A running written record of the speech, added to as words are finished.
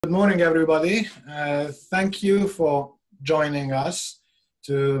Good morning, everybody. Thank you for joining us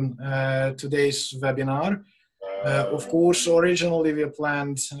to today's webinar. Of course, originally we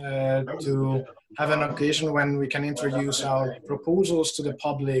planned to have an occasion when we can introduce our proposals to the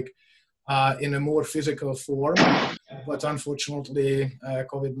public in a more physical form, but unfortunately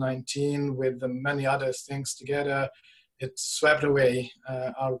COVID-19 with the many other things together, it swept away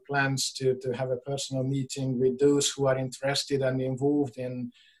our plans to have a personal meeting with those who are interested and involved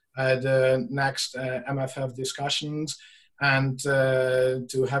in the next MFF discussions, and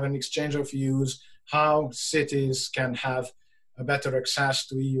to have an exchange of views how cities can have a better access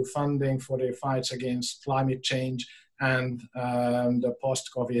to EU funding for their fights against climate change and the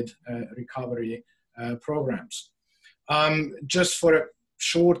post-COVID recovery programs. Just for a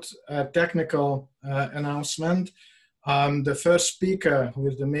short technical announcement, the first speaker, who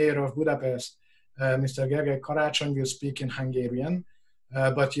is the mayor of Budapest, Mr. Gergely Karácsony, will speak in Hungarian.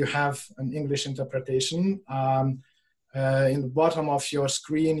 But you have an English interpretation. In the bottom of your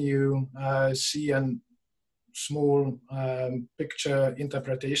screen, you see a small picture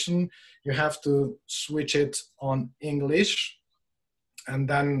interpretation. You have to switch it on English, and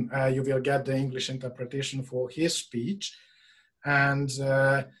then you will get the English interpretation for his speech. And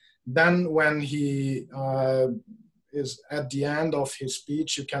then when he is at the end of his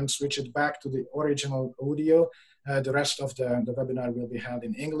speech, you can switch it back to the original audio. The rest of the webinar will be held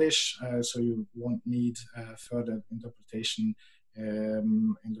in English, so you won't need further interpretation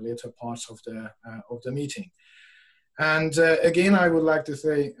in the later parts of the meeting. And again, I would like to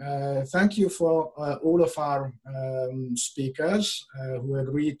say thank you for all of our speakers who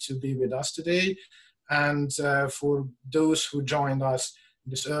agreed to be with us today, and for those who joined us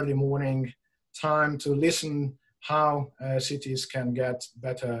this early morning time to listen how cities can get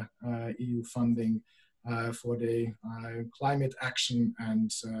better EU funding for the climate action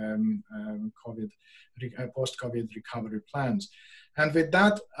and post-COVID recovery plans. And with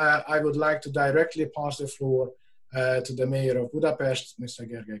that, I would like to directly pass the floor to the Mayor of Budapest, Mr.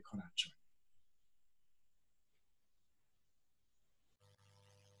 Gergely Karácsony.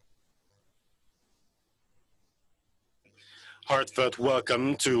 Heartfelt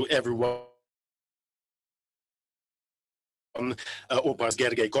welcome to everyone. Opasz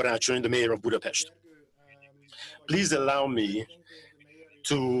Gergely Karácsony, the Mayor of Budapest. Please allow me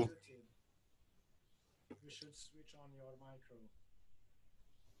to... You should switch on your micro.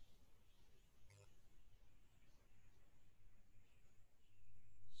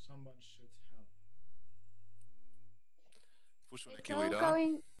 Someone should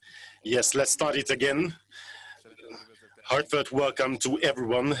help. Yes, let's start it again. Heartfelt welcome to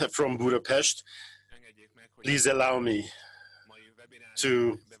everyone from Budapest. Please allow me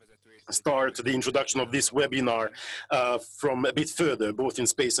to start the introduction of this webinar from a bit further, both in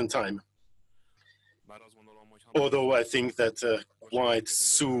space and time. Although I think that quite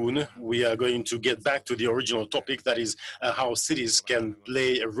soon we are going to get back to the original topic, that is how cities can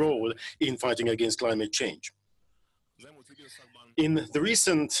play a role in fighting against climate change. In the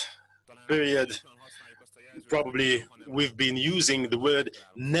recent period, probably we've been using the word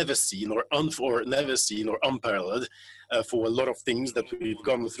never seen or never seen or unparalleled for a lot of things that we've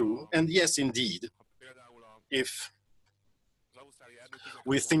gone through. And yes, indeed, if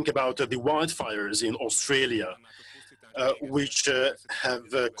we think about the wildfires in Australia, which have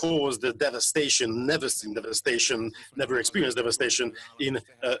caused the devastation, never seen devastation, never experienced devastation in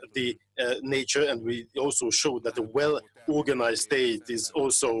the nature. And we also showed that a well-organized state is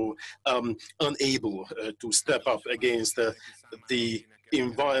also unable to step up against the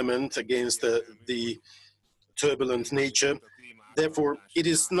environment, against the turbulent nature. Therefore, it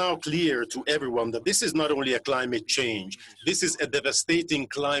is now clear to everyone that this is not only a climate change, this is a devastating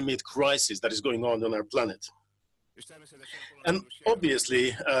climate crisis that is going on our planet. And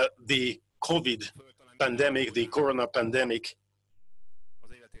obviously, the COVID pandemic, the corona pandemic,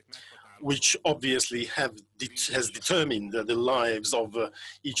 which obviously has determined the lives of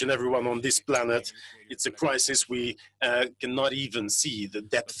each and everyone on this planet. It's a crisis we cannot even see the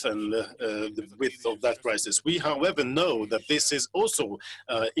depth and the width of that crisis. We, however, know that this is also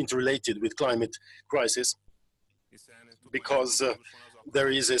interrelated with climate crisis, because there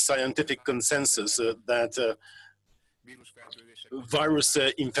is a scientific consensus that virus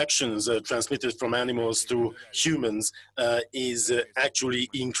infections transmitted from animals to humans is actually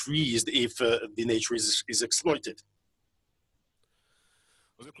increased if the nature is exploited.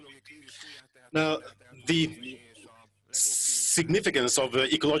 Now, the significance of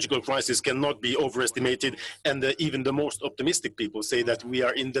ecological crisis cannot be overestimated, and even the most optimistic people say that we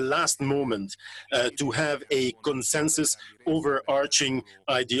are in the last moment to have a consensus, overarching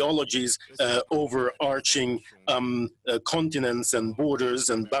ideologies, overarching continents and borders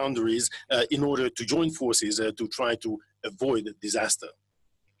and boundaries in order to join forces to try to avoid disaster.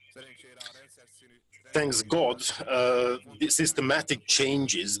 Thanks God, the systematic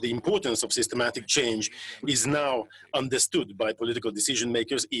changes, the importance of systematic change is now understood by political decision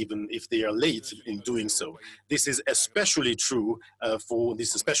makers, even if they are late in doing so. This is especially true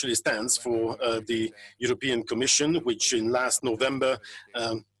this especially stands for the European Commission, which in last November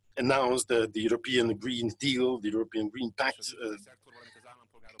announced the European Green Deal, the European Green Pact,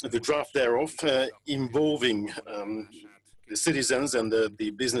 the draft thereof, involving the citizens and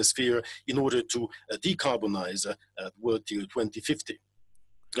the business sphere in order to decarbonize the world till 2050.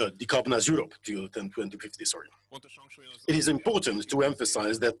 Decarbonize Europe till 2050, sorry. It is important to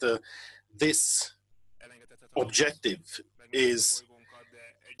emphasize that this objective is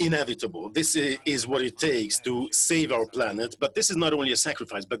inevitable. This is what it takes to save our planet, but this is not only a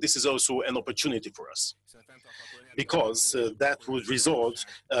sacrifice, but this is also an opportunity for us. Because that would result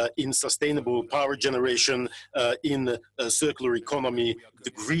in sustainable power generation, in a circular economy.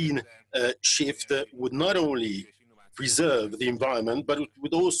 The green shift would not only preserve the environment, but it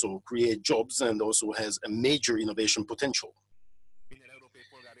would also create jobs and also has a major innovation potential.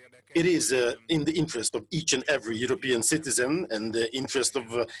 It is in the interest of each and every European citizen and the interest of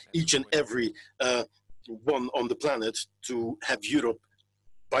each and every one on the planet to have Europe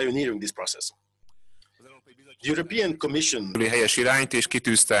pioneering this process. The European Commission helyes irányt és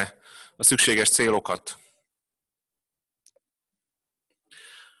kitűzte a szükséges célokat.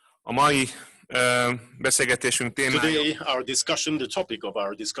 A mai beszélgetésünk témája. Today, the topic of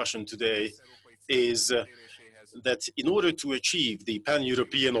our discussion today is that in order to achieve the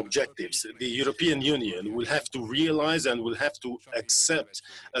pan-European objectives, the European Union will have to realize and will have to accept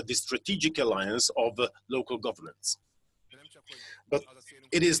the strategic alliance of local governments. But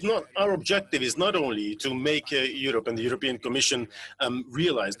it is not, our objective is not only to make Europe and the European Commission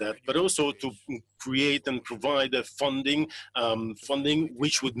realize that, but also to create and provide funding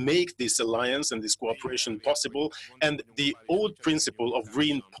which would make this alliance and this cooperation possible. And the old principle of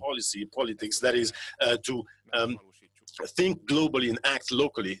green politics, that is to think globally and act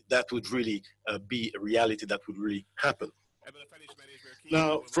locally, that would really be a reality, that would really happen.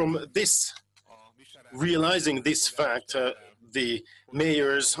 Now, from this, realizing this fact, the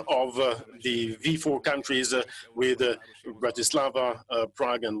mayors of the V4 countries with Bratislava,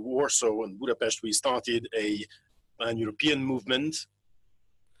 Prague and Warsaw and Budapest, we started a pan-European movement.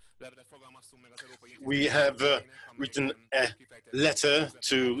 We have written a letter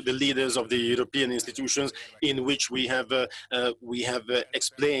to the leaders of the European institutions in which we have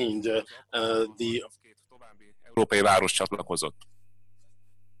explained the Európai város csatlakozott.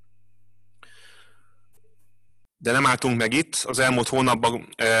 De nem álltunk meg itt, az elmúlt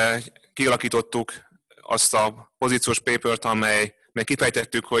hónapban kialakítottuk azt a pozíciós papert, amely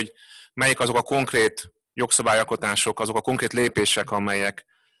kifejtettük, hogy melyek azok a konkrét jogszabályalkotások, azok a konkrét lépések, amelyek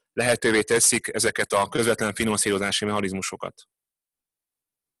lehetővé teszik ezeket a közvetlen finanszírozási mechanizmusokat.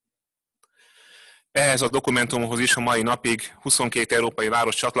 Ehhez a dokumentumhoz is a mai napig 22 európai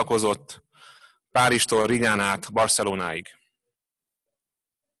város csatlakozott, Párizstól Rigán át Barcelonáig.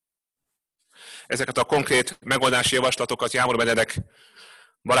 Ezeket a konkrét megoldási javaslatokat Jávor Benedek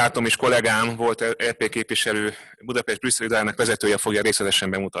barátom és kollégám, volt EP képviselő, Budapest-Brüsszel irodájának vezetője fogja részletesen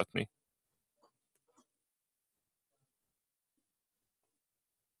bemutatni.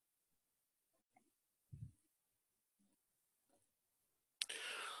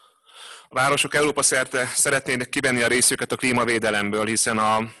 A városok Európa szerte szeretnének kivenni a részüket a klímavédelemből, hiszen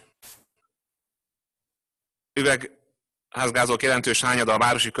a üvegházgázok jelentős hányada a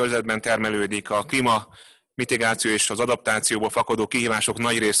városi körzetben termelődik, a klímamitigáció és az adaptációból fakadó kihívások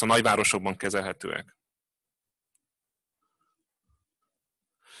nagyrészt a nagyvárosokban kezelhetőek.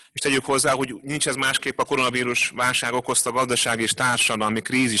 És tegyük hozzá, hogy nincs ez másképp a koronavírus válság okozta gazdasági és társadalmi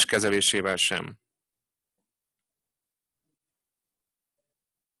krízis kezelésével sem.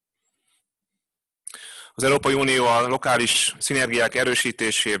 Az Európai Unió a lokális szinergiák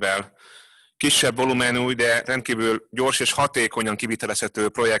erősítésével, kisebb volumenű, de rendkívül gyors és hatékonyan kivitelezhető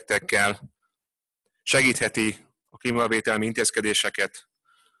projektekkel segítheti a klímavédelmi intézkedéseket,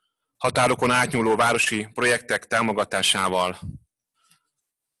 határokon átnyúló városi projektek támogatásával,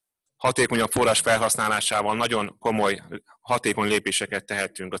 hatékonyabb forrás felhasználásával nagyon komoly, hatékony lépéseket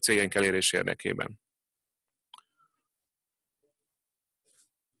tehetünk a céljaink elérés érdekében.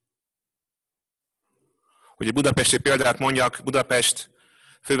 Hogy egy budapesti példát mondjak, Budapest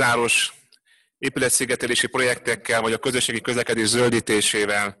főváros épületszigetelési projektekkel, vagy a közösségi közlekedés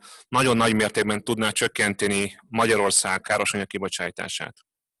zöldítésével nagyon nagy mértékben tudná csökkenteni Magyarország károsanyag kibocsátását.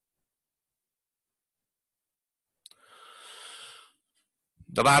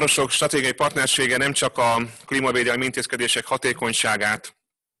 De a városok stratégiai partnersége nem csak a klímavédelmi intézkedések hatékonyságát,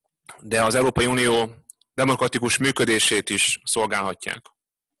 de az Európai Unió demokratikus működését is szolgálhatják.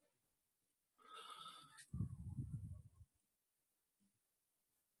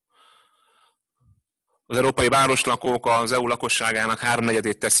 Az európai városlakók az EU lakosságának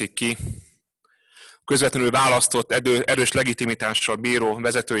 3/4-ét teszik ki. Közvetlenül választott, erős legitimitással bíró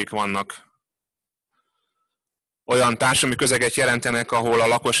vezetőik vannak. Olyan társadalmi közeget jelentenek, ahol a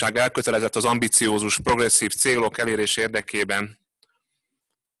lakosság elkötelezett az ambiciózus, progresszív célok elérés érdekében.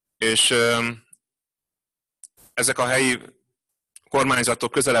 És ezek a helyi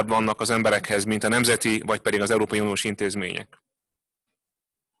kormányzatok közelebb vannak az emberekhez, mint a nemzeti, vagy pedig az Európai Uniós intézmények.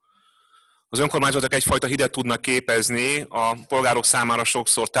 Az önkormányzatok egyfajta hidat tudnak képezni a polgárok számára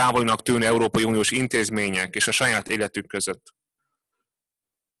sokszor távolinak tűnő Európai Uniós intézmények és a saját életük között.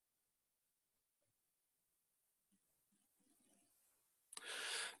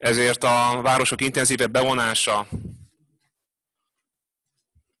 Ezért a városok intenzívebb bevonása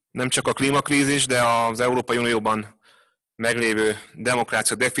nem csak a klímakrízis, de az Európai Unióban meglévő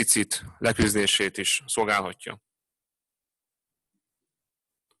demokrácia deficit leküzdését is szolgálhatja.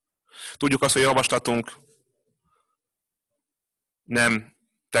 Tudjuk azt, hogy a javaslatunk nem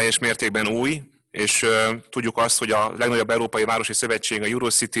teljes mértékben új, és tudjuk azt, hogy a legnagyobb európai városi szövetség, a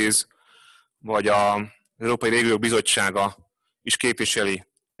Eurocities, vagy az Európai Régiók Bizottsága is képviseli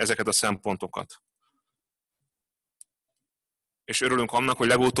ezeket a szempontokat. És örülünk annak, hogy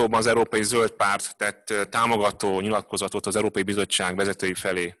legutóbb az Európai Zöld Párt tett támogató nyilatkozatot az Európai Bizottság vezetői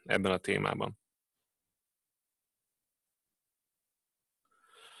felé ebben a témában.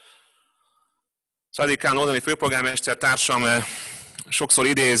 Szadikán oldani főpolgármester társam sokszor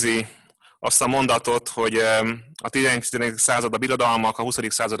idézi azt a mondatot, hogy a 19. század a birodalmak, a 20.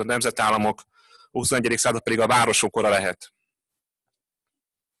 század a nemzetállamok, a 21. század pedig a városok kora lehet.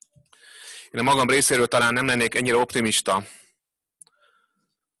 Én a magam részéről talán nem lennék ennyire optimista.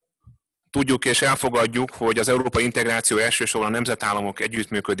 Tudjuk és elfogadjuk, hogy az európai integráció elsősorban a nemzetállamok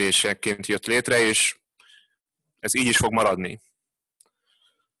együttműködéseként jött létre, és ez így is fog maradni.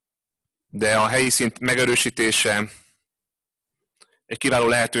 De a helyi szint megerősítése egy kiváló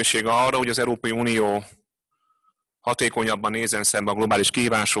lehetőség arra, hogy az Európai Unió hatékonyabban nézzen szembe a globális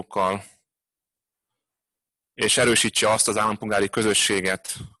kihívásokkal, és erősítse azt az állampolgári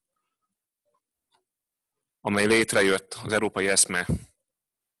közösséget, amely létrejött az európai eszme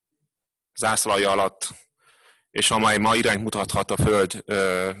zászlaja alatt, és amely ma irányt mutathat a Föld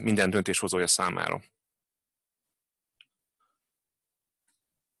minden döntéshozója számára.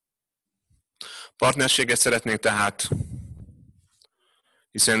 Partnerséget szeretnénk tehát,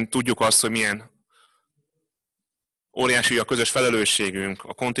 hiszen tudjuk azt, hogy milyen óriási a közös felelősségünk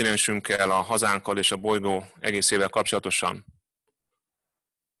a kontinensünkkel, a hazánkkal és a bolygó egészével kapcsolatosan.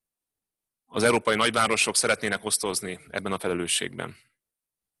 Az európai nagyvárosok szeretnének osztozni ebben a felelősségben.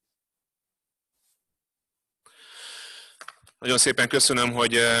 Nagyon szépen köszönöm,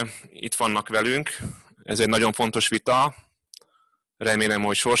 hogy itt vannak velünk. Ez egy nagyon fontos vita. Remélem,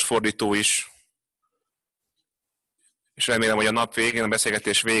 hogy sorsfordító is. És remélem, hogy a nap végén, a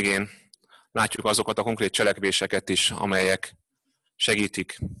beszélgetés végén látjuk azokat a konkrét cselekvéseket is, amelyek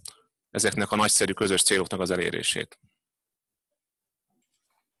segítik ezeknek a nagyszerű közös céloknak az elérését.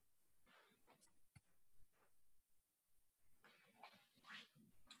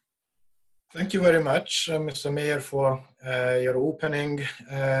 Thank you very much, Mr. Mayor, for your opening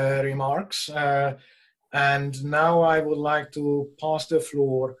remarks. And now I would like to pass the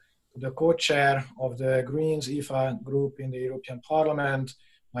floor to the co-chair of the Greens EFA group in the European Parliament,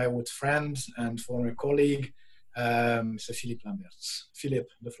 my old friend and former colleague, Mr. Philippe Lamberts. Philippe,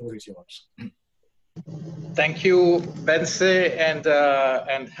 the floor is yours. Thank you, Bence,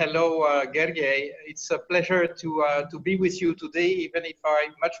 and hello, Gergely. It's a pleasure to be with you today, even if I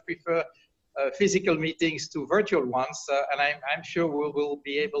much prefer physical meetings to virtual ones, and I'm sure we will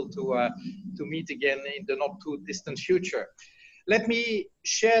be able to meet again in the not too distant future. Let me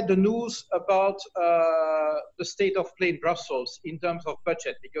share the news about the state of play in Brussels in terms of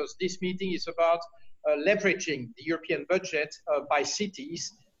budget, because this meeting is about leveraging the European budget by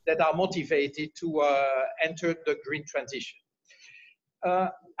cities that are motivated to enter the green transition.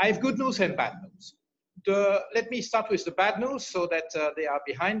 I have good news and bad news. Let me start with the bad news so that they are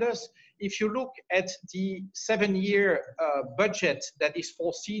behind us. if you look at the 7-year budget that is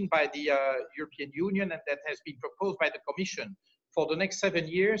foreseen by the European Union and that has been proposed by the Commission for the next 7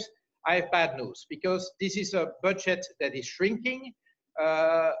 years, I have bad news, because this is a budget that is shrinking,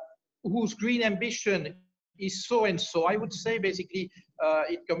 whose green ambition is so and so. I would say basically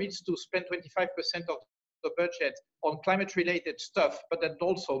it commits to spend 25% of the budget on climate-related stuff, but that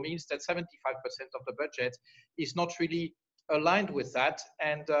also means that 75% of the budget is not really aligned with that.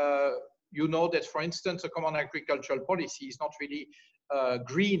 And you know that, for instance, a common agricultural policy is not really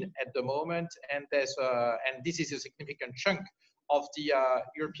green at the moment, and this is a significant chunk of the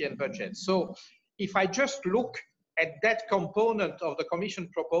European budget. So if I just look at that component of the Commission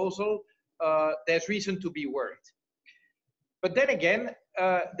proposal, there's reason to be worried. But then again,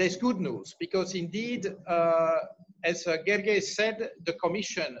 there's good news, because indeed, as Gergely said, the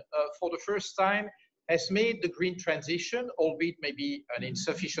Commission, for the first time, has made the green transition, albeit maybe an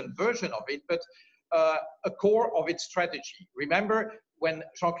insufficient version of it, but a core of its strategy. Remember, when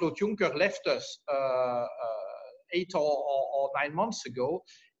Jean-Claude Juncker left us 8 or 9 months ago,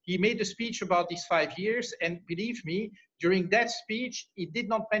 he made a speech about these 5 years, and believe me, during that speech, he did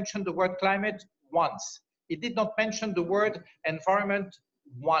not mention the word climate once. He did not mention the word environment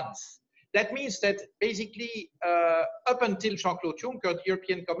once. That means that basically, up until Jean-Claude Juncker, the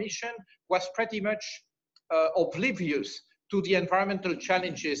European Commission was pretty much oblivious to the environmental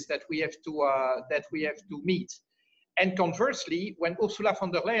challenges that we have to meet. And conversely, when Ursula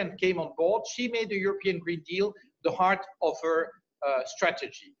von der Leyen came on board, she made the European Green Deal the heart of her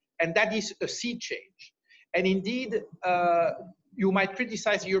strategy. And that is a sea change. And indeed, you might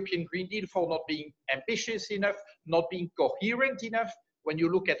criticize the European Green Deal for not being ambitious enough, not being coherent enough when you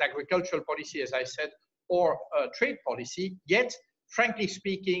look at agricultural policy, as I said, or trade policy. Yet, frankly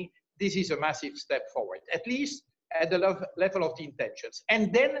speaking, this is a massive step forward, at least at the level of the intentions.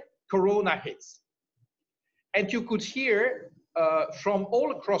 And then Corona hits. And you could hear from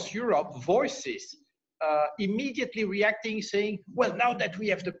all across Europe voices immediately reacting, saying, well, now that we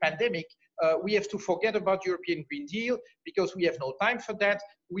have the pandemic, we have to forget about European Green Deal because we have no time for that.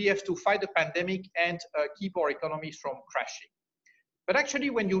 We have to fight the pandemic and keep our economies from crashing. But actually,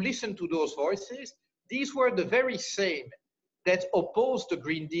 when you listen to those voices, these were the very same that opposed the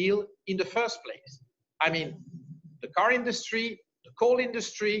Green Deal in the first place. I mean, the car industry, the coal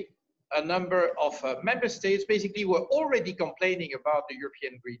industry, a number of member states basically were already complaining about the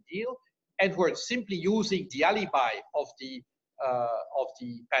European Green Deal and were simply using the alibi of the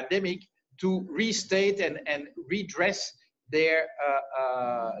pandemic to restate and redress their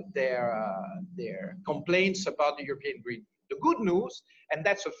complaints about the European Green Deal. The good news, and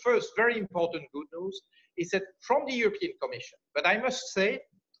that's the first very important good news, is that from the European Commission, but I must say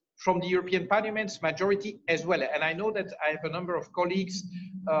from the European Parliament's majority as well, and I know that I have a number of colleagues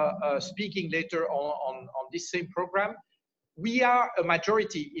speaking later on this same program, we are a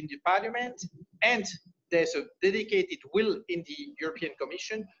majority in the Parliament, and there's a dedicated will in the European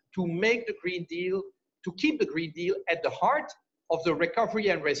Commission to make the Green Deal, to keep the Green Deal at the heart of the recovery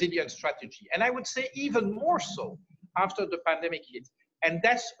and resilience strategy. And I would say even more so after the pandemic hit. And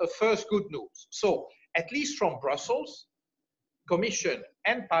that's a first good news. So at least from Brussels, Commission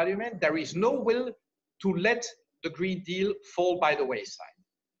and Parliament, there is no will to let the Green Deal fall by the wayside.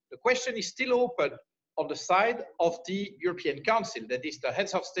 The question is still open on the side of the European Council, that is the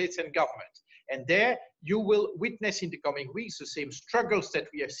heads of states and government. And there you will witness in the coming weeks the same struggles that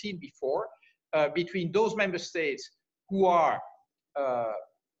we have seen before between those member states who are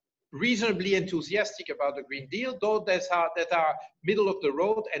reasonably enthusiastic about the Green Deal, those that are middle of the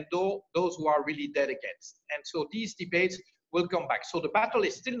road, and those who are really dead against. And so these debates will come back. So the battle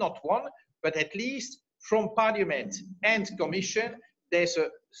is still not won, but at least from Parliament and Commission, there's a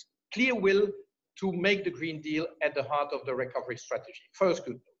clear will to make the Green Deal at the heart of the recovery strategy. First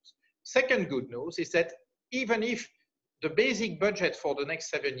good news. Second good news is that even if the basic budget for the next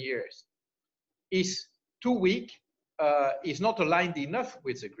 7 years is too weak, is not aligned enough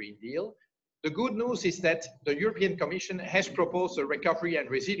with the Green Deal, the good news is that the European Commission has proposed a recovery and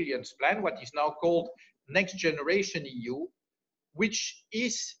resilience plan, what is now called Next Generation EU, which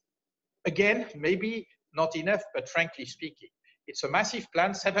is, again, maybe not enough, but frankly speaking, it's a massive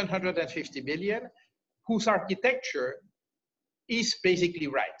plan, 750 billion, whose architecture is basically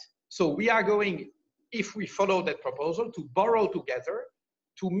right. So we are going, if we follow that proposal, to borrow together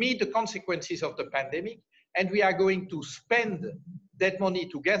to meet the consequences of the pandemic, and we are going to spend that money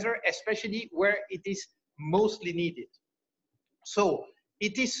together, especially where it is mostly needed. So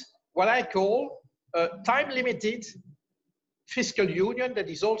it is what I call a time-limited fiscal union that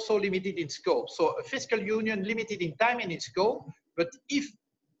is also limited in scope. So a fiscal union limited in time and in scope, but if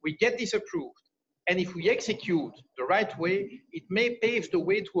we get this approved, and if we execute the right way, it may pave the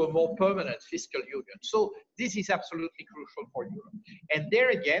way to a more permanent fiscal union. So this is absolutely crucial for Europe. And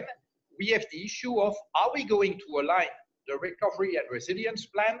there again, we have the issue of, are we going to align the recovery and resilience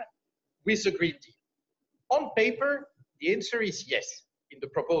plan with the Green Deal? On paper, the answer is yes, in the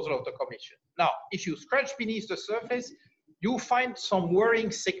proposal of the Commission. Now, if you scratch beneath the surface, you find some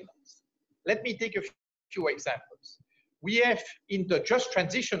worrying signals. Let me take a few examples. We have in the Just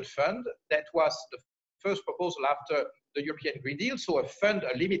Transition Fund, that was the first proposal after the European Green Deal, so a fund,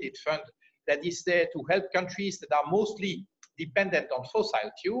 a limited fund that is there to help countries that are mostly dependent on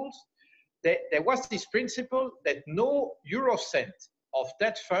fossil fuels. There was this principle that no euro cent of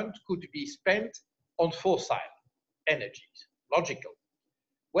that fund could be spent on fossil energies. Logical.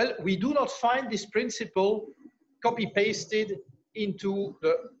 Well, we do not find this principle copy-pasted into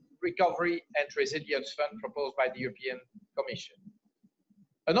the Recovery and Resilience Fund proposed by the European Commission.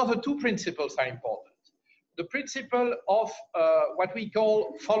 Another two principles are important. The principle of what we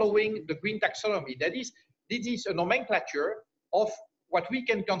call following the green taxonomy. That is, this is a nomenclature of what we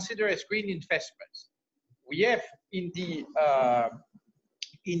can consider as green investments. We have in the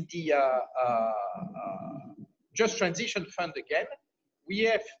Just Transition Fund again, we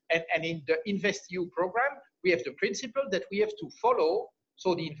have, and in the InvestEU program, we have the principle that we have to follow.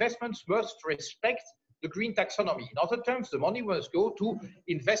 So the investments must respect the green taxonomy. In other terms, the money must go to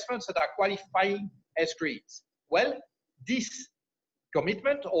investments that are qualifying as greens. Well, this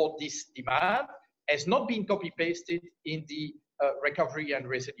commitment or this demand has not been copy-pasted in the Recovery and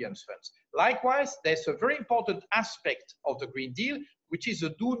Resilience Funds. Likewise, there's a very important aspect of the Green Deal, which is the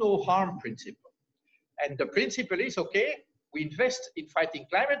do no harm principle. And the principle is, okay, we invest in fighting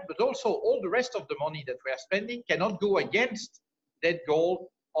climate, but also all the rest of the money that we are spending cannot go against that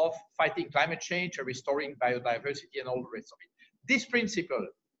goal of fighting climate change and restoring biodiversity and all the rest of it. This principle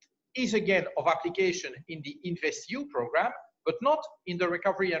is again of application in the InvestEU program, but not in the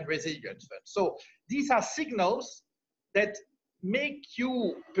Recovery and Resilience Fund. So these are signals that make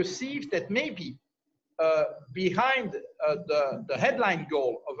you perceive that maybe behind the headline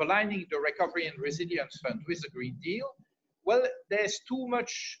goal of aligning the Recovery and Resilience Fund with the Green Deal, well, there's too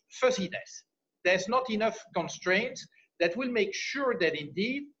much fuzziness. There's not enough constraints that will make sure that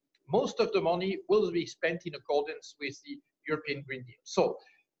indeed most of the money will be spent in accordance with the European Green Deal. So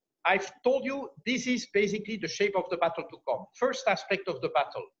I've told you this is basically the shape of the battle to come. First aspect of the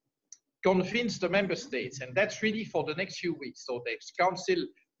battle, convince the member states, and that's really for the next few weeks. So there's council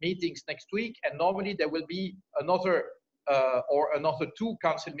meetings next week, and normally there will be another two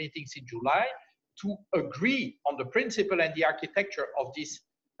council meetings in July to agree on the principle and the architecture of this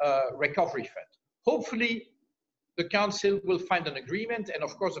recovery fund. Hopefully, the council will find an agreement, and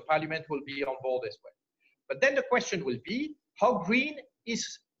of course the parliament will be on board as well. But then the question will be, how green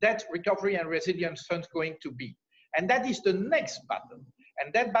is that Recovery and Resilience Fund going to be? And that is the next battle.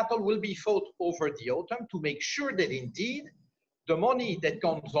 And that battle will be fought over the autumn to make sure that indeed the money that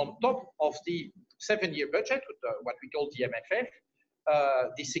comes on top of the 7-year budget, what we call the MFF,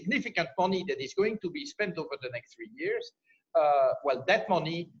 the significant money that is going to be spent over the next 3 years, well, that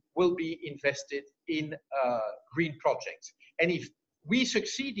money will be invested in green projects. And if we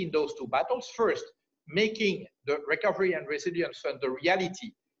succeed in those two battles, first, making the Recovery and Resilience Fund a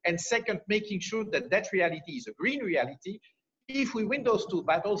reality, and second, making sure that that reality is a green reality, if we win those two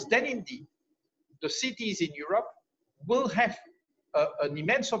battles, then indeed, the cities in Europe will have an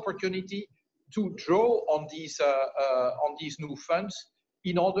immense opportunity to draw on these new funds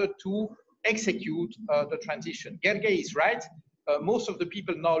in order to execute the transition. Gergely is right. Most of the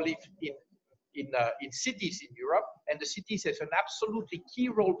people now live in cities in Europe, and the cities have an absolutely key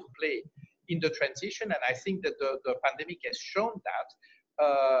role to play in the transition. And I think that the pandemic has shown that.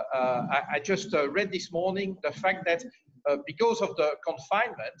 I just read this morning the fact that because of the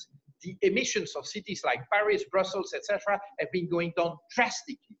confinement, the emissions of cities like Paris, Brussels, etc., have been going down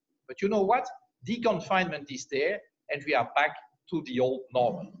drastically. But you know what? Deconfinement is there, and we are back to the old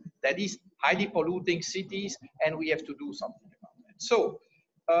normal. That is highly polluting cities, and we have to do something about that. So,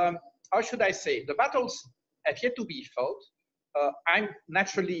 how should I say? The battles have yet to be fought. I'm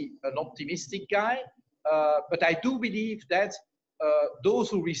naturally an optimistic guy, but I do believe that those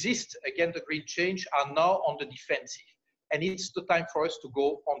who resist against the green change are now on the defensive. And it's the time for us to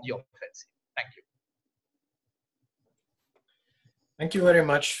go on the offensive. Thank you. Thank you very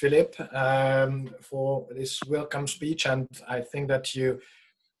much, Philip, for this welcome speech. And I think that you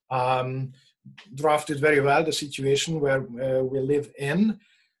drafted very well the situation where we live in.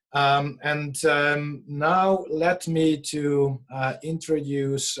 Now let me to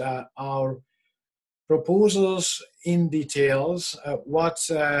introduce our proposals in details, what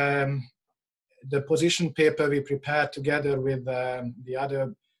the position paper we prepared together with the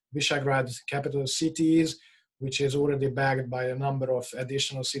other Visegrad capital cities, which is already backed by a number of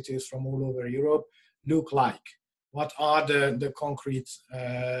additional cities from all over Europe, look like. What are the concrete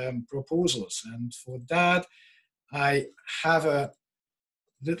proposals? And for that, I have a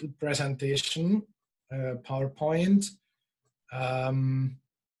little presentation, PowerPoint,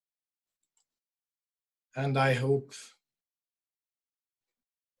 and I hope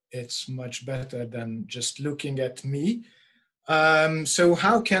it's much better than just looking at me. So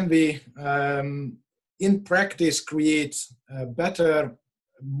how can we, in practice, create better,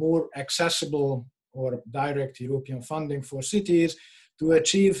 more accessible or direct European funding for cities to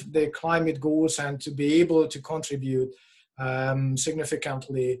achieve the climate goals and to be able to contribute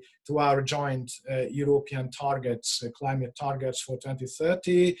significantly to our joint European targets, climate targets for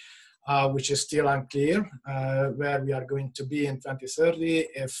 2030, which is still unclear where we are going to be in 2030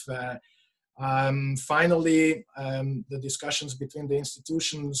 if finally the discussions between the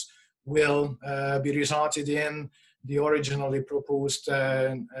institutions will be resulted in the originally proposed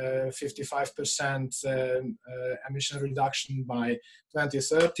 55% emission reduction by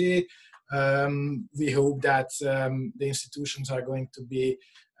 2030. We hope that the institutions are going to be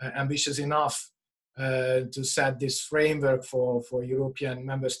ambitious enough to set this framework for European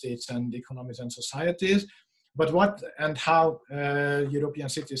member states and economies and societies. But what and how European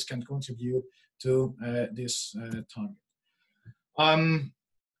cities can contribute to this target.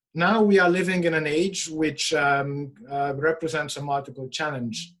 Now we are living in an age which represents a multiple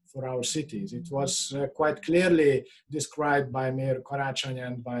challenge for our cities. It was quite clearly described by Mayor Karácsony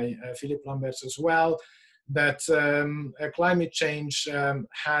and by Philippe Lamberts as well, that climate change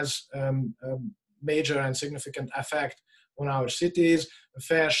has a major and significant effect on our cities. A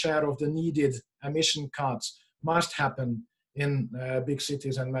fair share of the needed emission cuts must happen in big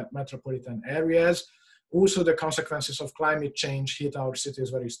cities and metropolitan areas. Also, the consequences of climate change hit our cities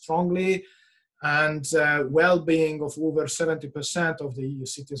very strongly, and well-being of over 70% of the EU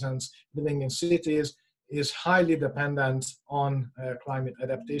citizens living in cities is highly dependent on climate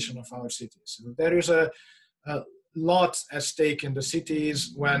adaptation of our cities. So there is a lot at stake in the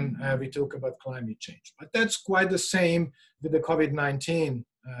cities when we talk about climate change. But that's quite the same with the COVID-19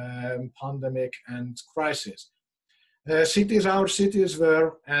 pandemic and crisis. Our cities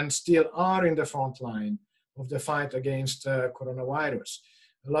were and still are in the front line of the fight against coronavirus.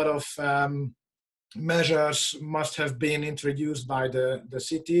 A lot of measures must have been introduced by the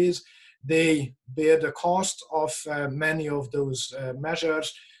cities. They bear the cost of many of those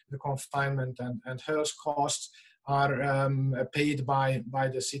measures. The confinement and health costs are paid by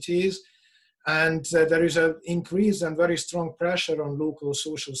the cities. And there is an increased and very strong pressure on local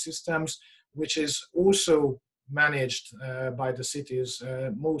social systems, which is also managed by the cities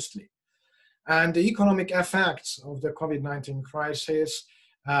mostly. And the economic effects of the COVID-19 crisis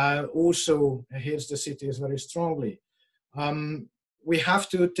also hits the cities very strongly. We have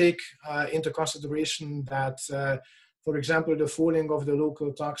to take into consideration that, for example, the falling of the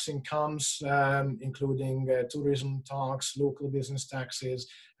local tax incomes, including tourism tax, local business taxes,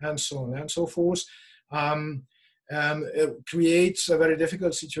 and so on and so forth, it creates a very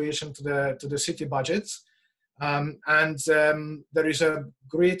difficult situation to the city budgets. There is a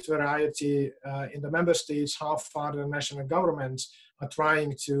great variety in the member states how far the national governments are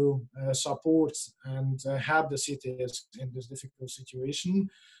trying to support and help the cities in this difficult situation.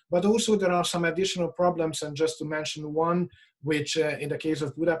 But also there are some additional problems, and just to mention one, which in the case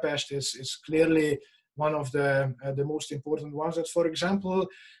of Budapest is clearly one of the most important ones. That, for example,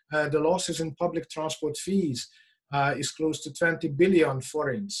 the losses in public transport fees is close to 20 billion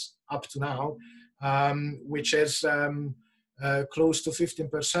forints up to now. Which is close to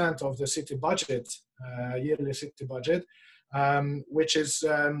 15% of the city budget, yearly city budget, which is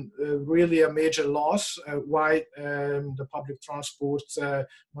really a major loss. Why the public transport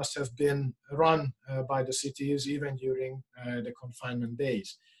must have been run by the cities even during the confinement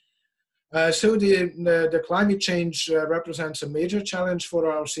days. So the climate change represents a major challenge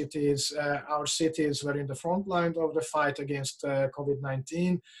for our cities. Our cities were in the front line of the fight against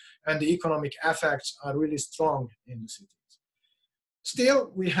COVID-19, and the economic effects are really strong in the cities.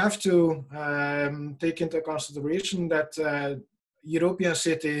 Still, we have to take into consideration that European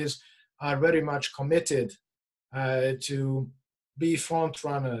cities are very much committed to be front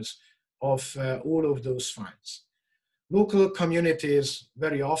runners of all of those fights. Local communities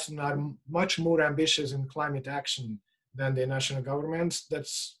very often are much more ambitious in climate action than the national governments.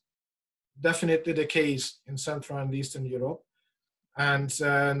 That's definitely the case in Central and Eastern Europe. And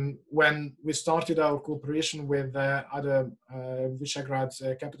when we started our cooperation with other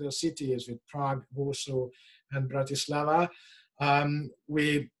Visegrad capital cities, with Prague, Warsaw, and Bratislava,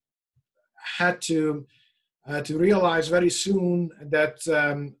 we had to realize very soon that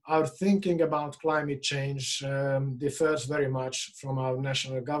our thinking about climate change differs very much from our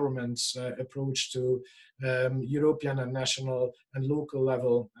national government's approach to European and national and local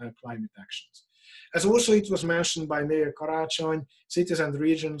level climate actions. As also it was mentioned by Mayor Karácsony, cities and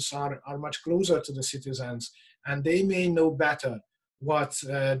regions are much closer to the citizens, and they may know better what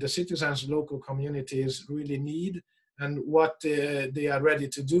the citizens' local communities really need and what they are ready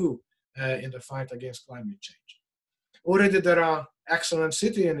to do in the fight against climate change. Already there are excellent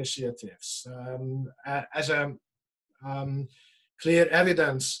city initiatives as a clear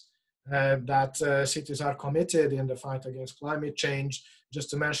evidence that cities are committed in the fight against climate change. Just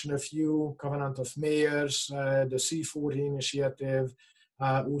to mention a few: Covenant of Mayors, the C40 initiative,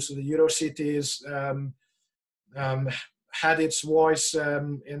 also the Eurocities had its voice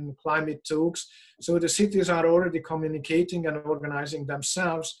in climate talks. So the cities are already communicating and organizing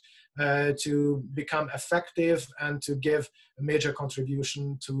themselves to become effective and to give a major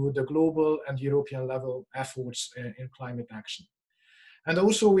contribution to the global and European level efforts in climate action. And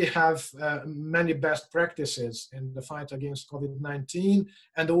also we have many best practices in the fight against COVID-19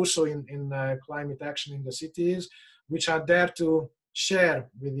 and also in climate action in the cities, which are there to share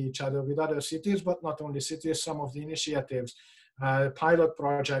with each other, with other cities, but not only cities. Some of the initiatives, pilot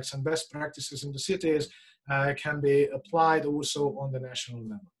projects and best practices in the cities can be applied also on the national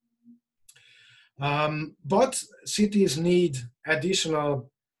level. But cities need additional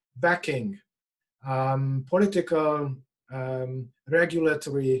backing, political,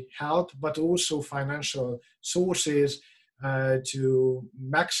 regulatory help, but also financial sources to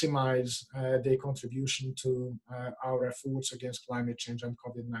maximize their contribution to our efforts against climate change and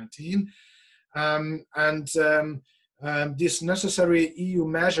COVID-19. These necessary EU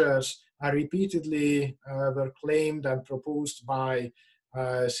measures are repeatedly were claimed and proposed by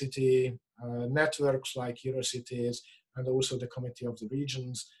city networks like Eurocities and also the Committee of the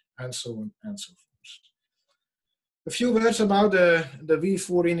Regions and so on and so forth. A few words about the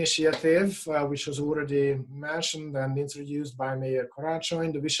V4 initiative, which was already mentioned and introduced by Mayor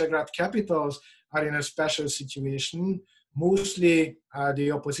Karácsony. The Visegrad capitals are in a special situation. Mostly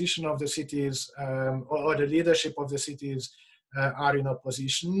the opposition of the cities or the leadership of the cities are in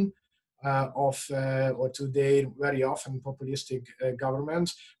opposition or to their very often populistic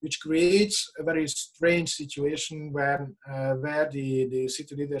governments, which creates a very strange situation where the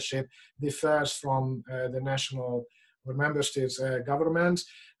city leadership differs from the national or member states governments,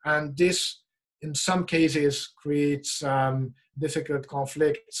 and this in some cases creates difficult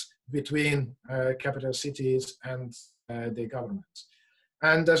conflicts between capital cities and the governments.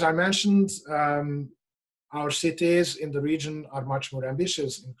 And as I mentioned, our cities in the region are much more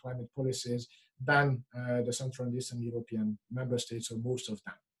ambitious in climate policies than the Central and Eastern European member states, or most of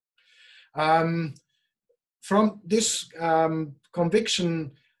them. From this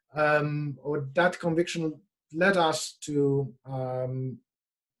conviction, or that conviction led us to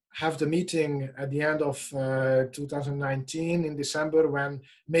have the meeting at the end of 2019 in December, when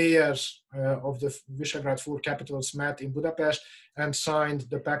mayors of the Visegrad 4 capitals met in Budapest and signed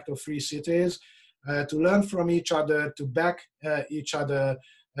the Pact of Free Cities to learn from each other, to back each other,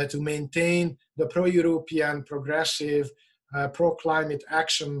 to maintain the pro-European, progressive, pro-climate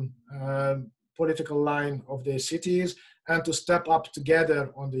action political line of the cities, and to step up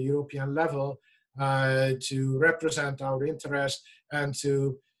together on the European level to represent our interests and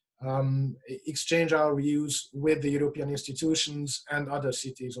to exchange our views with the European institutions and other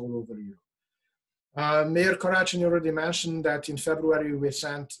cities all over Europe. Mayor Karácsony already mentioned that in February we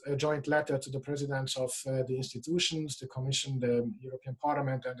sent a joint letter to the presidents of the institutions, the Commission, the European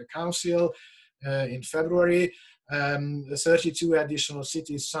Parliament and the Council in February. 32 additional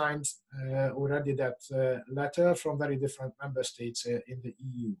cities signed already that letter from very different member states in the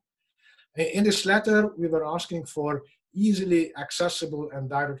EU. In this letter, we were asking for easily accessible and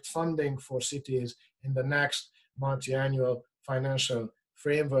direct funding for cities in the next multi-annual financial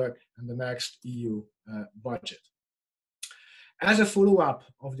framework and the next EU budget. As a follow-up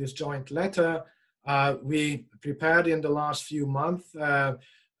of this joint letter, we prepared in the last few months a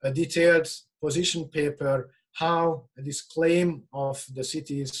detailed position paper how this claim of the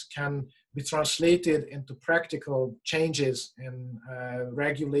cities can be translated into practical changes in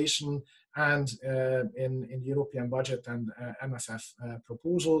regulation and in European budget and MFF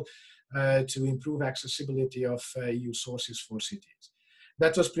proposal to improve accessibility of EU sources for cities.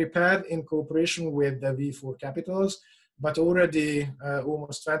 That was prepared in cooperation with the V4 capitals. but already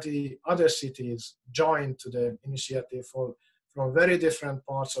almost 20 other cities joined to the initiative from very different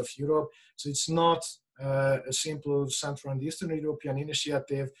parts of Europe. So it's not a simple Central and Eastern European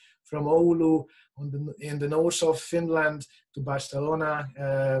initiative from Oulu in the north of Finland to Barcelona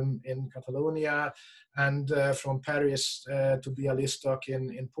in Catalonia, and from Paris to Białystok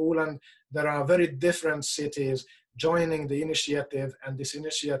in Poland. There are very different cities joining the initiative, and this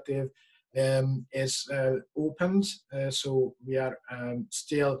initiative is opened, so we are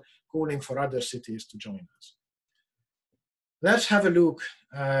still calling for other cities to join us. Let's have a look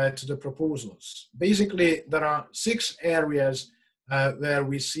to the proposals. Basically, there are 6 areas where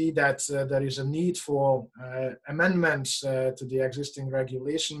we see that there is a need for amendments to the existing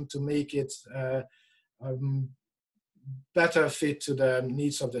regulation to make it better fit to the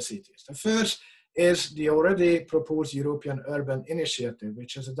needs of the cities. The first is the already proposed European Urban Initiative,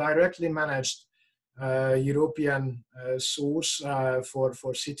 which is a directly managed European source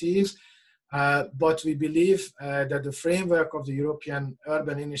for cities. But we believe that the framework of the European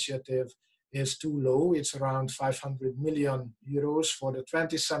Urban Initiative is too low. It's around 500 million euros for the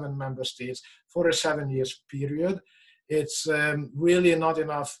 27 member states for a 7-year period. It's really not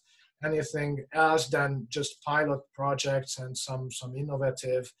enough anything else than just pilot projects and some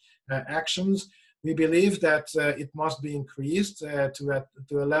innovative actions. We believe that it must be increased to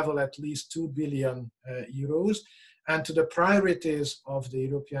a level at least 2 billion euros. And to the priorities of the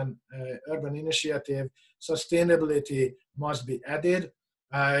European Urban Initiative, sustainability must be added.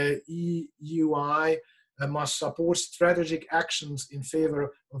 EUI must support strategic actions in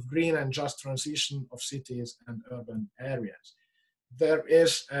favor of green and just transition of cities and urban areas. There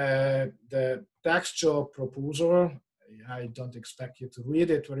is the textual proposal. I don't expect you to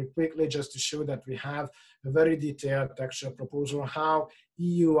read it very quickly, just to show that we have a very detailed textual proposal how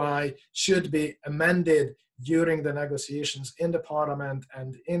EUI should be amended during the negotiations in the Parliament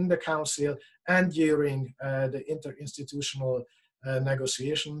and in the Council and during the interinstitutional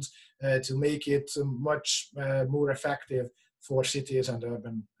negotiations to make it much more effective for cities and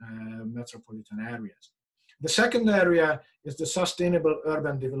urban metropolitan areas. The second area is the sustainable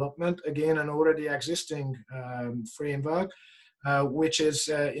urban development, again an already existing framework, which is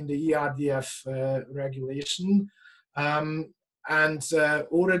in the ERDF regulation.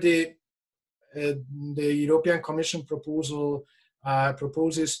 Already the European Commission proposal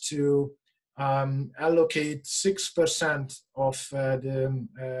proposes to allocate 6% of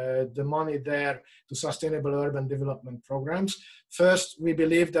the money there to sustainable urban development programs. First, we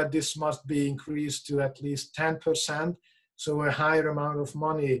believe that this must be increased to at least 10%, so a higher amount of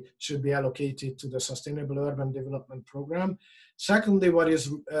money should be allocated to the sustainable urban development program. Secondly, what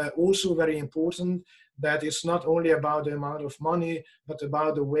is also very important, that it's not only about the amount of money, but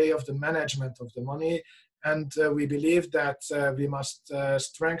about the way of the management of the money. And we believe that we must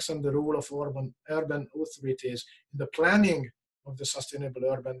strengthen the role of urban authorities in the planning of the sustainable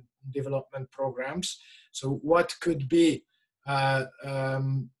urban development programs. So what could be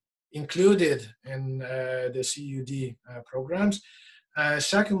included in the CUD programs?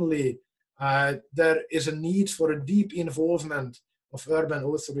 Secondly, there is a need for a deep involvement of urban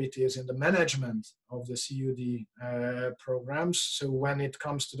authorities in the management of the CUD programs. So when it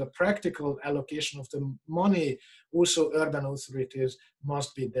comes to the practical allocation of the money, also urban authorities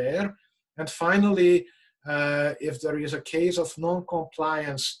must be there. And finally, if there is a case of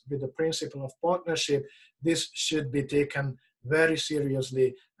non-compliance with the principle of partnership, this should be taken very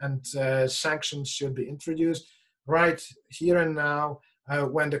seriously and sanctions should be introduced right here and now.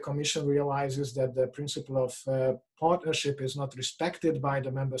 When the Commission realizes that the principle of partnership is not respected by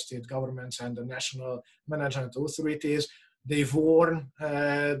the member state governments and the national management authorities, they warn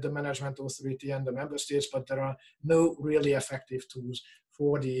the management authority and the member states, but there are no really effective tools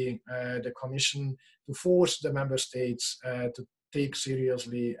for the Commission to force the member states to take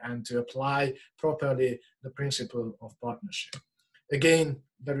seriously and to apply properly the principle of partnership. Again,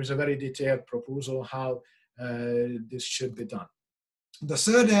 there is a very detailed proposal how this should be done. The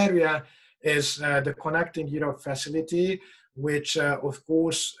third area is the Connecting Europe facility, which of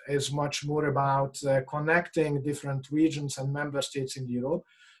course is much more about connecting different regions and member states in Europe.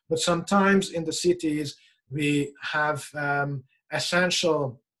 But sometimes in the cities, we have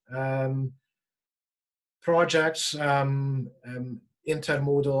essential projects,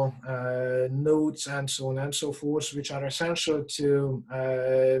 intermodal nodes and so on and so forth, which are essential to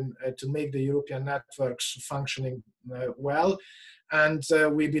make the European networks functioning well. And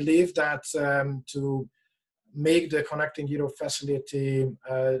we believe that to make the Connecting Europe facility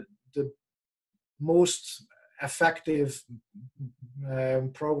the most effective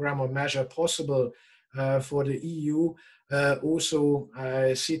program or measure possible, for the EU, also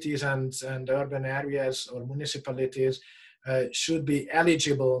cities and urban areas or municipalities should be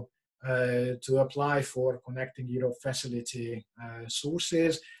eligible to apply for Connecting Europe facility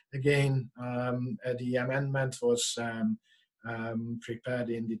sources. Again, the amendment was prepared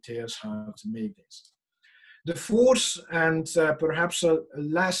in details how to make this. The fourth and perhaps a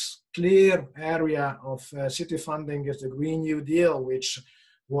less clear area of city funding is the Green New Deal, which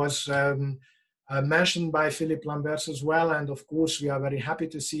was mentioned by Philippe Lamberts as well. And of course, we are very happy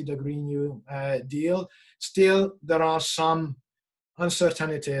to see the Green New Deal. Still, there are some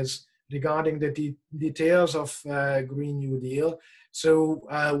uncertainties regarding the details of Green New Deal. So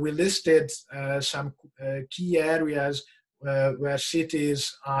we listed some key areas where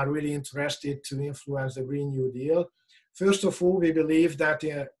cities are really interested to influence the Green New Deal. First of all, we believe that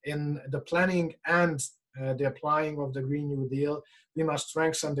in the planning and the applying of the Green New Deal, we must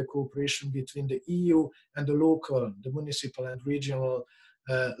strengthen the cooperation between the EU and the local, the municipal and regional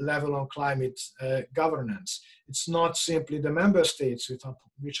level on climate governance. It's not simply the member states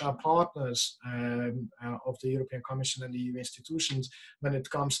which are partners of the European Commission and the EU institutions when it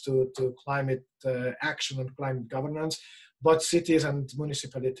comes to climate action and climate governance, but cities and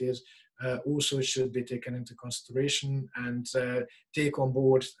municipalities also should be taken into consideration and take on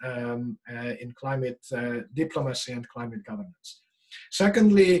board in climate diplomacy and climate governance.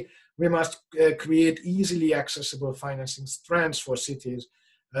 Secondly, we must create easily accessible financing strands for cities,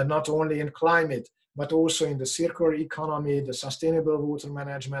 not only in climate, but also in the circular economy, the sustainable water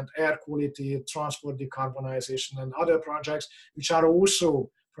management, air quality, transport decarbonization, and other projects, which are also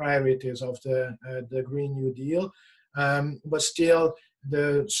priorities of the Green New Deal. But still,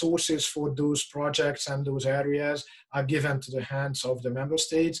 the sources for those projects and those areas are given to the hands of the member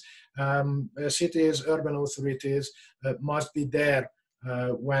states. Cities, urban authorities must be there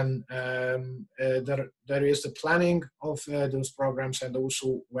when there is the planning of those programs and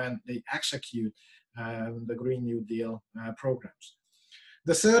also when they execute the Green New Deal programs.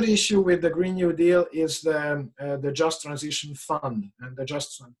 The third issue with the Green New Deal is the Just Transition Fund and the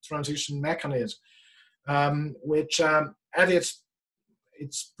Just Transition Mechanism, which at its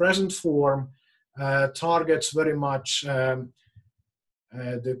present form targets very much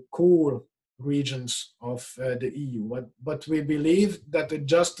the core regions of the EU. But we believe that the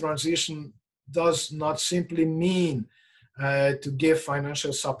just transition does not simply mean to give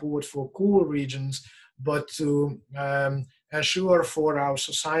financial support for core regions, but to ensure for our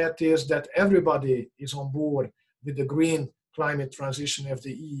societies that everybody is on board with the green climate transition of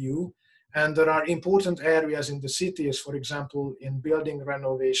the EU. And there are important areas in the cities, for example, in building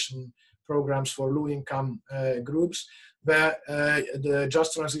renovation programs for low-income groups, where the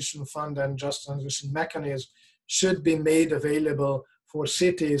Just Transition Fund and Just Transition Mechanism should be made available for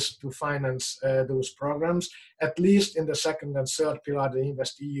cities to finance those programs, at least in the second and third pillar, the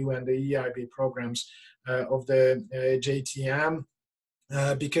InvestEU and the EIB programs of the JTM,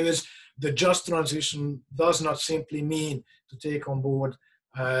 because the just transition does not simply mean to take on board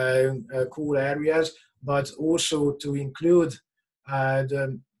cool areas, but also to include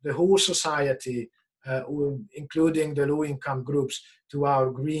the whole society, including the low-income groups, to our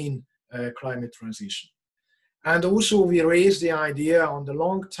green climate transition. And also we raised the idea on the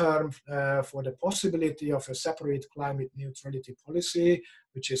long term for the possibility of a separate climate neutrality policy,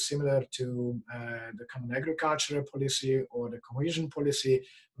 which is similar to the common agricultural policy or the cohesion policy,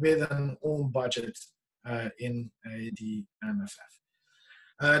 with an own budget in the MFF.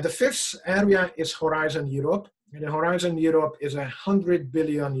 The fifth area is Horizon Europe. The Horizon Europe is a 100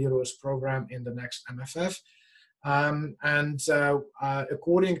 billion euros program in the next MFF.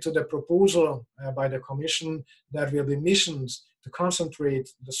 According to the proposal by the Commission, there will be missions to concentrate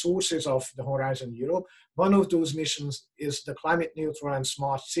the sources of the Horizon Europe. One of those missions is the Climate Neutral and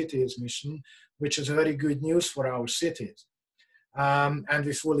Smart Cities mission, which is very good news for our cities. And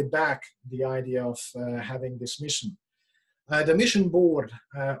we fully back the idea of having this mission. The mission board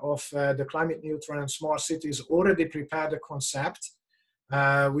of the Climate Neutral and Smart Cities already prepared a concept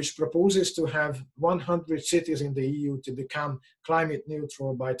which proposes to have 100 cities in the EU to become climate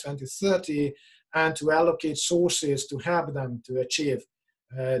neutral by 2030 and to allocate sources to help them to achieve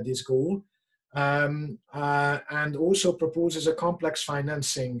this goal. And also proposes a complex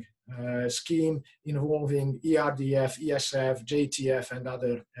financing scheme involving ERDF, ESF, JTF, and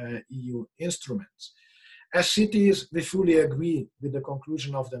other EU instruments. As cities, we fully agree with the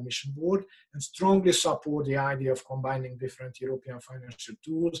conclusion of the mission board and strongly support the idea of combining different European financial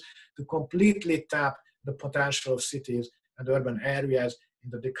tools to completely tap the potential of cities and urban areas in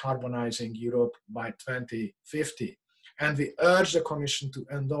the decarbonizing Europe by 2050. And we urge the Commission to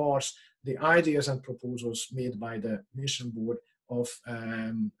endorse the ideas and proposals made by the mission board of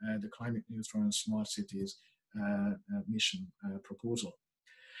the climate neutral and smart cities mission proposal.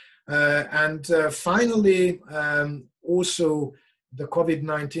 Finally, also the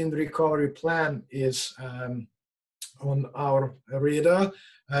COVID-19 recovery plan is on our radar.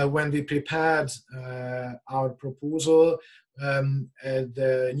 When we prepared our proposal,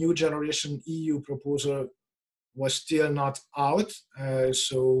 the new generation EU proposal was still not out,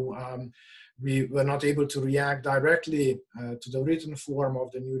 so we were not able to react directly to the written form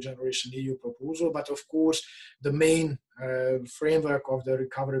of the new generation EU proposal, but of course the main framework of the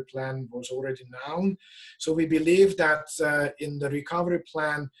recovery plan was already known. So we believe that in the recovery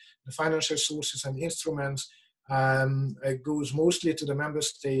plan, the financial sources and instruments goes mostly to the member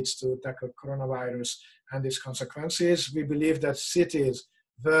states to tackle coronavirus and its consequences. We believe that cities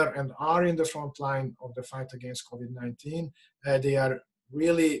were and are in the front line of the fight against COVID-19. They are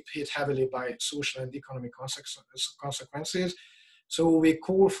really hit heavily by social and economic consequences. So we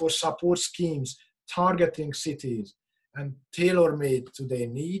call for support schemes targeting cities and tailor-made to their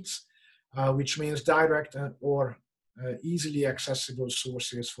needs, which means direct or easily accessible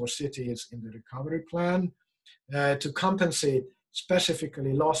sources for cities in the recovery plan, to compensate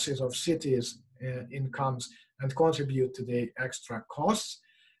specifically losses of cities' incomes and contribute to the extra costs,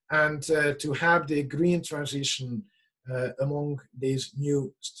 and to have the green transition among these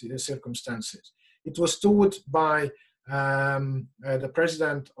new circumstances. It was told by the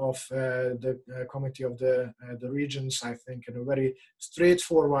president of the Committee of the Regions, I think, in a very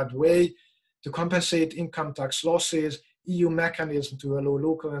straightforward way. To compensate income tax losses, EU mechanism to allow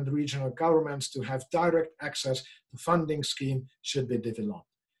local and regional governments to have direct access to funding scheme should be developed.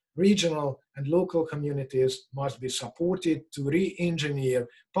 Regional and local communities must be supported to re-engineer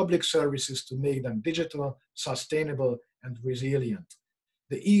public services to make them digital, sustainable, and resilient.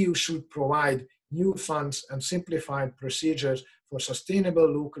 The EU should provide new funds and simplified procedures for sustainable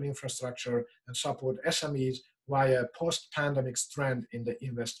local infrastructure and support SMEs via post-pandemic strand in the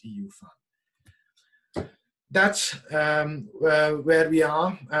InvestEU fund. That's where we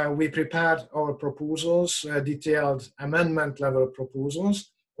are. We prepared our proposals, detailed amendment level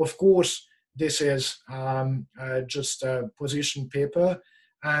proposals. Of course, this is just a position paper,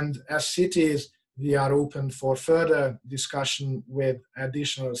 and as cities, we are open for further discussion with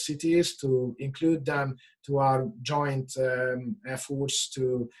additional cities to include them to our joint efforts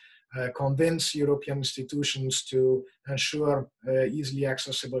to convince European institutions to ensure easily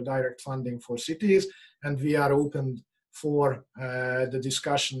accessible direct funding for cities. And we are open for the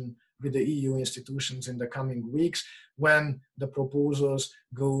discussion with the EU institutions in the coming weeks when the proposals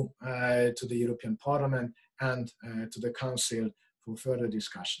go to the European Parliament and to the Council for further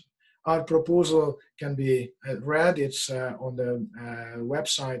discussion. Our proposal can be read. It's on the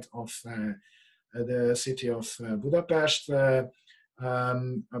website of the city of Budapest,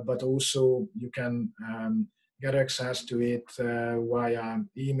 but also you can get access to it via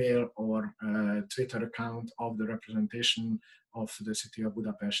email or Twitter account of the representation of the city of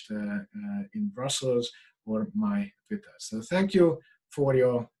Budapest in Brussels, or my Twitter. So thank you for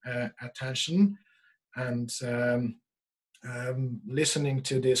your attention and listening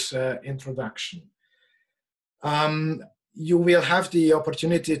to this introduction. You will have the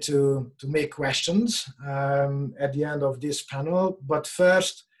opportunity to make questions at the end of this panel, but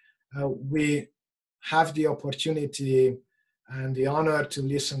first we have the opportunity and the honor to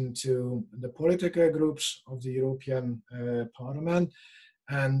listen to the political groups of the European Parliament.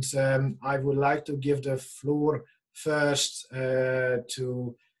 And I would like to give the floor first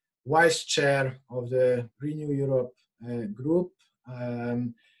to Vice Chair of the Renew Europe group,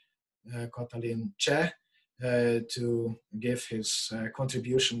 Katalin Cseh, to give his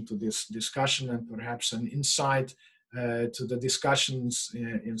contribution to this discussion and perhaps an insight to the discussions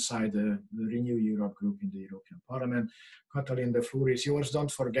inside the Renew Europe group in the European Parliament. Katalin, the floor is yours.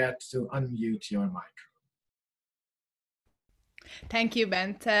 Don't forget to unmute your mic. Thank you,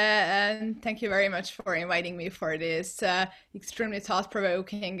 Bente, and thank you very much for inviting me for this extremely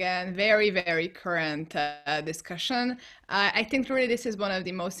thought-provoking and very, very current discussion. I think really this is one of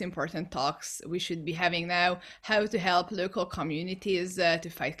the most important talks we should be having now, how to help local communities to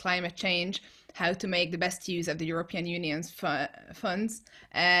fight climate change, how to make the best use of the European Union's funds.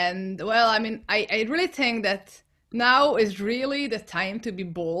 And well, I mean, I really think that now is really the time to be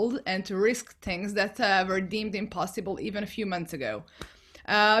bold and to risk things that were deemed impossible even a few months ago.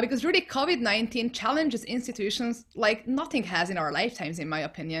 Because really COVID-19 challenges institutions like nothing has in our lifetimes, in my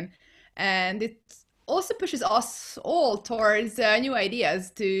opinion. And it also pushes us all towards new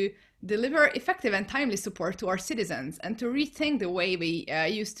ideas to deliver effective and timely support to our citizens, and to rethink the way we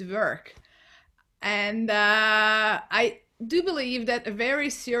used to work. And I do believe that a very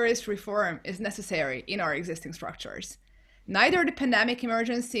serious reform is necessary in our existing structures. Neither the pandemic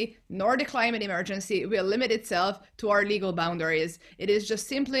emergency nor the climate emergency will limit itself to our legal boundaries. It is just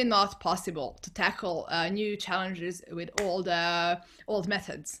simply not possible to tackle new challenges with old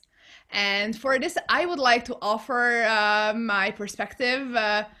methods. And for this, I would like to offer my perspective,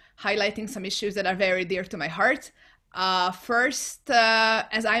 highlighting some issues that are very dear to my heart. First,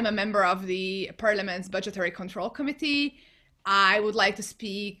 as I'm a member of the Parliament's Budgetary Control Committee, I would like to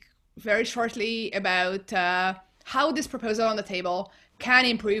speak very shortly about how this proposal on the table can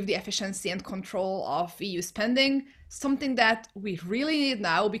improve the efficiency and control of EU spending, something that we really need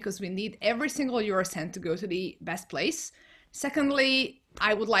now because we need every single euro cent to go to the best place. Secondly,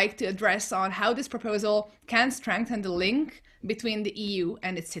 I would like to address on how this proposal can strengthen the link between the EU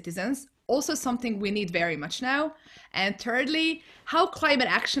and its citizens, also something we need very much now. And thirdly, how climate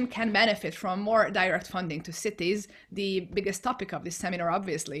action can benefit from more direct funding to cities, the biggest topic of this seminar,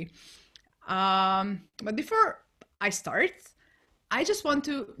 obviously. But before I start, I just want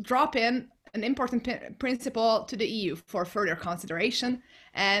to drop in an important principle to the EU for further consideration,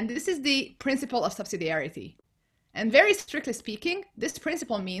 and this is the principle of subsidiarity. And very strictly speaking, this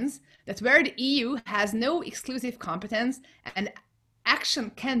principle means that where the EU has no exclusive competence and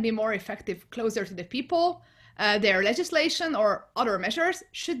action can be more effective closer to the people, their legislation or other measures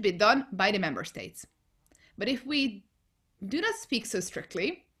should be done by the member states. But if we do not speak so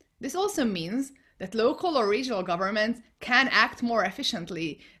strictly, this also means that local or regional governments can act more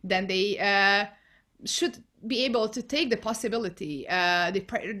efficiently than they should be able to take the possibility,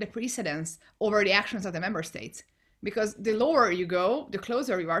 the precedence over the actions of the member states. Because the lower you go, the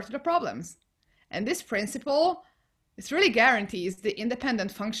closer you are to the problems. And this principle, it really guarantees the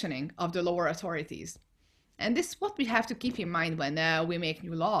independent functioning of the lower authorities. And this is what we have to keep in mind when we make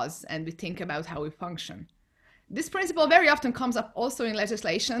new laws and we think about how we function. This principle very often comes up also in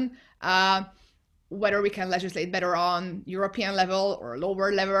legislation, whether we can legislate better on European level or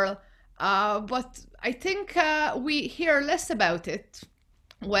lower level. But I think we hear less about it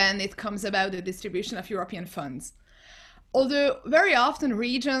when it comes about the distribution of European funds. Although very often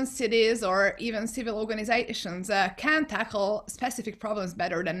regions, cities, or even civil organizations can tackle specific problems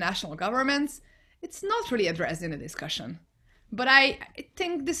better than national governments, it's not really addressed in the discussion. But I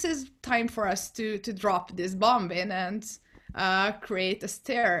think this is time for us to drop this bomb in and create a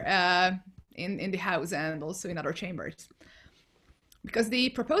stir in the House and also in other chambers. Because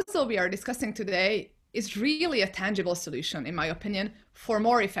the proposal we are discussing today is really a tangible solution, in my opinion, for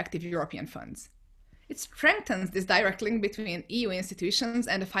more effective European funds. It strengthens this direct link between EU institutions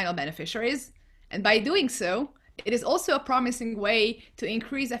and the final beneficiaries, and by doing so, it is also a promising way to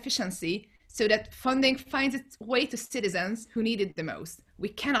increase efficiency so that funding finds its way to citizens who need it the most. We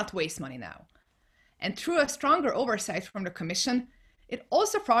cannot waste money now. And through a stronger oversight from the Commission, it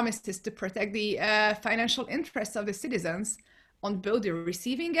also promises to protect the financial interests of the citizens on both the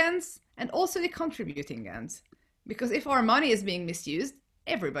receiving ends and also the contributing ends. Because if our money is being misused,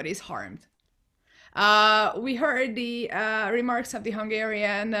 everybody is harmed. We heard the remarks of the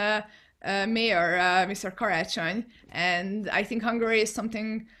Hungarian mayor, Mr. Karácsony, and I think Hungary is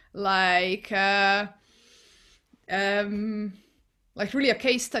something like really a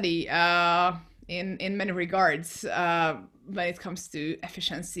case study in many regards when it comes to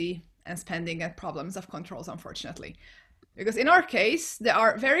efficiency and spending and problems of controls, unfortunately. Because in our case, there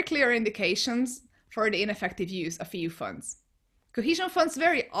are very clear indications for the ineffective use of EU funds. Cohesion funds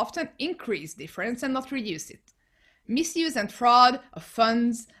very often increase difference and not reduce it. Misuse and fraud of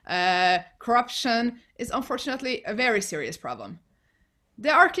funds, corruption is unfortunately a very serious problem.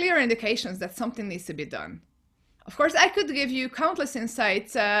 There are clear indications that something needs to be done. Of course, I could give you countless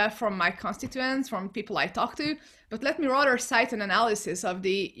insights from my constituents, from people I talk to, but let me rather cite an analysis of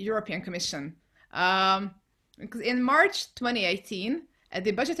the European Commission. In March 2018, at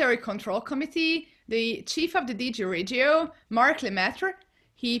the Budgetary Control Committee, the chief of the DG Regio, Marc Lemaitre,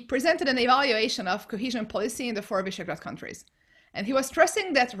 he presented an evaluation of cohesion policy in the 4 Visegrad countries. And he was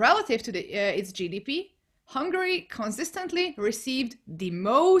stressing that relative to its GDP, Hungary consistently received the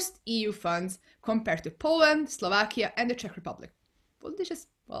most EU funds compared to Poland, Slovakia, and the Czech Republic.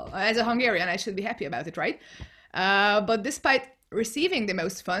 Well, as a Hungarian, I should be happy about it, right? But despite receiving the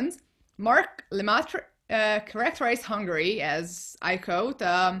most funds, Marc Lemaitre characterized Hungary as, I quote,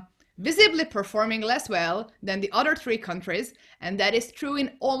 visibly performing less well than the other 3 countries, and that is true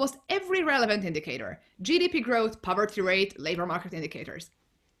in almost every relevant indicator: GDP growth, poverty rate, labor market indicators.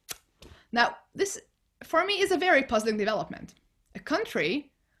 Now, this, for me, is a very puzzling development. A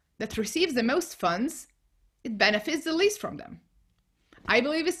country that receives the most funds, it benefits the least from them. I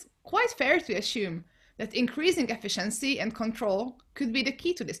believe it's quite fair to assume that increasing efficiency and control could be the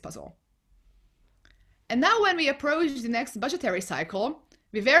key to this puzzle. And now when we approach the next budgetary cycle,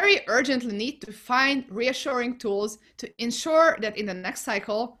 we very urgently need to find reassuring tools to ensure that in the next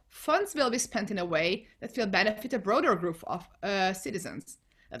cycle, funds will be spent in a way that will benefit a broader group of citizens,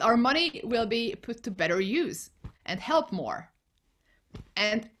 that our money will be put to better use and help more.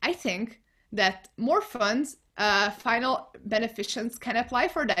 And I think that more funds final beneficiaries can apply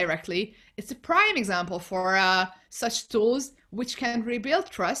for directly. It's a prime example for such tools which can rebuild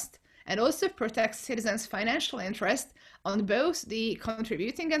trust and also protect citizens' financial interest on both the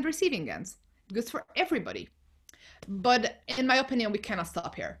contributing and receiving ends. Good for everybody. But in my opinion, we cannot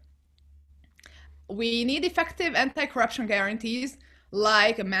stop here. We need effective anti-corruption guarantees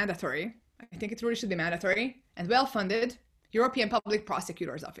like a mandatory, I think it really should be mandatory, and well-funded European Public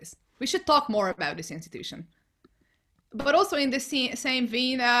Prosecutor's Office. We should talk more about this institution. But also in the same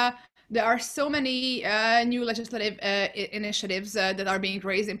vein, there are so many new legislative initiatives that are being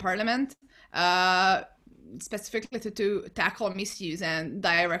raised in Parliament, specifically to tackle misuse and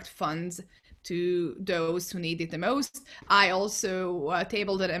direct funds to those who need it the most. I also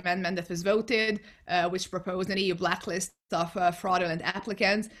tabled an amendment that was voted, which proposed an EU blacklist of fraudulent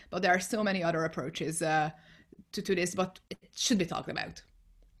applicants, but there are so many other approaches to this, but it should be talked about.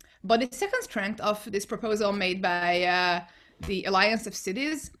 But the second strength of this proposal made by the Alliance of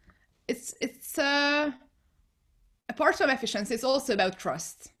Cities, it's apart from efficiency, it's also about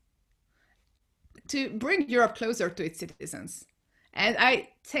trust. To bring Europe closer to its citizens. And I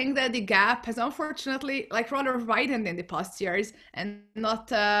think that the gap has unfortunately rather widened in the past years and not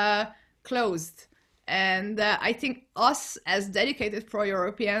closed. And I think us as dedicated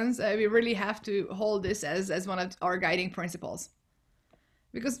pro-Europeans, we really have to hold this as one of our guiding principles.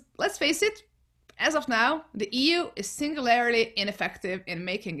 Because let's face it, as of now, the EU is singularly ineffective in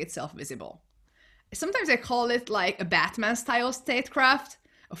making itself visible. Sometimes I call it like a Batman-style statecraft,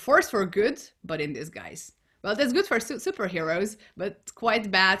 a force for good, but in disguise. Well, that's good for superheroes, but quite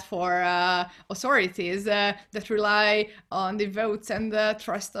bad for authorities that rely on the votes and the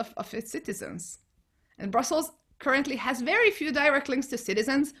trust of its citizens. And Brussels currently has very few direct links to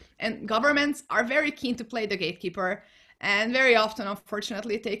citizens, and governments are very keen to play the gatekeeper, and very often,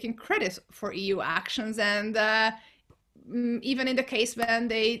 unfortunately, taking credit for EU actions, and even in the case when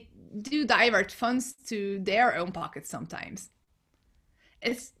they do divert funds to their own pockets sometimes.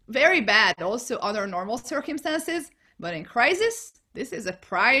 It's very bad also under normal circumstances, but in crisis, this is a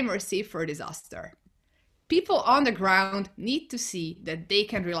prime recipe for disaster. People on the ground need to see that they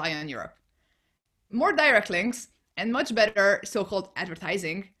can rely on Europe. More direct links and much better so-called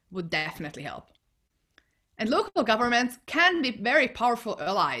advertising would definitely help. And local governments can be very powerful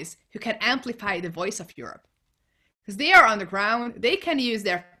allies who can amplify the voice of Europe. Because they are on the ground, they can use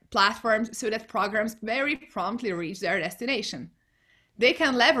their platforms so that programs very promptly reach their destination. They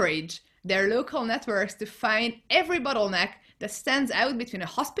can leverage their local networks to find every bottleneck that stands out between a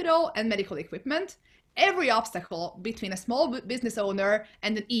hospital and medical equipment, every obstacle between a small business owner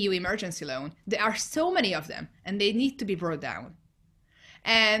and an EU emergency loan. There are so many of them, and they need to be brought down.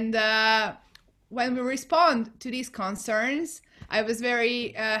 And when we respond to these concerns, I was very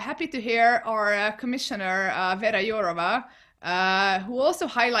happy to hear our Commissioner, Vera Jourova, who also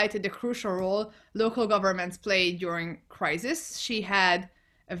highlighted the crucial role local governments play during crisis. She had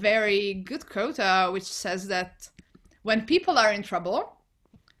a very good quote, which says that when people are in trouble,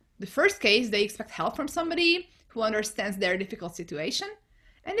 the first case, they expect help from somebody who understands their difficult situation,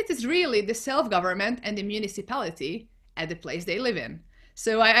 and it is really the self-government and the municipality at the place they live in.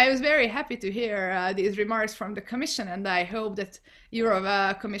 So I was very happy to hear these remarks from the Commission, and I hope that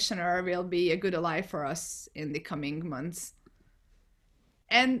Jourova Commissioner will be a good ally for us in the coming months.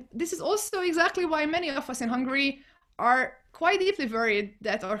 And this is also exactly why many of us in Hungary are quite deeply worried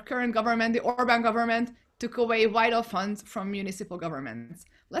that our current government, the Orbán government, took away vital funds from municipal governments.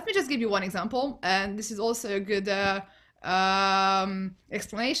 Let me just give you one example, and this is also a good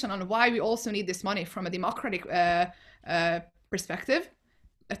explanation on why we also need this money from a democratic perspective.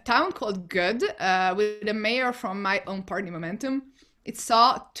 A town called Göd, with a mayor from my own party Momentum, it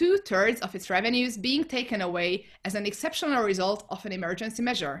saw 2/3 of its revenues being taken away as an exceptional result of an emergency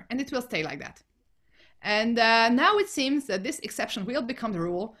measure, and it will stay like that. And now it seems that this exception will become the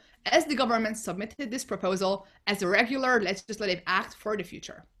rule as the government submitted this proposal as a regular legislative act for the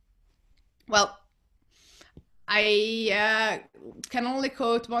future. Well, I can only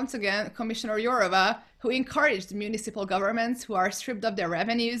quote once again Commissioner Jourova, who encouraged municipal governments who are stripped of their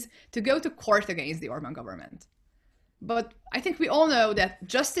revenues to go to court against the Orbán government. But I think we all know that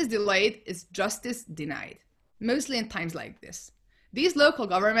justice delayed is justice denied, mostly in times like this. These local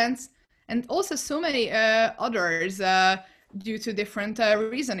governments, and also so many others due to different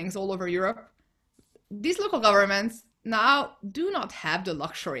reasonings all over Europe, these local governments now do not have the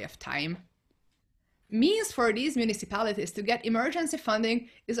luxury of time. Means for these municipalities to get emergency funding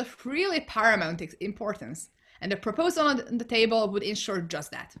is of really paramount importance, and the proposal on the table would ensure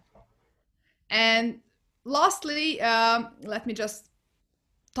just that. And lastly, let me just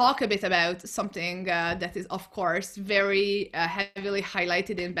talk a bit about something that is, of course, very heavily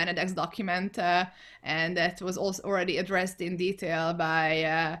highlighted in Benedek's document, and that was also already addressed in detail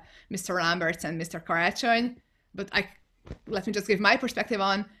by Mr. Lamberts and Mr. Karácsony. But let me just give my perspective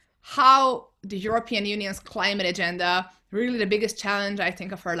on how the European Union's climate agenda, really the biggest challenge, I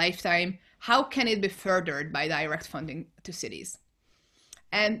think, of our lifetime, how can it be furthered by direct funding to cities?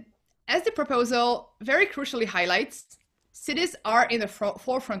 And as the proposal very crucially highlights, cities are in the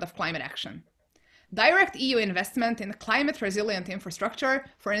forefront of climate action. Direct EU investment in climate resilient infrastructure,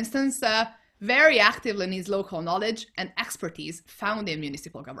 for instance, very actively needs local knowledge and expertise found in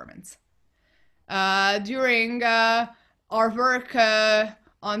municipal governments. During our work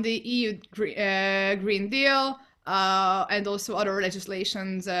on the EU Green Deal and also other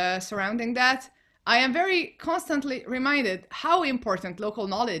legislations surrounding that, I am very constantly reminded how important local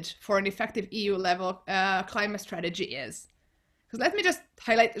knowledge for an effective EU-level climate strategy is. Because let me just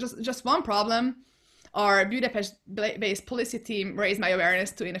highlight just one problem our Budapest-based policy team raised my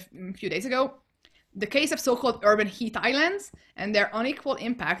awareness to a few days ago. The case of so-called urban heat islands and their unequal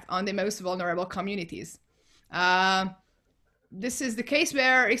impact on the most vulnerable communities. This is the case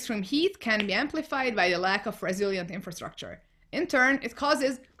where extreme heat can be amplified by the lack of resilient infrastructure. In turn, it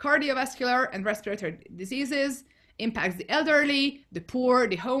causes cardiovascular and respiratory diseases, impacts the elderly, the poor,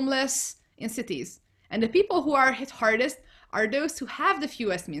 the homeless in cities. And the people who are hit hardest are those who have the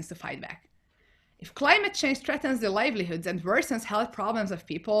fewest means to fight back. If climate change threatens the livelihoods and worsens health problems of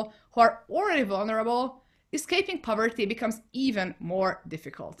people who are already vulnerable, escaping poverty becomes even more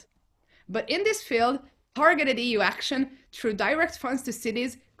difficult. But in this field, targeted EU action through direct funds to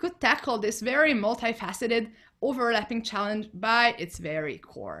cities could tackle this very multifaceted, overlapping challenge by its very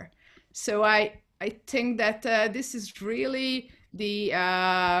core. So I think that this is really the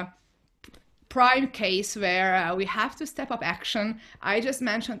prime case where we have to step up action. I just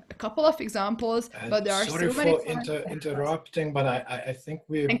mentioned a couple of examples, but there are so many. Sorry for interrupting, but I think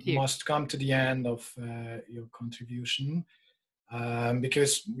we must come to the end of your contribution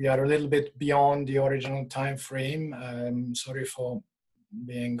because we are a little bit beyond the original time frame. Sorry for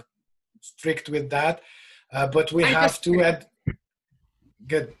being strict with that, but we have to add.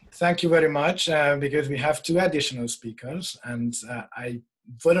 Good. Thank you very much, because we have two additional speakers, and I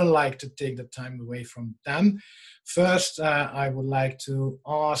wouldn't like to take the time away from them. First, I would like to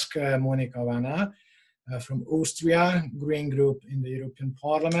ask Monika Vana from Austria, Green Group in the European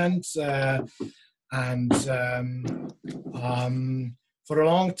Parliament, and for a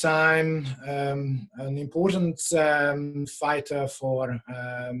long time, an important fighter for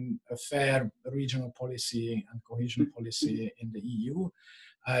a fair regional policy and cohesion policy in the EU,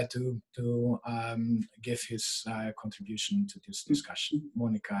 to give his contribution to this discussion.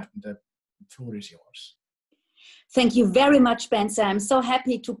 Monika, the floor is yours. Thank you very much, Bence. I'm so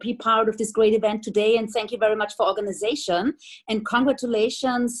happy to be part of this great event today, and thank you very much for organization, and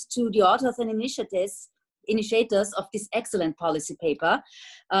congratulations to the authors and initiators of this excellent policy paper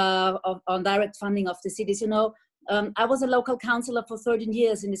on direct funding of the cities. You know, I was a local councillor for 13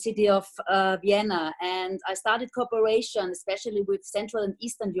 years in the city of Vienna, and I started cooperation, especially with Central and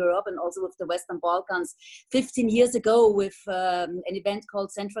Eastern Europe and also with the Western Balkans 15 years ago with an event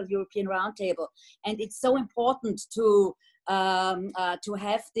called Central European Roundtable. And it's so important to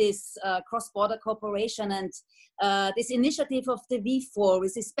have this cross-border cooperation, and this initiative of the V4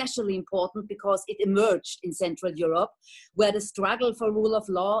 is especially important because it emerged in Central Europe, where the struggle for rule of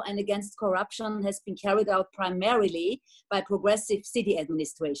law and against corruption has been carried out primarily by progressive city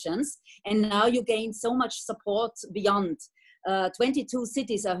administrations. And now you gain so much support beyond. 22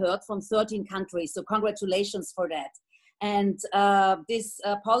 cities are heard from 13 countries, so congratulations for that. And this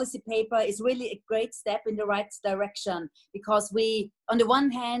policy paper is really a great step in the right direction, because we, on the one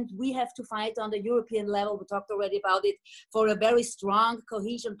hand, we have to fight on the European level, we talked already about it, for a very strong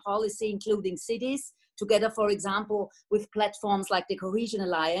cohesion policy, including cities, together, for example, with platforms like the Cohesion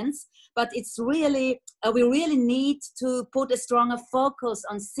Alliance. But it's really, we really need to put a stronger focus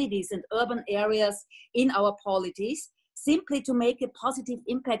on cities and urban areas in our policies, simply to make a positive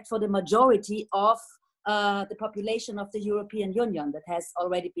impact for the majority of the population of the European Union, that has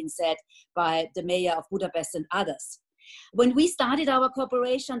already been said by the mayor of Budapest and others. When we started our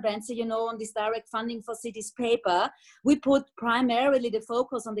cooperation, Bence, you know, on this direct funding for cities paper, we put primarily the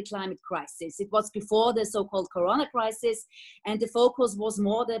focus on the climate crisis. It was before the so-called Corona crisis, and the focus was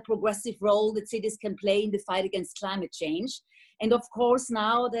more the progressive role that cities can play in the fight against climate change. And of course,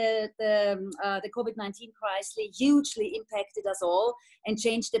 now the COVID-19 crisis hugely impacted us all and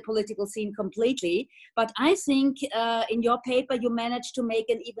changed the political scene completely. But I think in your paper, you managed to make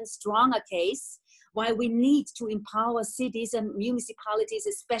an even stronger case why we need to empower cities and municipalities,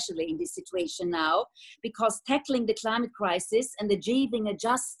 especially in this situation now, because tackling the climate crisis and achieving a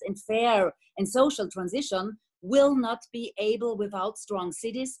just and fair and social transition will not be able without strong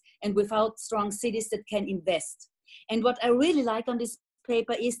cities and without strong cities that can invest. And what I really like on this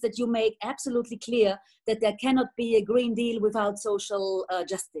paper is that you make absolutely clear that there cannot be a Green Deal without social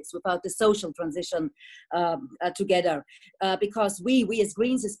justice, without the social transition together. Because we as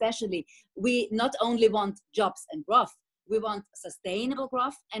Greens especially, we not only want jobs and growth, we want sustainable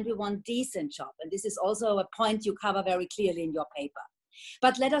growth and we want decent jobs. And this is also a point you cover very clearly in your paper.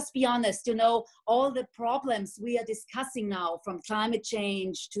 But let us be honest, you know, all the problems we are discussing now, from climate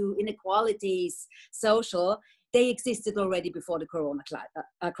change to inequalities, social, they existed already before the Corona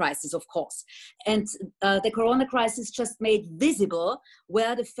crisis, of course. And the Corona crisis just made visible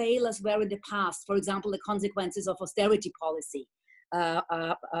where the failures were in the past. For example, the consequences of austerity policy.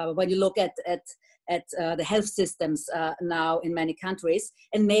 When you look at the health systems now in many countries,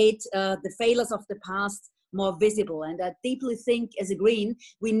 and made the failures of the past more visible. And I deeply think, as a Green,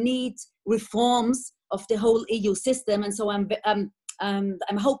 we need reforms of the whole EU system. And so I'm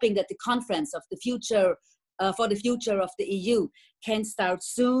hoping that the conference of the future for the future of the EU can start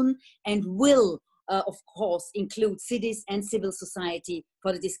soon and will, of course, include cities and civil society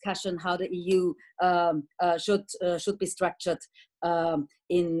for the discussion how the EU should be structured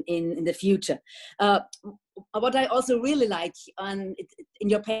in the future. What I also really like in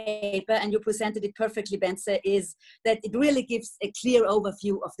your paper, and you presented it perfectly, Bence, is that it really gives a clear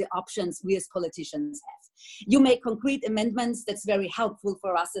overview of the options we as politicians have. You make concrete amendments that's very helpful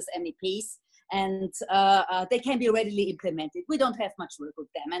for us as MEPs, and they can be readily implemented. We don't have much work with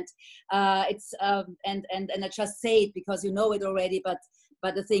them, and I just say it because you know it already, but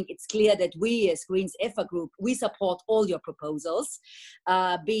I think it's clear that we as Greens EFA Group, we support all your proposals,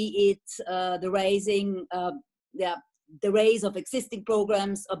 be it the raise of existing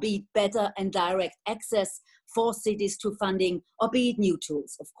programs, or be it better and direct access for cities to funding, or be it new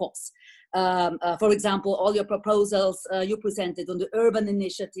tools, of course. For example, all your proposals you presented on the urban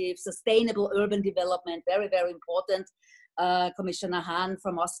initiative, sustainable urban development, very, very important. Commissioner Hahn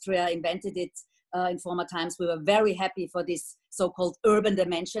from Austria invented it in former times. We were very happy for this so-called urban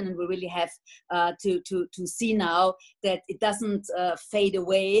dimension, and we really have to see now that it doesn't fade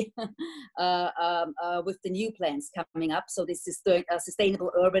away with the new plans coming up. So this is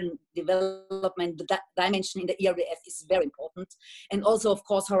sustainable urban development dimension in the ERDF is very important, and also, of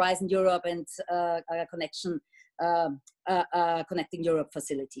course, Horizon Europe and Connecting Europe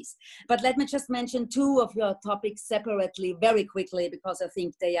facilities. But let me just mention two of your topics separately very quickly, because I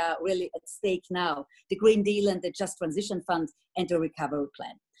think they are really at stake now: the Green Deal and the Just Transition Fund and the Recovery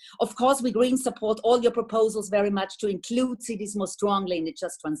Plan. Of course, we Greens support all your proposals very much to include cities more strongly in the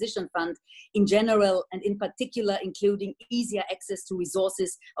Just Transition Fund in general, and in particular including easier access to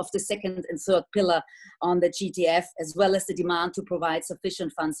resources of the second and third pillar on the GTF, as well as the demand to provide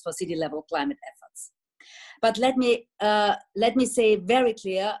sufficient funds for city-level climate efforts. But let me say very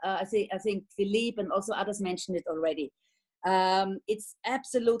clear, I think Philippe and also others mentioned it already. It's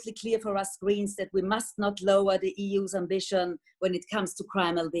absolutely clear for us Greens that we must not lower the EU's ambition when it comes to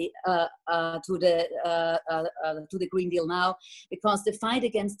to the Green Deal now, because the fight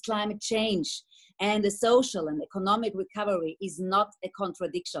against climate change and the social and economic recovery is not a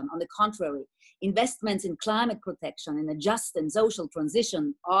contradiction. On the contrary, investments in climate protection and a just and social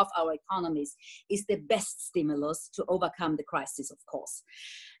transition of our economies is the best stimulus to overcome the crisis, of course.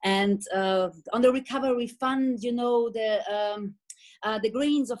 And on the recovery fund, you know, the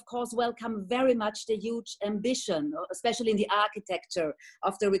Greens, of course, welcome very much the huge ambition, especially in the architecture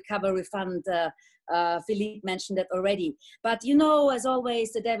of the recovery fund. Philippe mentioned that already. But you know, as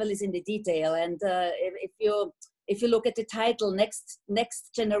always, the devil is in the detail. And if you look at the title, Next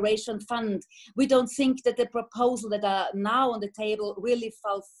Generation Fund, we don't think that the proposals that are now on the table really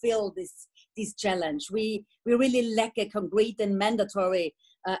fulfill this challenge. We really lack a concrete and mandatory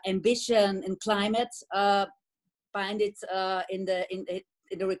ambition in climate. Find it in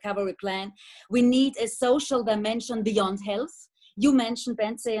the recovery plan. We need a social dimension beyond health. You mentioned,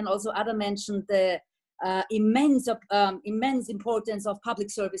 Bence, and also others mentioned the immense importance of public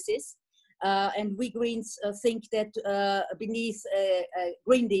services. And we Greens think that beneath a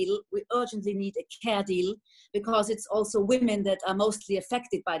Green Deal, we urgently need a care deal, because it's also women that are mostly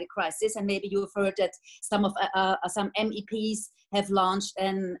affected by the crisis. And maybe you've heard that some MEPs have launched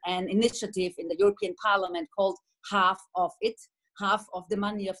an initiative in the European Parliament called Half of the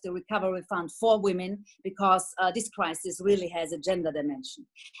money of the recovery fund for women, because this crisis really has a gender dimension.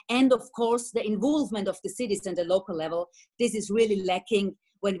 And of course, the involvement of the cities and the local level, this is really lacking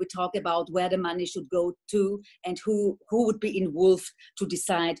when we talk about where the money should go to and who would be involved to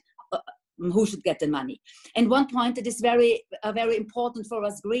decide who should get the money. And one point that is very important for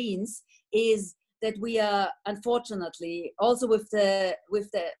us Greens is that we are, unfortunately, also with the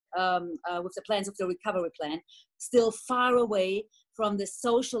plans of the recovery plan, still far away from the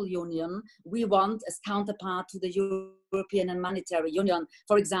social union we want as counterpart to the European and monetary union,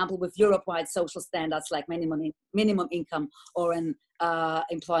 for example, with Europe-wide social standards like minimum income or an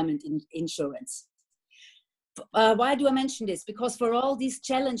employment insurance. Why do I mention this? Because for all these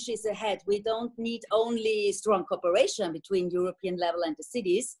challenges ahead, we don't need only strong cooperation between European level and the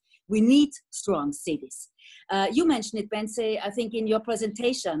cities. We need strong cities. You mentioned it, Bence, I think in your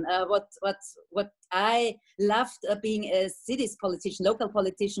presentation. What I loved being a cities politician, local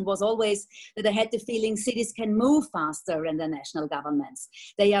politician, was always that I had the feeling cities can move faster than the national governments.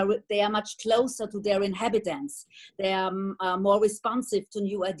 They are much closer to their inhabitants. They are more responsive to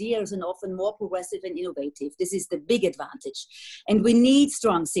new ideas and often more progressive and innovative. This is the big advantage. And we need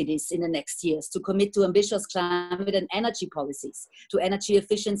strong cities in the next years to commit to ambitious climate and energy policies, to energy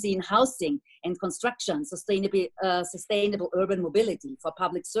efficiency in housing and construction, sustainable urban mobility for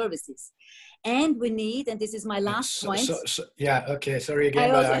public services. And we need, and this is my last point. Yeah, okay, sorry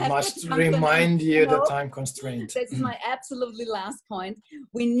again, but I must remind you the time constraint. This is my absolutely last point.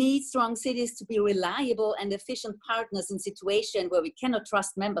 We need strong cities to be reliable and efficient partners in situations where we cannot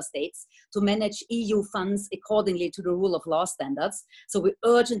trust member states to manage EU funds accordingly to the rule of law standards. So we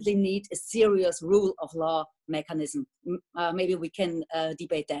urgently need a serious rule of law mechanism. Maybe we can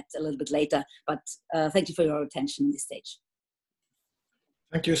debate that a little bit later, but thank you for your attention in this stage.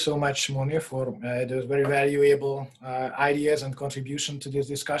 Thank you so much, Monia, for those very valuable ideas and contribution to this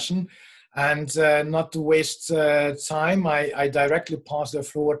discussion. And not to waste time, I directly pass the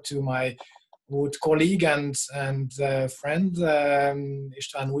floor to my good colleague and friend,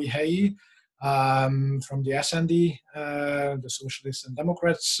 István Újhelyi, from the SND, the Socialists and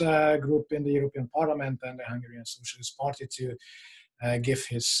Democrats group in the European Parliament, and the Hungarian Socialist Party, to give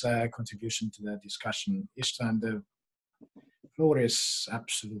his contribution to the discussion. István, the floor is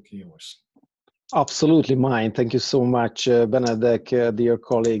absolutely yours. Absolutely mine. Thank you so much, Benedek, dear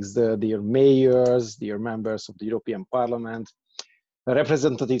colleagues, dear mayors, dear members of the European Parliament,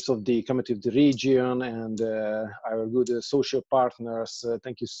 representatives of the Committee of the Region, and our good social partners.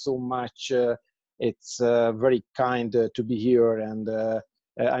 Thank you so much. It's very kind to be here, and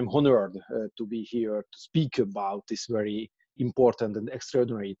I'm honored to be here to speak about this very important and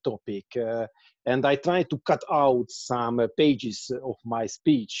extraordinary topic. And I try to cut out some pages of my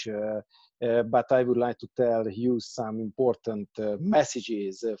speech, but I would like to tell you some important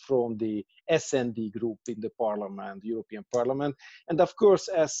messages from the SND group in the Parliament, European Parliament, and of course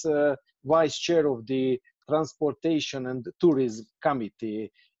as Vice Chair of the Transportation and Tourism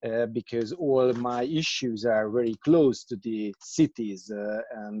Committee, because all my issues are very close to the cities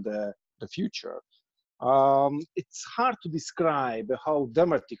and the future. It's hard to describe how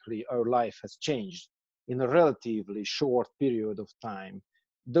dramatically our life has changed in a relatively short period of time.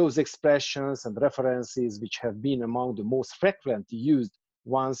 Those expressions and references which have been among the most frequently used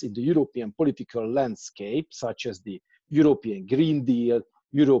ones in the European political landscape, such as the European Green Deal,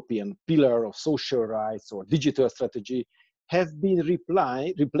 European Pillar of Social Rights, or digital strategy, have been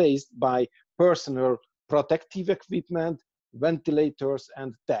replaced by personal protective equipment, ventilators,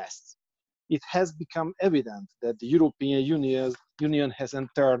 and tests. It has become evident that the European Union has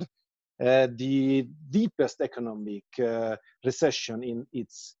entered the deepest economic recession in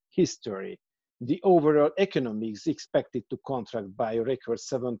its history. The overall economy is expected to contract by a record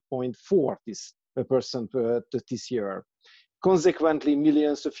 7.4% this year. Consequently,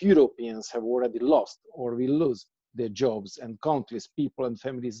 millions of Europeans have already lost or will lose their jobs, and countless people and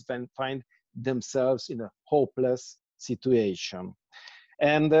families find themselves in a hopeless situation.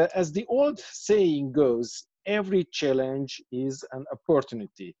 And as the old saying goes, every challenge is an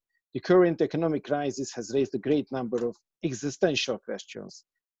opportunity. The current economic crisis has raised a great number of existential questions.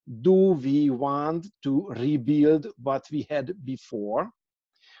 Do we want to rebuild what we had before?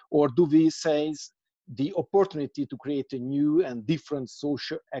 Or do we seize the opportunity to create a new and different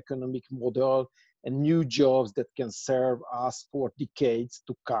socio-economic model and new jobs that can serve us for decades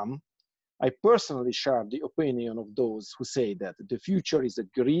to come? I personally share the opinion of those who say that the future is a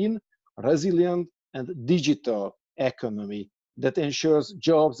green, resilient, and digital economy that ensures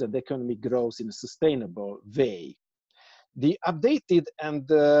jobs and economic growth in a sustainable way. The updated and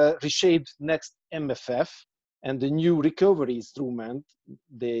reshaped next MFF and the new recovery instrument,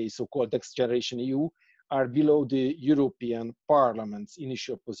 the so-called Next Generation EU, are below the European Parliament's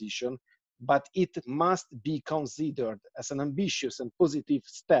initial position, but it must be considered as an ambitious and positive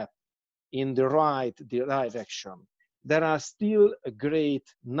step in the right direction. There are still a great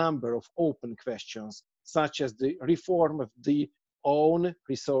number of open questions, such as the reform of the own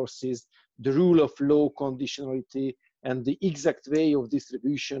resources, the rule of law conditionality, and the exact way of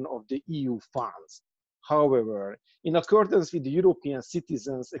distribution of the EU funds. However, in accordance with the European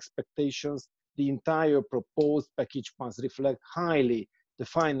citizens' expectations, the entire proposed package must reflect highly the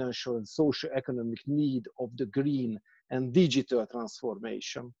financial and socio-economic need of the green and digital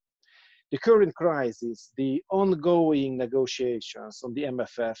transformation. The current crisis, the ongoing negotiations on the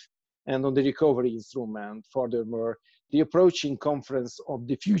MFF and on the recovery instrument, furthermore, the approaching conference of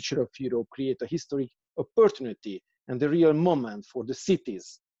the future of Europe create a historic opportunity and a real moment for the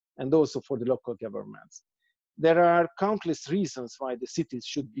cities and also for the local governments. There are countless reasons why the cities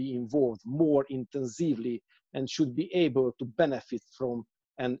should be involved more intensively and should be able to benefit from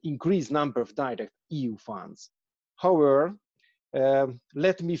an increased number of direct EU funds. However,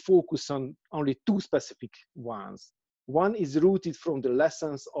 let me focus on only two specific ones. One is rooted from the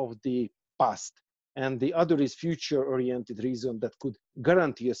lessons of the past, and the other is future-oriented reason that could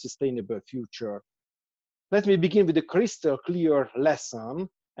guarantee a sustainable future. Let me begin with a crystal clear lesson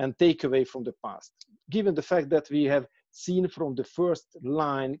and takeaway from the past. Given the fact that we have seen from the first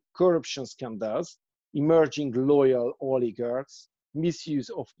line corruption scandals, emerging loyal oligarchs, misuse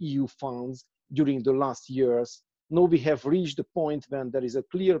of EU funds during the last years, now we have reached the point when there is a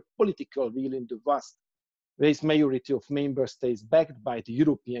clear political will in the vast majority of member states backed by the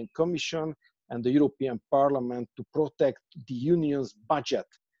European Commission and the European Parliament to protect the Union's budget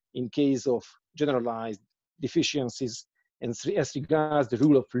in case of generalized deficiencies and as regards the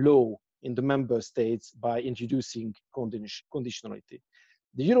rule of law in the member states by introducing conditionality.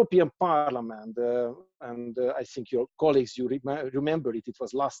 The European Parliament, and I think your colleagues, you remember it, it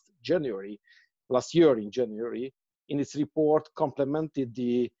was last year in January, in its report complemented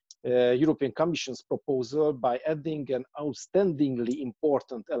the European Commission's proposal by adding an outstandingly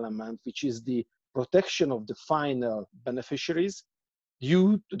important element, which is the protection of the final beneficiaries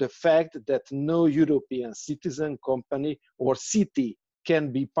due to the fact that no European citizen, company, or city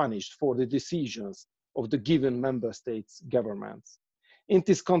can be punished for the decisions of the given member states' governments. In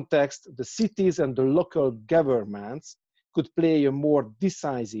this context, the cities and the local governments could play a more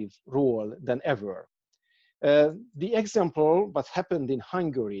decisive role than ever. The example what happened in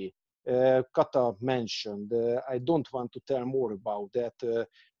Hungary, Kata mentioned, I don't want to tell more about that,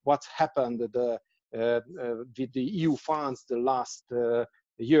 what happened with the EU funds the last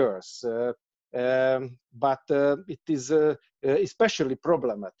years, but it is especially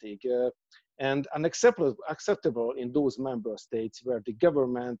problematic and unacceptable in those member states where the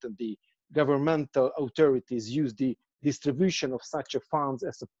government and the governmental authorities use the distribution of such funds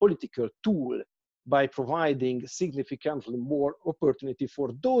as a political tool by providing significantly more opportunity for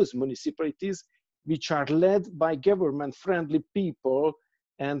those municipalities which are led by government-friendly people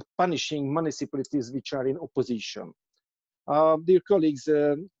and punishing municipalities which are in opposition. Dear colleagues,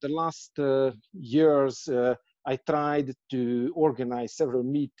 the last years I tried to organize several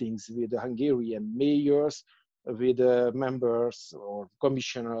meetings with the Hungarian mayors, with members or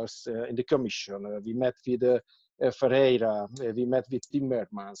commissioners in the commission. We met with Ferreira, we met with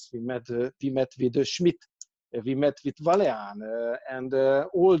Timmermans, we met with Schmidt, we met with Valean, and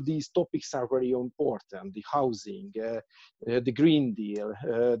all these topics are very important: the housing, the Green Deal,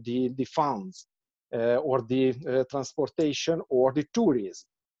 the funds, or the transportation, or the tourism.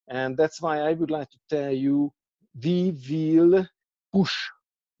 And that's why I would like to tell you, we will push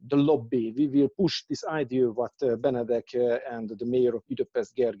the lobby, we will push this idea what Benedek and the mayor of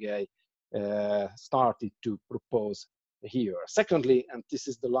Budapest, Gergely, started to propose here. Secondly, and this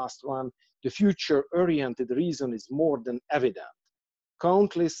is the last one, the future-oriented reason is more than evident.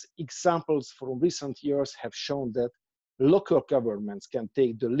 Countless examples from recent years have shown that local governments can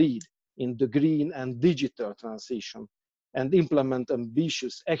take the lead in the green and digital transition and implement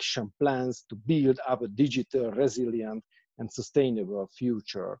ambitious action plans to build up a digital, resilient, and sustainable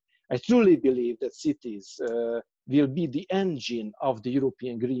future. I truly believe that cities will be the engine of the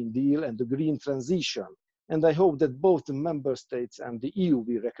European Green Deal and the green transition. And I hope that both the member states and the EU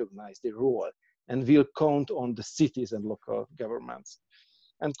will recognize their role and will count on the cities and local governments.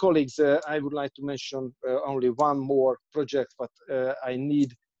 And colleagues, I would like to mention only one more project, but I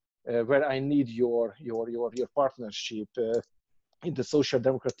need where I need your partnership. In the Social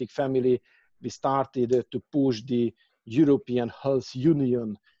Democratic family, we started to push the European Health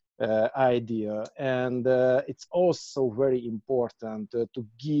Union idea, and it's also very important to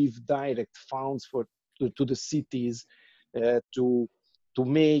give direct funds to the cities to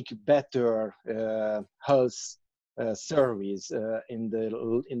make better health service in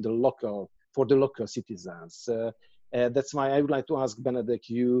the local, for the local citizens. That's why I would like to ask Benedek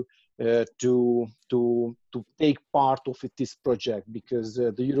you to take part of this project, because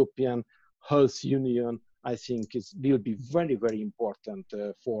the European Health Union, I think, will be very, very important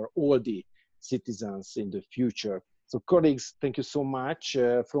for all the citizens in the future. So colleagues, thank you so much.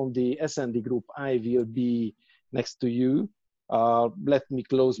 From the S&D group, I will be next to you. Let me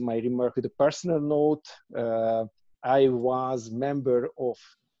close my remark with a personal note. I was member of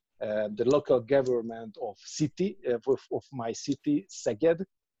the local government of my city, Szeged.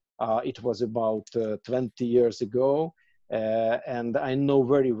 It was about 20 years ago, and I know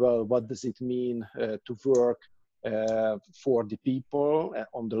very well what does it mean to work for the people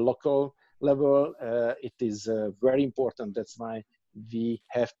on the local level. It is very important. That's why we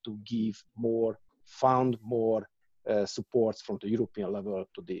have to give more fund, more supports from the European level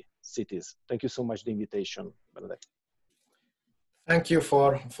to the cities. Thank you so much for the invitation, Benedek. Thank you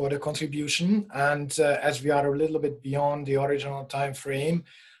for the contribution. And as we are a little bit beyond the original time frame,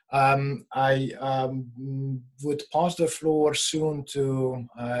 I would pass the floor soon to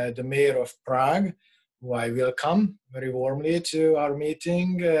the mayor of Prague, who I welcome very warmly to our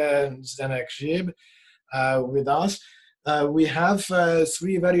meeting, Zdeněk Hřib, with us. We have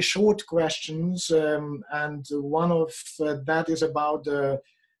three very short questions, and one of that is about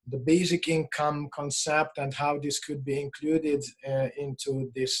the basic income concept and how this could be included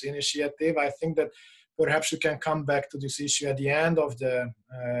into this initiative. I think that perhaps we can come back to this issue at the end of this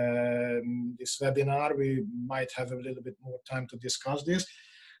webinar. We might have a little bit more time to discuss this.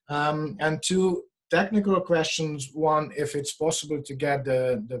 And two technical questions. One, if it's possible to get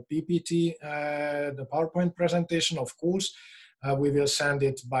the PPT, the PowerPoint presentation, of course. We will send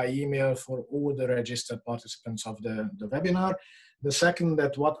it by email for all the registered participants of the webinar. The second,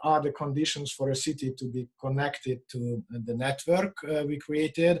 that what are the conditions for a city to be connected to the network we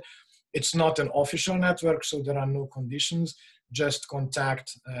created. It's not an official network, so there are no conditions. Just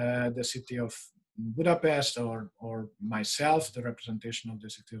contact the city of Budapest or myself, the representation of the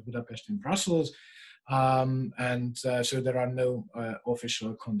city of Budapest in Brussels. So there are no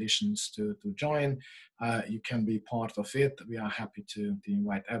official conditions to join. You can be part of it. We are happy to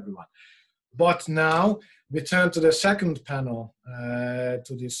invite everyone. But now we turn to the second panel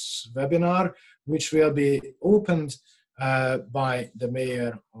to this webinar, which will be opened by the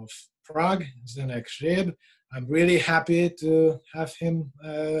mayor of Prague, Zdeněk Hřib. I'm really happy to have him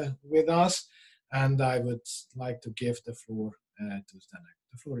with us, and I would like to give the floor to Zdeněk.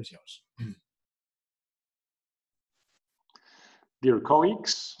 The floor is yours. Dear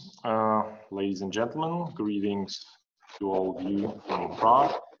colleagues, ladies and gentlemen, greetings to all of you from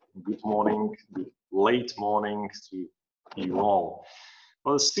Prague. Good morning, good late morning to you all.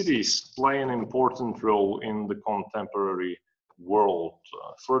 Well, cities play an important role in the contemporary world.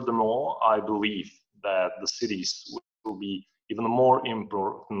 Furthermore, I believe that the cities will be even more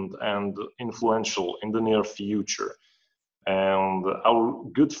important and influential in the near future. And our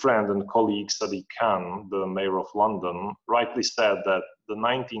good friend and colleague Sadiq Khan, the mayor of London, rightly said that the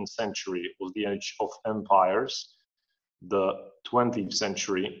 19th century was the age of empires. The 20th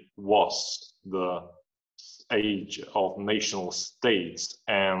century was the age of national states,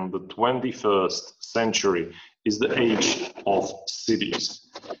 and the 21st century is the age of cities.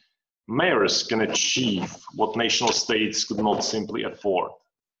 Mayors can achieve what national states could not simply afford.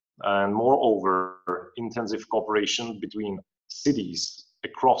 And moreover, intensive cooperation between cities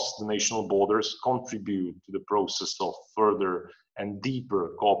across the national borders contribute to the process of further and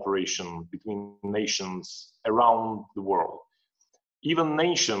deeper cooperation between nations around the world. Even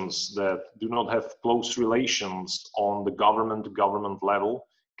nations that do not have close relations on the government-to-government level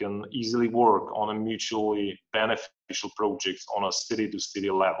can easily work on a mutually beneficial projects on a city-to-city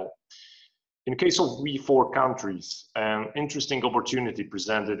level. In case of we four countries, an interesting opportunity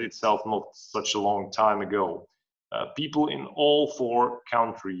presented itself not such a long time ago. People in all four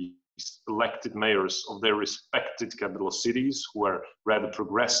countries elected mayors of their respected capital cities who were rather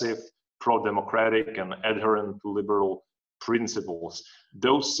progressive, pro-democratic, and adherent to liberal principles.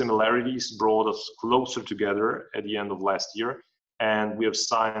 Those similarities brought us closer together at the end of last year, and we have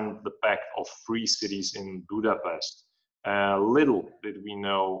signed the Pact of Free Cities in Budapest. Little did we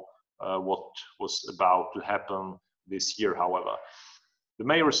know what was about to happen this year, however. The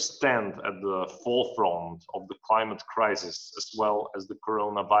mayors stand at the forefront of the climate crisis as well as the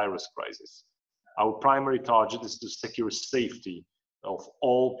coronavirus crisis. Our primary target is to secure safety of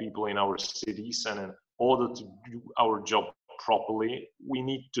all people in our cities, and in order to do our job properly, we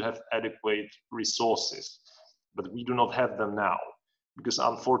need to have adequate resources, but we do not have them now, because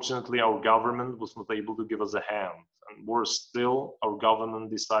unfortunately our government was not able to give us a hand, and worse still, our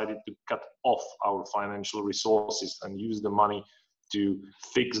government decided to cut off our financial resources and use the money to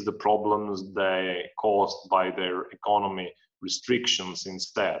fix the problems they caused by their economy restrictions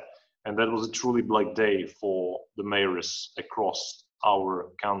instead. And that was a truly black day for the mayors across our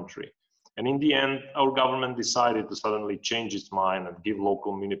country. And in the end, our government decided to suddenly change its mind and give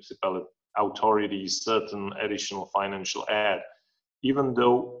local municipal authorities certain additional financial aid. Even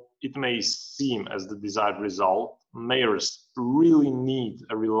though it may seem as the desired result, mayors really need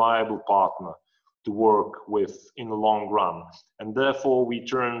a reliable partner to work with in the long run. And therefore, we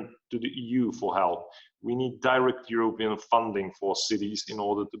turn to the EU for help. We need direct European funding for cities in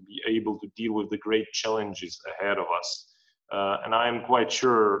order to be able to deal with the great challenges ahead of us. And I am quite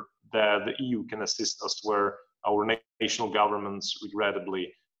sure that the EU can assist us where our national governments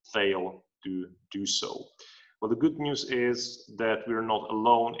regrettably fail to do so. Well, the good news is that we're not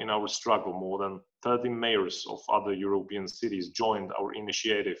alone in our struggle. More than 30 mayors of other European cities joined our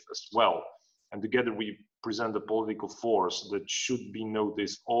initiative as well. And together we present a political force that should be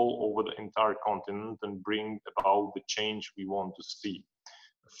noticed all over the entire continent and bring about the change we want to see.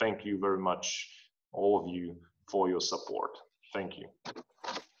 Thank you very much, all of you, for your support. Thank you.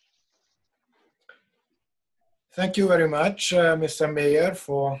 Thank you very much, Mr. Mayor,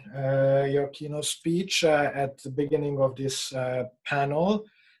 for your keynote speech at the beginning of this panel.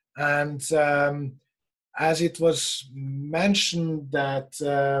 And as it was mentioned that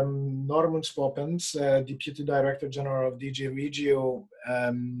Norman Poppens, Deputy Director General of DG Regio,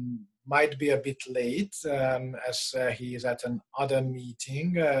 might be a bit late as he is at another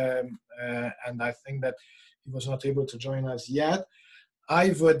meeting, and I think that he was not able to join us yet.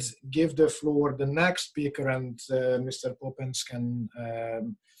 I would give the floor the next speaker, and Mr. Poppens can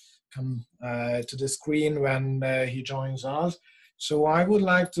come to the screen when he joins us. So I would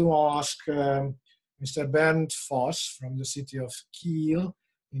like to ask Mr. Bernd Voss from the city of Kiel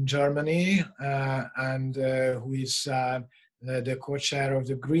in Germany, and who is the co-chair of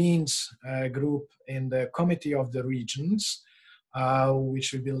the Greens group in the Committee of the Regions,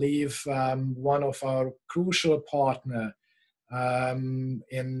 which we believe one of our crucial partners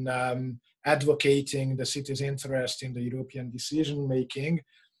in advocating the city's interest in the European decision-making,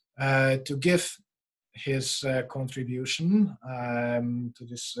 to give his contribution to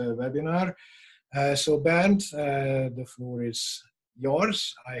this webinar. So Bernd, the floor is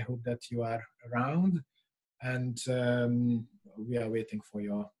yours. I hope that you are around, and we are waiting for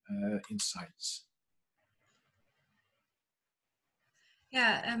your insights.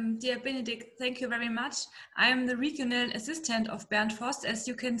 Yeah, dear Benedikt, thank you very much. I am the regional assistant of Bernd Voss. As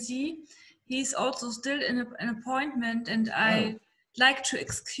you can see, he's also still in an appointment, and I'd like to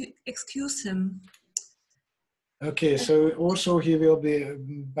excuse him. Okay, so also he will be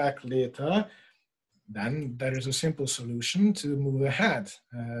back later. Then there is a simple solution to move ahead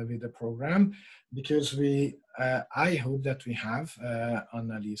with the program, because I hope that we have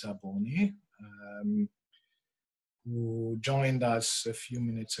Annalisa Boni, who joined us a few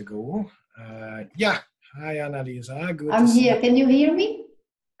minutes ago. Yeah, hi Annalisa. Good I'm here. Can you hear me?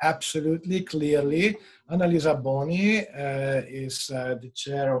 Absolutely, clearly. Annalisa Boni is the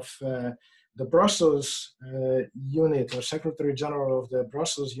chair of the Brussels unit, or Secretary General of the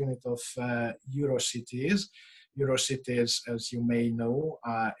Brussels unit of Eurocities. Eurocities, as you may know,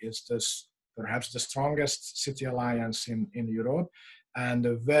 is perhaps the strongest city alliance in Europe, and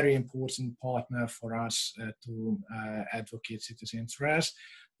a very important partner for us to advocate cities' interests.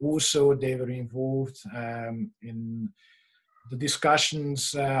 Also, they were involved in the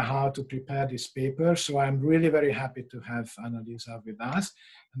discussions how to prepare this paper. So I'm really very happy to have Annalisa with us.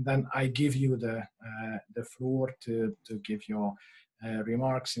 And then I give you the floor to give your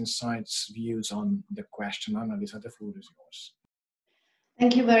remarks, insights, views on the question. Annalisa, the floor is yours.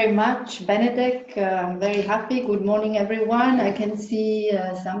 Thank you very much, Benedek. I'm very happy. Good morning, everyone. I can see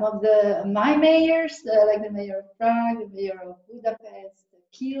some of my mayors, like the mayor of Prague, the mayor of Budapest,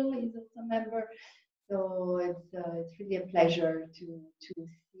 Kiel is also a member. So it's really a pleasure to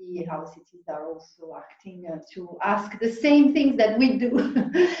see how cities are also acting to ask the same things that we do.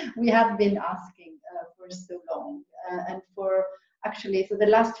 We have been asking for so long, and for actually for the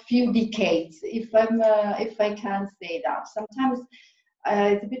last few decades, if I can say that. Sometimes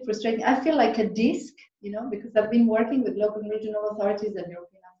it's a bit frustrating. I feel like a disc, you know, because I've been working with local and regional authorities and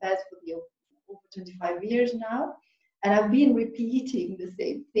European affairs for over 25 years now, and I've been repeating the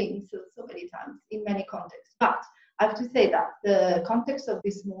same thing so many times in many contexts. But I have to say that the context of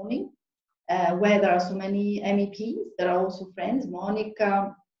this morning, where there are so many MEPs, there are also friends,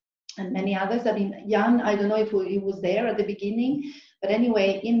 Monika and many others. I mean, Jan, I don't know if he was there at the beginning, but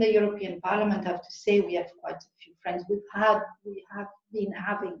anyway, in the European Parliament, I have to say we have quite a few friends. We have been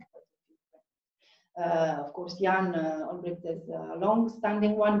having quite a few friends. Of course, Jan Albrecht is a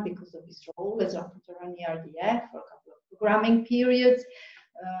long-standing one because of his role as rapporteur on ERDF for a couple of programming periods.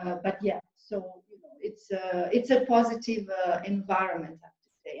 But yeah, so you know, it's a positive environment, I have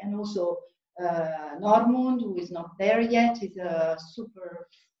to say, and also Normund, who is not there yet, is a super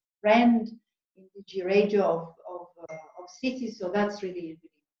friend in the DG Regio of cities, so that's really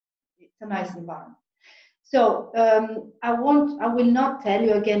it's a nice environment. So I will not tell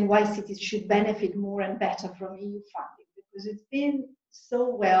you again why cities should benefit more and better from EU funding, because it's been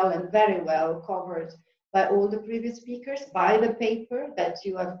so well and very well covered by all the previous speakers, by the paper that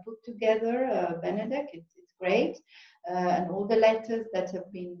you have put together, Benedek. It's great, and all the letters that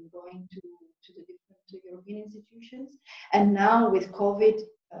have been going to the different European institutions. And now with COVID,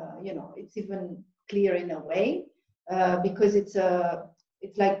 you know, it's even clear in a way, because it's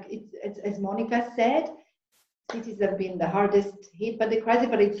like as Monika said, cities have been the hardest hit by the crisis,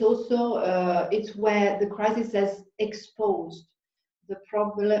 but it's also it's where the crisis has exposed the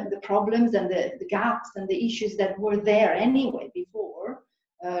problems and the gaps and the issues that were there anyway before,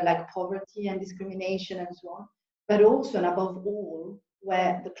 like poverty and discrimination and so on, but also and above all,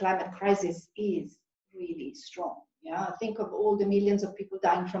 where the climate crisis is really strong. Yeah, think of all the millions of people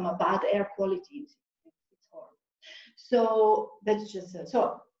dying from a bad air quality. It's horrible. So that's just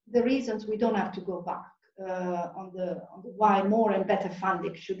so the reasons we don't have to go back on the why more and better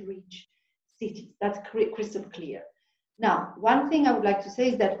funding should reach cities. That's crystal clear. Now, one thing I would like to say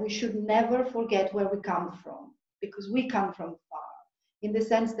is that we should never forget where we come from, because we come from far, in the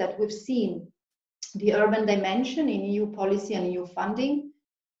sense that we've seen the urban dimension in EU policy and EU funding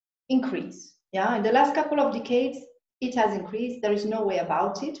increase. Yeah, in the last couple of decades, it has increased. There is no way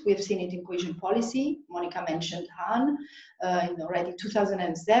about it. We have seen it in cohesion policy. Monika mentioned Han in already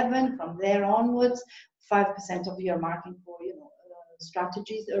 2007. From there onwards, 5% of earmarking for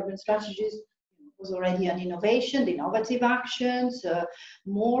strategies, urban strategies, was already an innovation, the innovative actions,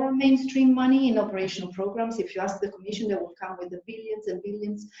 more mainstream money in operational programs. If you ask the Commission, they will come with the billions and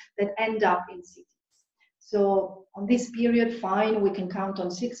billions that end up in cities. So on this period, fine, we can count on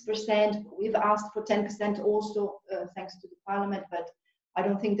 6%. We've asked for 10% also, thanks to the Parliament, but I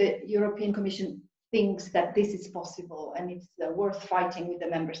don't think the European Commission thinks that this is possible, and it's worth fighting with the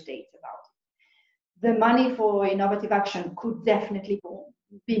member states about it. The money for innovative action could definitely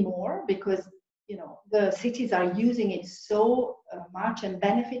be more, because the cities are using it so much and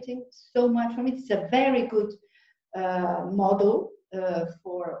benefiting so much from it. It's a very good model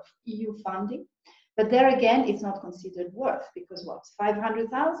for EU funding. But there again, it's not considered worth, because what's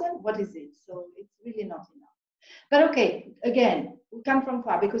 500,000? What is it? So it's really not enough. But okay, again, we come from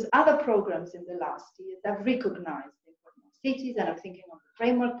far, because other programs in the last years have recognized the importance of cities, and I'm thinking of the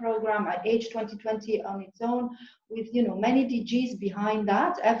framework program, H 2020 on its own, with many DGs behind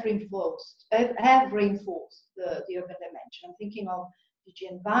that have reinforced the urban dimension. I'm thinking of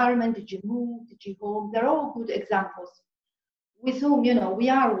DG Environment, DG Move, DG Home. They're all good examples with whom we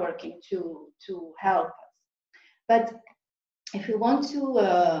are working to help us. But if we want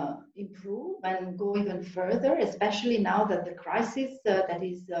to improve and go even further, especially now that the crisis that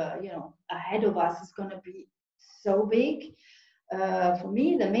is ahead of us is going to be so big, for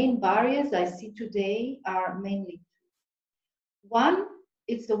me the main barriers I see today are mainly two. One,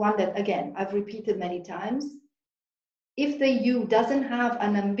 it's the one that again I've repeated many times. If the EU doesn't have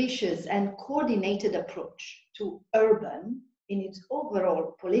an ambitious and coordinated approach to urban in its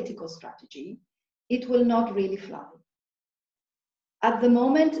overall political strategy, it will not really fly. At the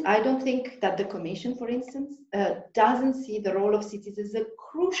moment, I don't think that the Commission, for instance, doesn't see the role of cities as a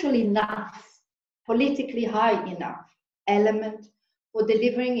crucial enough, politically high enough element for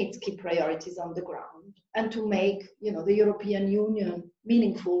delivering its key priorities on the ground and to make the European Union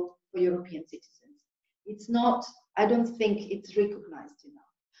meaningful for European citizens. It's not, I don't think it's recognized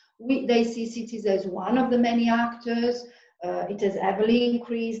enough. They see cities as one of the many actors. It has heavily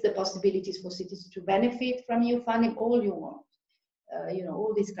increased the possibilities for cities to benefit from EU funding, all you want,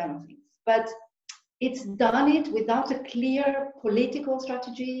 all these kind of things. But it's done it without a clear political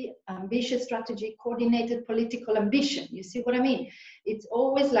strategy, ambitious strategy, coordinated political ambition. You see what I mean? It's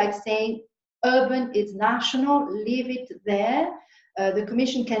always like saying urban, it's national, leave it there. The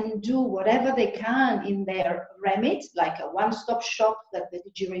Commission can do whatever they can in their remit, like a one-stop shop that the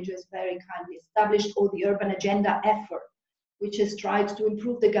DG Regio has very kindly established, or the urban agenda effort, which has tried to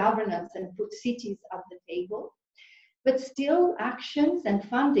improve the governance and put cities at the table. But still, actions and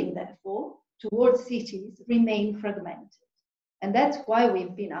funding, therefore, towards cities remain fragmented. And that's why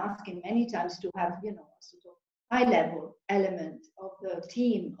we've been asking many times to have, you know, a sort of high-level element of the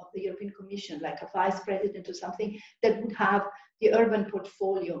team of the European Commission, like a vice president or something, that would have the urban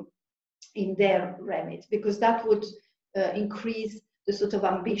portfolio in their remit, because that would increase the sort of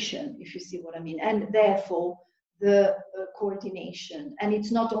ambition, if you see what I mean, and therefore the coordination. And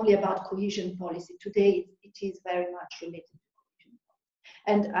it's not only about cohesion policy. Today, it is very much related to cohesion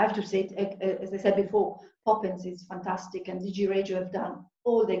policy. And I have to say, as I said before, Poppins is fantastic, and DG Regio have done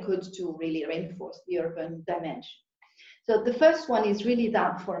all they could to really reinforce the urban dimension. So the first one is really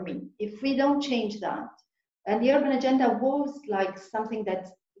that for me. If we don't change that, and the urban agenda was like something that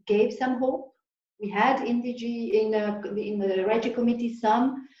gave some hope. We had in the Regi Committee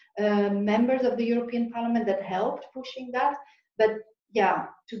some members of the European Parliament that helped pushing that. But yeah,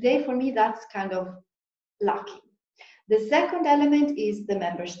 today for me that's kind of lacking. The second element is the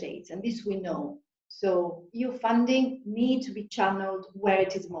member states, and this we know. So EU funding needs to be channeled where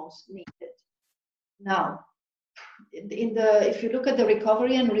it is most needed. Now, if you look at the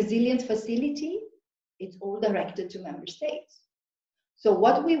Recovery and Resilience Facility, it's all directed to member states. So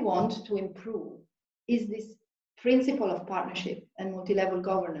what we want to improve is this principle of partnership and multi-level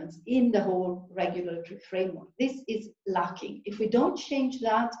governance in the whole regulatory framework. This is lacking. If we don't change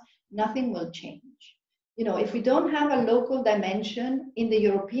that, nothing will change. You know, if we don't have a local dimension in the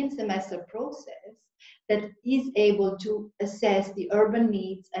European semester process that is able to assess the urban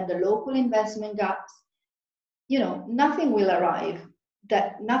needs and the local investment gaps, you know, nothing will arrive.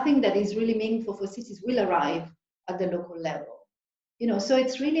 Nothing that is really meaningful for cities will arrive at the local level. You know, so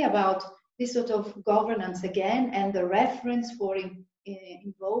it's really about this sort of governance again, and the reference for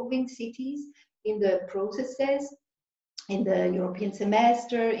involving cities in the processes, in the European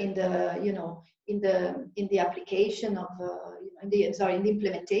semester, in the, you know, in the application of, in the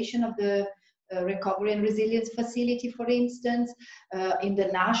implementation of the Recovery and Resilience Facility, for instance, in the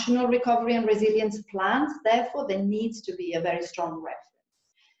national recovery and resilience plans. Therefore, there needs to be a very strong reference.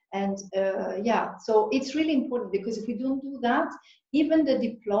 And yeah, so it's really important, because if we don't do that, even the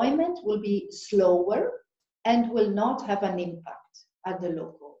deployment will be slower and will not have an impact at the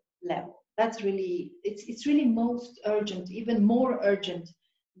local level. That's really, it's really most urgent, even more urgent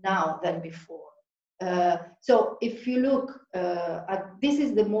now than before. So if you look at, this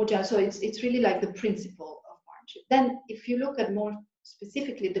is the more general, so it's really like the principle of partnership. Then if you look at more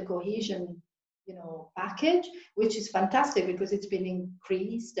specifically the cohesion, you know, package, which is fantastic because it's been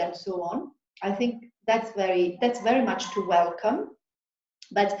increased and so on. I think that's very much to welcome,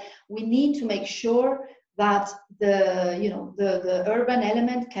 but we need to make sure that the, you know, the urban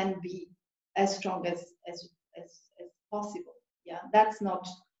element can be as strong as possible. Yeah, that's not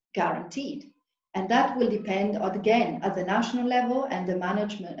guaranteed, and that will depend again at the national level and the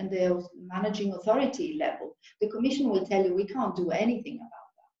management and the managing authority level. The Commission will tell you we can't do anything about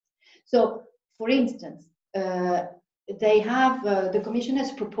that. So, for instance, they have, the Commission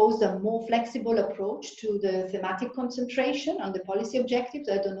has proposed a more flexible approach to the thematic concentration on the policy objectives.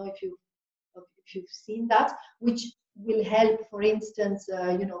 I don't know if you've seen that, which will help, for instance,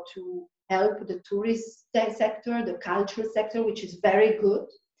 you know, to help the tourist sector, the cultural sector, which is very good.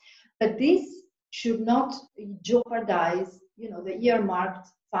 But this should not jeopardize, you know, the earmarked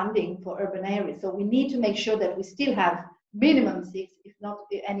funding for urban areas. So we need to make sure that we still have minimum 6, if not,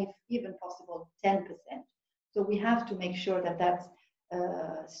 and if even possible, 10%. So we have to make sure that that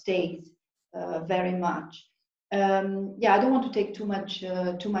stays very much. Yeah, I don't want to take too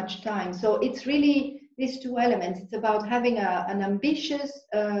much time. So it's really these two elements. It's about having an ambitious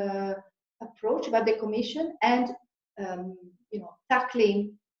approach about the Commission and you know,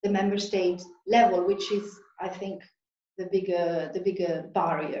 tackling the member state level, which is, I think, the bigger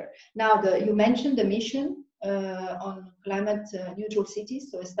barrier. Now, you mentioned the mission on climate neutral cities,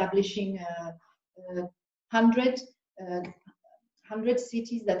 so establishing 100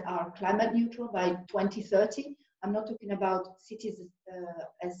 cities that are climate neutral by 2030. I'm not talking about cities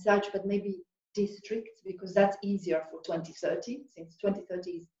as such, but maybe districts, because that's easier for 2030. Since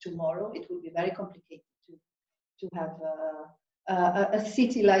 2030 is tomorrow, it will be very complicated to have a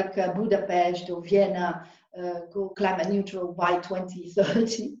city like Budapest or Vienna go climate neutral by 2030.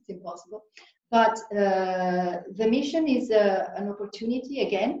 It's impossible. But the mission is an opportunity,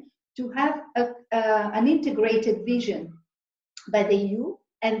 again, to have an integrated vision by the EU.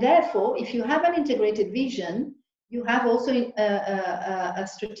 And therefore, if you have an integrated vision, you have also a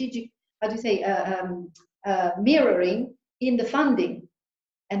strategic, how do you say, mirroring in the funding.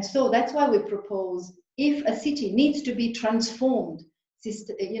 And so that's why we propose, if a city needs to be transformed,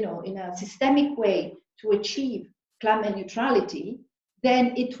 you know, in a systemic way to achieve climate neutrality,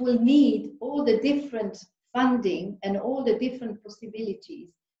 then it will need all the different funding and all the different possibilities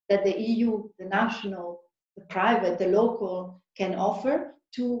that the EU, the national, the private, the local can offer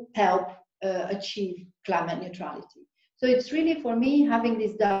to help achieve climate neutrality. So it's really, for me, having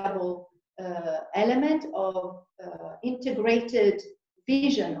this double element of integrated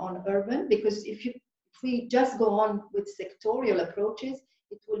vision on urban, because if we just go on with sectorial approaches,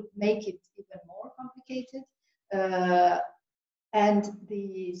 it will make it even more complicated. And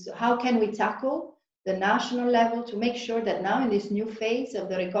so how can we tackle the national level to make sure that now in this new phase of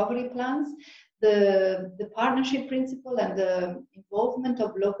the recovery plans, the partnership principle and the involvement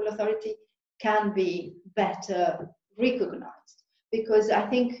of local authority can be better recognized? Because I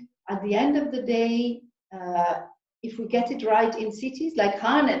think at the end of the day, if we get it right in cities, like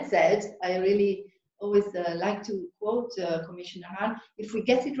Hahn had said, I really always like to quote Commissioner Hahn, if we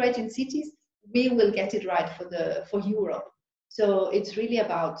get it right in cities, we will get it right for Europe. So it's really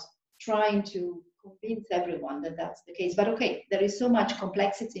about trying to convince everyone that that's the case. But okay, there is so much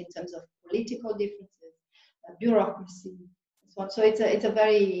complexity in terms of political differences, bureaucracy, and so on. So it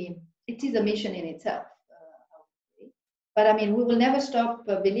is a mission in itself. But I mean, we will never stop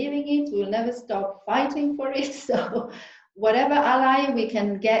believing it. We will never stop fighting for it. So whatever ally we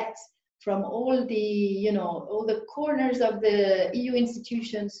can get from all the, you know, all the corners of the EU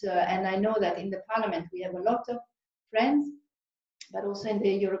institutions, and I know that in the Parliament we have a lot of friends, but also in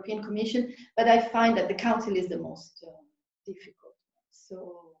the European Commission. But I find that the Council is the most difficult.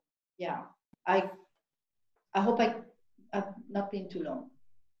 So yeah, I hope I've not been too long.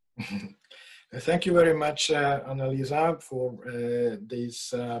 Thank you very much, Annalisa, for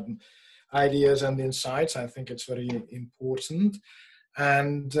these ideas and insights. I think it's very important.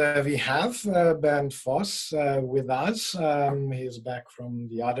 And we have Bernd Voss with us. He's back from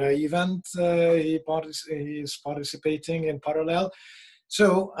the other event he's participating in parallel.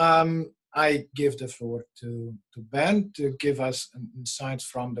 So I give the floor to Bernd to give us insights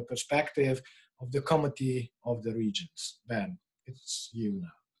from the perspective of the Committee of the Regions. Bernd, it's you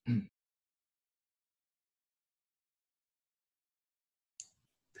now.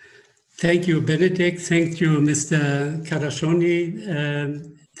 Thank you, Benedek. Thank you, Mr. Karácsony.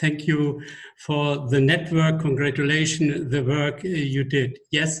 Thank you for the network. Congratulations, the work you did.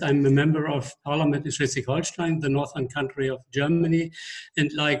 Yes, I'm a member of Parliament in Schleswig-Holstein, the northern country of Germany.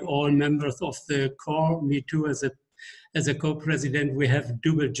 And like all members of the core, me too, as a co-president, we have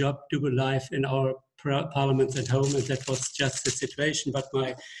double job, double life in our parliaments at home. And that was just the situation. But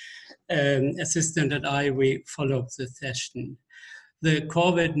my assistant and I, we followed the session. The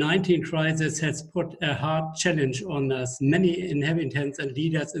COVID-19 crisis has put a hard challenge on us. Many inhabitants and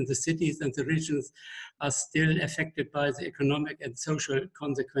leaders in the cities and the regions are still affected by the economic and social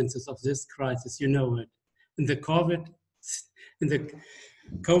consequences of this crisis. You know it. In the COVID,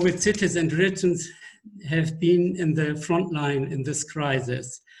 cities and regions have been in the front line in this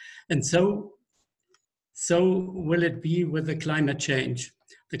crisis. And so will it be with the climate change.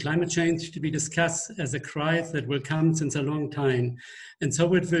 The climate change to be discussed as a crisis that will come since a long time. And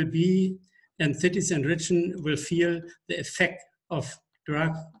so it will be, and cities and regions will feel the effect of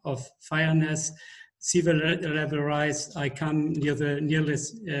drought, of fireness, sea level rise. I come near the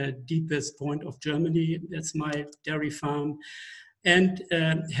nearest deepest point of Germany. That's my dairy farm. And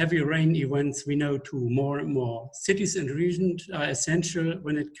heavy rain events, we know too, more and more. Cities and regions are essential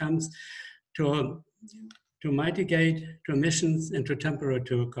when it comes to mitigate to emissions and to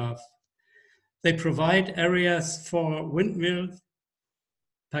temperature curve. They provide areas for windmills,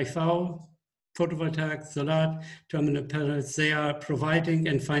 PV, photovoltaic, solar, terminal panels. They are providing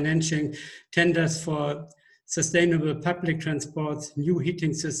and financing tenders for sustainable public transports, new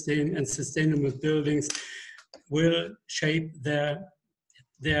heating system, and sustainable buildings will shape their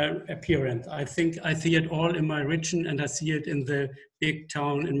appearance. I think I see it all in my region, and I see it in the big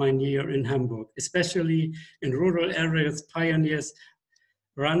town in my near in Hamburg, especially in rural areas. Pioneers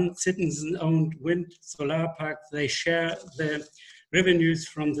run citizen-owned wind solar parks. They share the revenues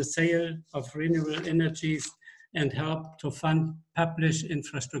from the sale of renewable energies and help to fund public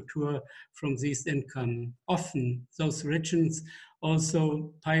infrastructure from this income. Often those regions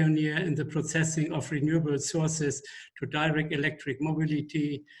also pioneer in the processing of renewable sources to direct electric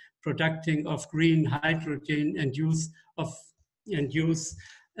mobility, producing of green hydrogen and use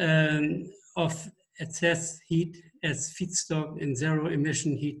of excess heat as feedstock in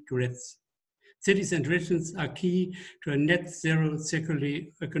zero-emission heat grids. Cities and regions are key to a net zero circular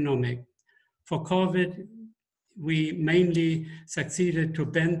economic. For COVID, we mainly succeeded to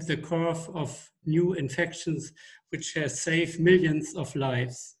bend the curve of new infections, which has saved millions of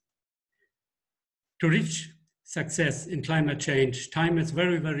lives. To reach success in climate change, time is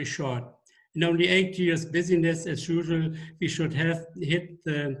very, very short. In only 8 years busyness as usual, we should have hit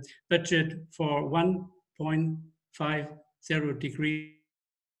the budget for 1.50 degrees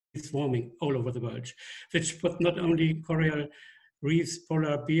warming all over the world, which put not only coral reefs,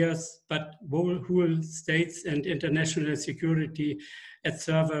 polar bears, but whole states and international security at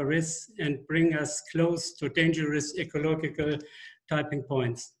severe risk and bring us close to dangerous ecological tipping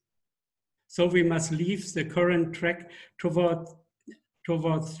points. So we must leave the current track towards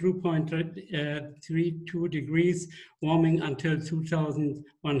 3.32 degrees warming until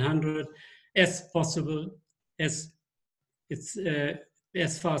 2100 as possible, as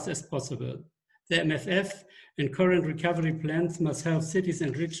fast as possible. The MFF and current recovery plans must help cities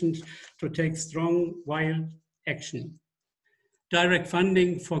and regions to take strong, wild action. Direct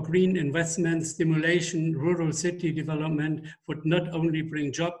funding for green investment, stimulation, rural city development would not only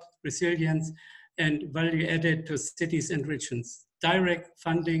bring job resilience and value added to cities and regions. Direct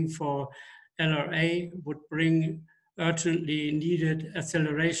funding for LRA would bring urgently needed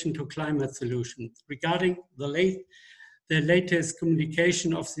acceleration to climate solutions. Regarding the latest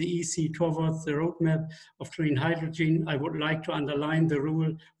communication of the EC towards the roadmap of green hydrogen, I would like to underline the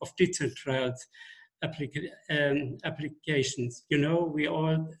role of decentralized applications. You know, we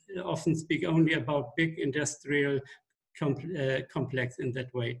all often speak only about big industrial complex in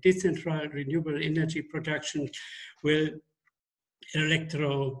that way. Decentralized renewable energy production will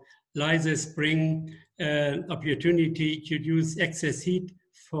electrolysis bring opportunity to use excess heat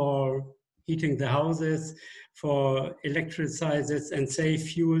for heating the houses, for electrolysis and save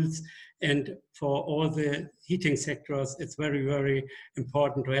fuels, and for all the heating sectors. It's very, very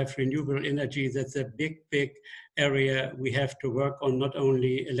important to have renewable energy. That's a big, big area we have to work on, not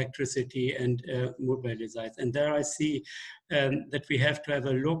only electricity and mobilize. And there I see that we have to have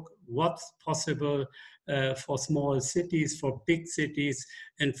a look what's possible for small cities, for big cities,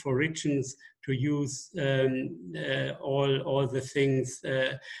 and for regions to use all the things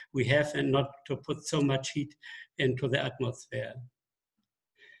we have and not to put so much heat into the atmosphere.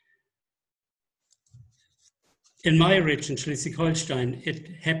 In my region, Schleswig-Holstein, it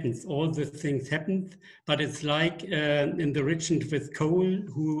happens, all the things happen, but it's like in the region with coal,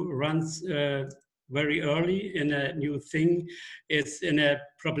 who runs very early in a new thing. It's in a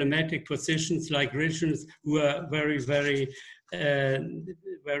problematic positions like regions who are very, very in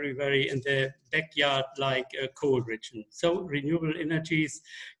the backyard like a coal region. So renewable energies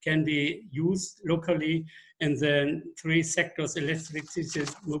can be used locally in the three sectors: electricity,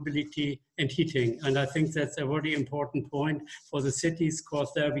 mobility, and heating. And I think that's a very important point for the cities,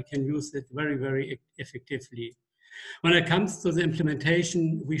 because there we can use it very, very effectively. When it comes to the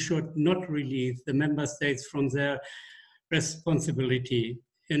implementation, we should not relieve the member states from their responsibility.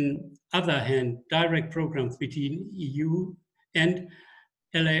 On the other hand, direct programs between EU and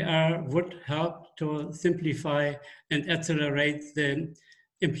LAR would help to simplify and accelerate the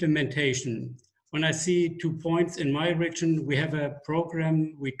implementation. When I see 2 points in my region, we have a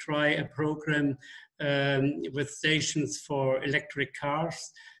program, we try a program with stations for electric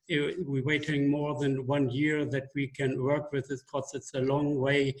cars. We're waiting more than 1 year that we can work with it, because it's a long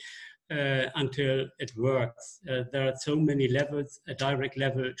way until it works. There are so many levels. A direct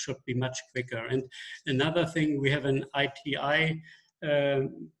level should be much quicker. And another thing, we have an ITI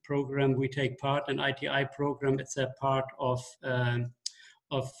program. We take part in ITI program. It's a part of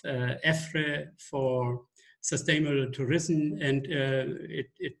EFRE for sustainable tourism, and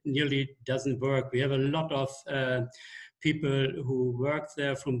it nearly doesn't work. We have a lot of people who work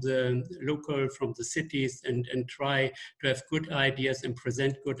there from the local, from the cities, and try to have good ideas and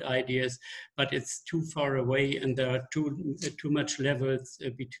present good ideas, but it's too far away, and there are too much levels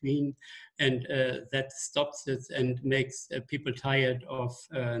between, and that stops it and makes people tired of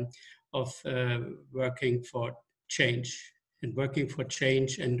working for change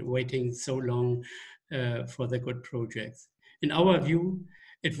and waiting so long for the good projects. In our view,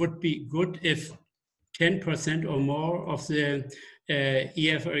 it would be good if 10% or more of the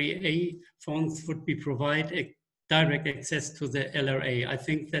EFA funds would be provided direct access to the LRA. I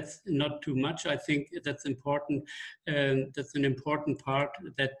think that's not too much. I think that's important. That's an important part,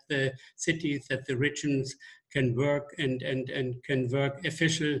 that the cities, that the regions can work and can work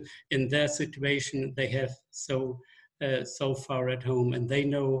official in their situation they have so far at home, and they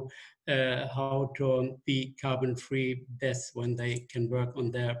know how to be carbon-free best when they can work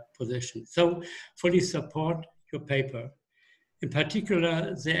on their position. So fully support your paper. In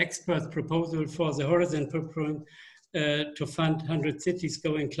particular, the experts' proposal for the horizontal program to fund 100 cities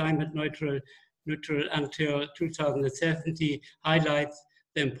going climate neutral until 2070 highlights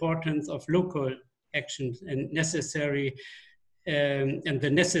the importance of local actions and the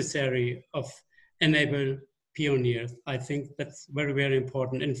necessary of enable pioneers. I think that's very, very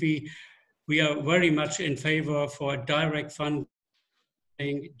important. And we are very much in favor for direct funding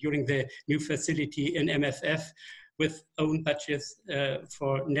during the new facility in MFF with own budgets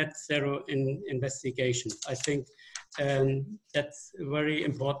for net zero in investigation. I think that's very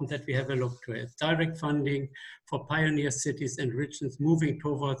important that we have a look to it. Direct funding for pioneer cities and regions moving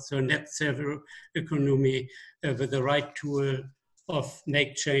towards a net zero economy with the right tool of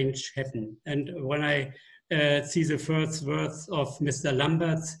make change happen. And when I see the first words of Mr.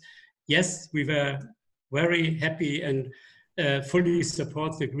 Lamberts, yes, we were very happy and fully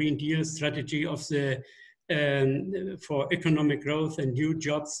support the Green Deal strategy of the for economic growth and new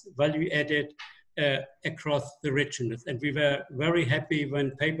jobs, value added across the regions. And we were very happy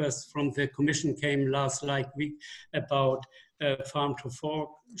when papers from the Commission came last week about farm to fork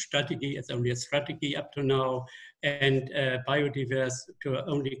strategy. It's only a strategy up to now, and biodiverse to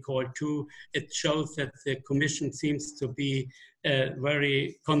only call 2. It shows that the Commission seems to be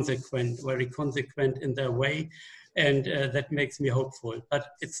very consequent in their way. And that makes me hopeful. But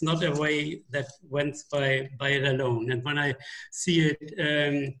it's not a way that went by it alone. And when I see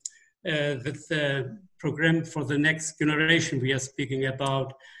it with the program for the next generation we are speaking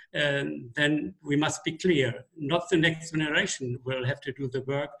about, then we must be clear. Not the next generation will have to do the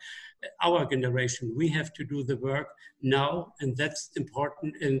work. Our generation, we have to do the work now, and that's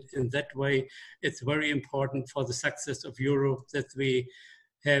important. And in that way, it's very important for the success of Europe that we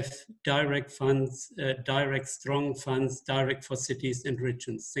have direct funds, direct strong funds, direct for cities and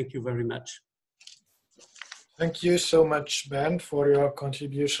regions. Thank you very much. Thank you so much, Ben, for your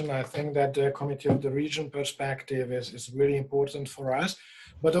contribution. I think that the Committee of the Region perspective is really important for us.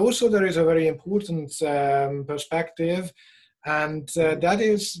 But also there is a very important perspective, and that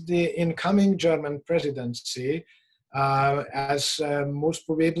is the incoming German presidency, as most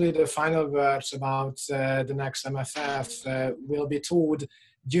probably the final words about the next MFF will be told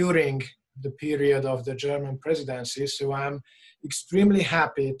during the period of the German presidency. So I'm extremely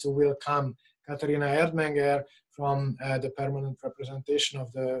happy to welcome Katharina Erdmenger from the permanent representation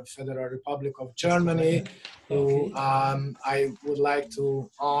of the Federal Republic of Germany, who I would like to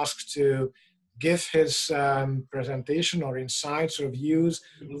ask to give his presentation or insights or views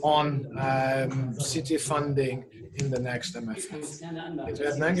on city funding in the next MFF.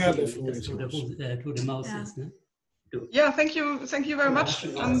 Erdmenger, the floor is yours. Yeah, thank you very much,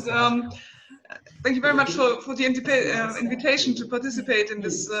 and thank you very much for the invitation to participate in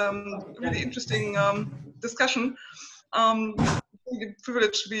this really interesting discussion. Really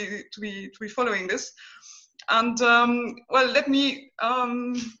privileged to be following this, and well, let me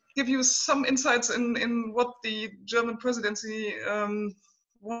give you some insights in what the German presidency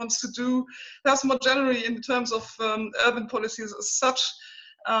wants to do, perhaps more generally in terms of urban policies as such,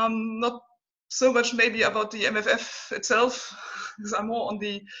 not so much maybe about the MFF itself, because I'm more on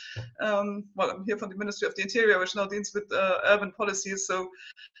the, well, I'm here from the Ministry of the Interior, which now deals with urban policies, so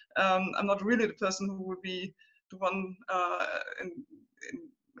I'm not really the person who would be the one in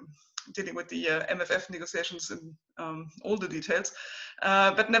dealing with the MFF negotiations in all the details.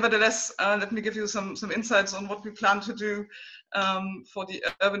 But nevertheless, let me give you some insights on what we plan to do for the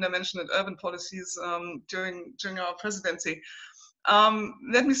urban dimension and urban policies during our presidency.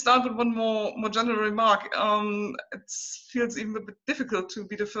 Let me start with one more general remark. It feels even a bit difficult to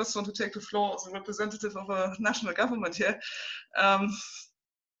be the first one to take the floor as a representative of a national government here.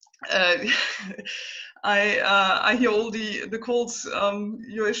 I hear all the calls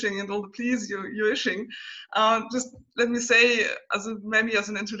you're issuing and all the pleas you're issuing. Just let me say, maybe as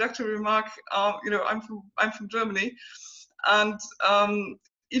an introductory remark, you know, I'm from Germany, and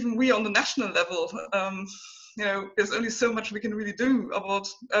even we on the national level, you know, there's only so much we can really do about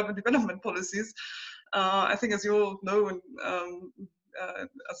urban development policies. I think, as you all know, and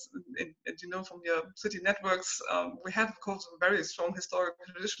you know from your city networks, we have, of course, a very strong historic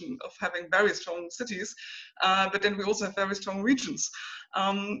tradition of having very strong cities, but then we also have very strong regions.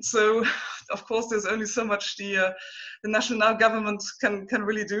 So, of course, there's only so much the national government can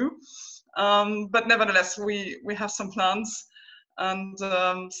really do. But nevertheless, we have some plans. And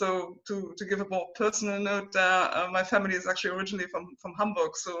so to give a more personal note, my family is actually originally from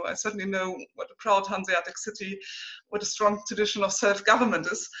Hamburg, so I certainly know what a proud Hanseatic city, what a strong tradition of self-government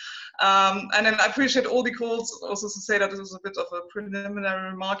is. And then I appreciate all the calls also to say that this was a bit of a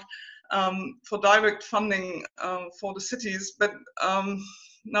preliminary remark for direct funding for the cities. But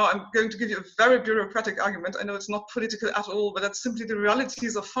now I'm going to give you a very bureaucratic argument. I know it's not political at all, but that's simply the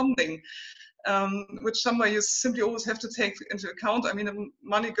realities of funding. Which somewhere you simply always have to take into account. I mean, the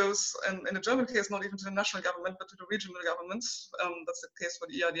money goes, in the German case, not even to the national government, but to the regional governments. That's the case for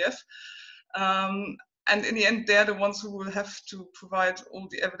the ERDF. And in the end, they're the ones who will have to provide all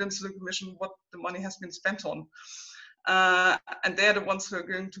the evidence to the Commission what the money has been spent on. And they're the ones who are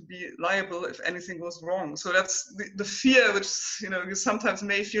going to be liable if anything goes wrong. So that's the fear which you sometimes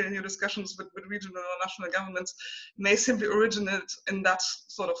may feel in your discussions with regional or national governments may simply originate in that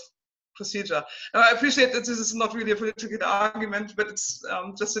sort of procedure. Now, I appreciate that this is not really a political argument, but it's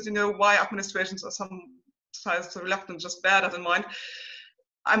just that you know why administrations are sometimes reluctant. Just bear that in mind.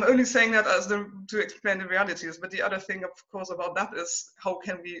 I'm only saying that as to explain the realities, but the other thing, of course, about that is how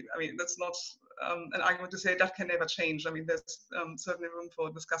can we, I mean, that's not an argument to say that can never change. I mean, there's certainly room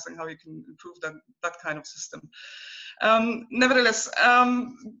for discussing how you can improve that kind of system. Nevertheless,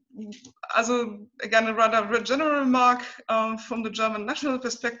 also again, a rather general remark from the German national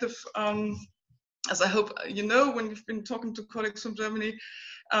perspective, as I hope you know, when you've been talking to colleagues from Germany,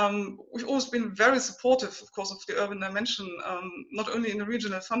 we've always been very supportive, of course, of the urban dimension, not only in the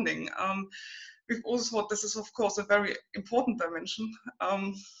regional funding. We've always thought this is, of course, a very important dimension.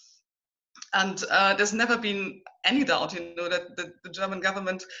 And there's never been any doubt, you know, that the German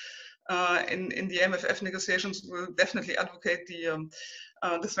government in the MFF negotiations will definitely advocate the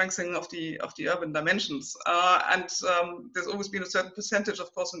strengthening of the urban dimensions. And there's always been a certain percentage,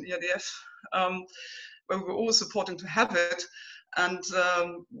 of course, in ERDF, where we're always supporting to have it. And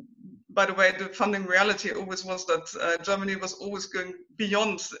by the way, the funding reality always was that Germany was always going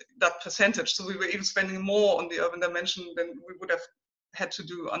beyond that percentage. So we were even spending more on the urban dimension than we would have had to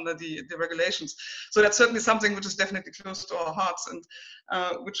do under the regulations. So that's certainly something which is definitely close to our hearts and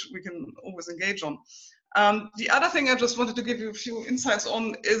which we can always engage on. The other thing I just wanted to give you a few insights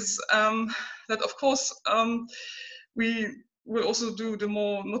on is that, of course, we will also do the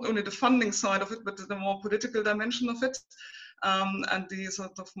more, not only the funding side of it, but the more political dimension of it. And the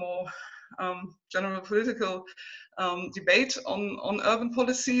sort of more general political debate on urban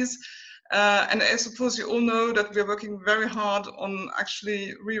policies. And I suppose you all know that we're working very hard on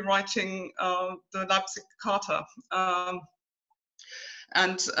actually rewriting the Leipzig Charter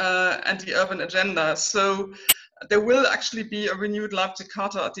and the urban agenda. So there will actually be a renewed Leipzig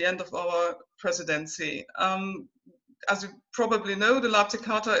Charter at the end of our presidency. As you probably know, the Leipzig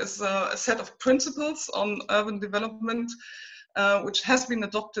Charter is a set of principles on urban development, which has been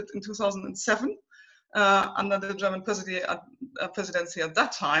adopted in 2007 under the German presidency at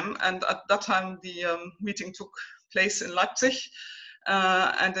that time. And at that time, the meeting took place in Leipzig.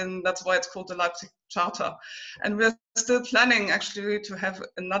 And then that's why it's called the Leipzig Charter. And we're still planning actually to have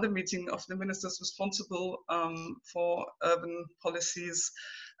another meeting of the ministers responsible for urban policies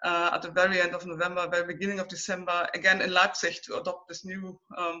at the very end of November, very beginning of December, again in Leipzig, to adopt this new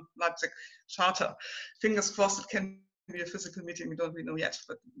Leipzig Charter. Fingers crossed it can be a physical meeting, we don't really know yet,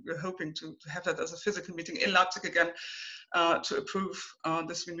 but we're hoping to have that as a physical meeting in Leipzig again to approve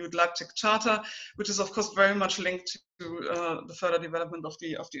this renewed Leipzig Charter, which is of course very much linked to the further development of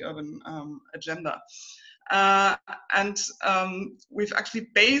the urban agenda. And we've actually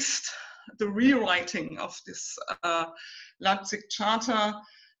based the rewriting of this Leipzig Charter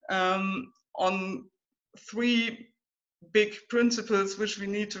on three big principles which we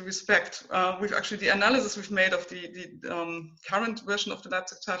need to respect. We've actually, the analysis we've made of the current version of the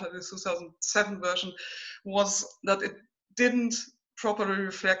Leipzig Charter, the 2007 version, was that it didn't properly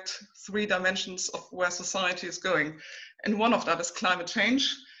reflect three dimensions of where society is going. And one of that is climate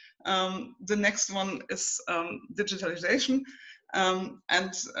change. The next one is digitalization.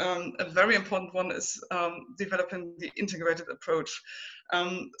 And a very important one is developing the integrated approach.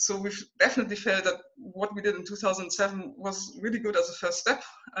 So we've definitely felt that what we did in 2007 was really good as a first step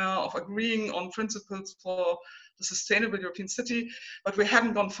of agreeing on principles for the sustainable European city, but we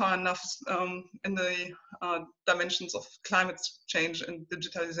hadn't gone far enough in the dimensions of climate change and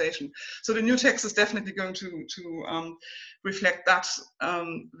digitalization. So the new text is definitely going to reflect that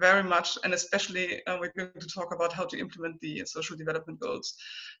very much, and especially we're going to talk about how to implement the social development goals.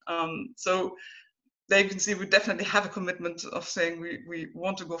 So there you can see we definitely have a commitment of saying we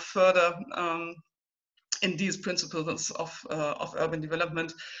want to go further in these principles of urban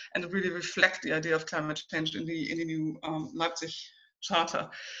development, and really reflect the idea of climate change in the new Leipzig Charter.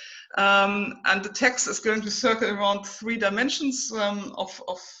 And the text is going to circle around 3 dimensions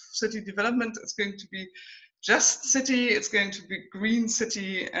of city development. It's going to be just city, it's going to be green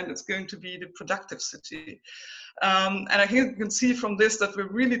city, and it's going to be the productive city. And I think you can see from this that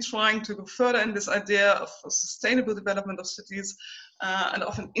we're really trying to go further in this idea of a sustainable development of cities and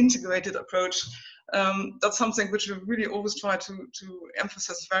of an integrated approach. That's something which we really always try to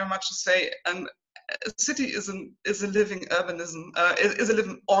emphasize very much, to say, and a city is a living urbanism, is a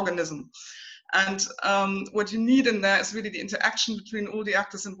living organism. And what you need in there is really the interaction between all the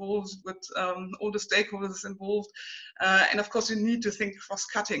actors involved, with all the stakeholders involved. And of course, you need to think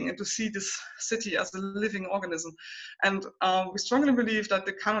cross-cutting and to see this city as a living organism. And we strongly believe that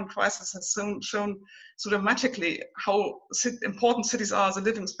the current crisis has shown so dramatically how important cities are as a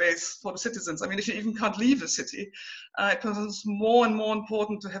living space for the citizens. I mean, if you even can't leave a city, it becomes more and more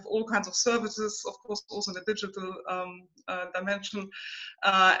important to have all kinds of services, of course, also in the digital dimension,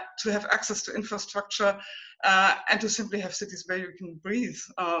 to have access to infrastructure, and to simply have cities where you can breathe.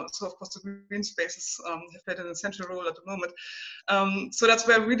 So of course the green spaces have played an essential role at the moment. So that's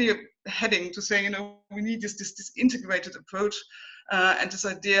where we're really heading, to say, you know, we need this integrated approach, and this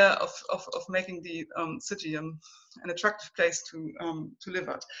idea of making the city an attractive place to live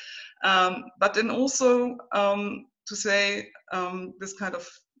at. But then also to say this kind of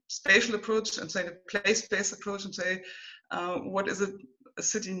spatial approach, and say the place-based approach, and say what is it a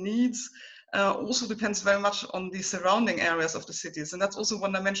city needs, also depends very much on the surrounding areas of the cities. And that's also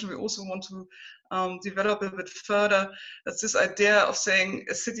one dimension we also want to develop a bit further. That's this idea of saying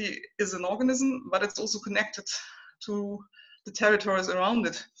a city is an organism, but it's also connected to the territories around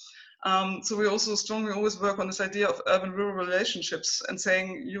it. So we also strongly always work on this idea of urban-rural relationships, and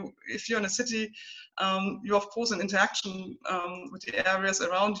saying, if you're in a city, you of course in interaction with the areas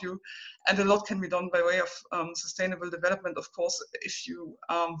around you, and a lot can be done by way of sustainable development, of course, if you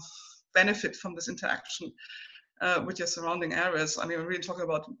benefit from this interaction with your surrounding areas. I mean, we're really talking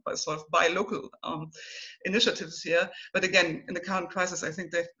about sort of buy local initiatives here. But again, in the current crisis, I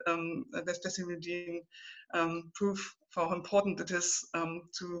think that there's definitely proof for how important it is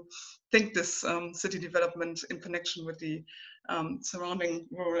to think this city development in connection with the surrounding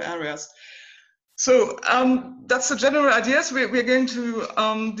rural areas. So that's the general ideas we're going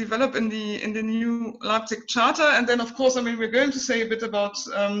to develop in the new Leipzig Charter. And then, of course, I mean, we're going to say a bit about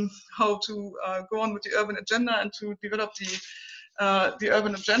how to go on with the urban agenda and to develop the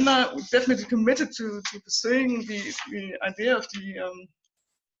urban agenda. We're definitely committed to pursuing the idea of the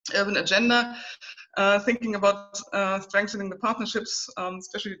urban agenda, thinking about strengthening the partnerships,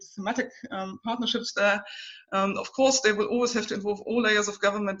 especially the thematic partnerships there. Of course, they will always have to involve all layers of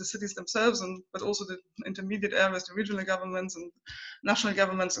government, the cities themselves, but also the intermediate areas, the regional governments and national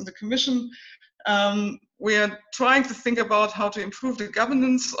governments and the Commission. We are trying to think about how to improve the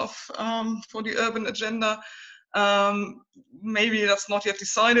governance for the urban agenda. Maybe that's not yet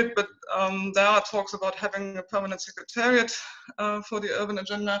decided, but there are talks about having a permanent secretariat for the urban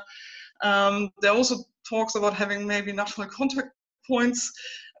agenda. There are also talks about having maybe national contact points.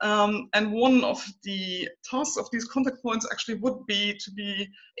 And one of the tasks of these contact points actually would be to be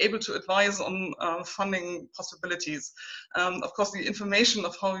able to advise on funding possibilities. Of course, the information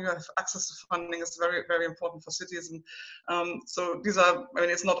of how you have access to funding is very, very important for cities. And so these are, I mean,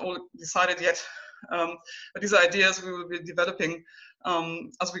 it's not all decided yet, but these are ideas we will be developing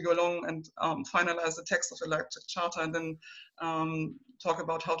as we go along and finalize the text of the Leipzig Charter, and then talk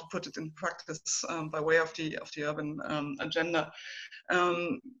about how to put it in practice by way of the urban agenda.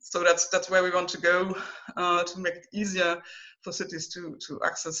 So that's where we want to go to make it easier for cities to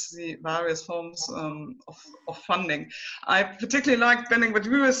access the various forms of funding. I particularly like, Benning, what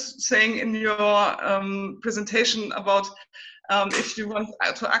you were saying in your presentation about if you want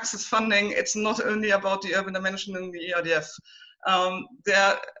to access funding, it's not only about the urban dimension in the ERDF. There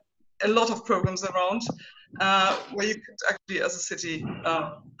are a lot of programs around where you could actually, as a city,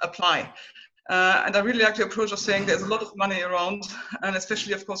 apply. And I really like the approach of saying there's a lot of money around, and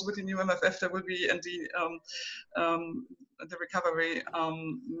especially, of course, with the new MFF, there will be, and the recovery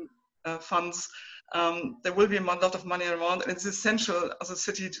funds, there will be a lot of money around, and it's essential as a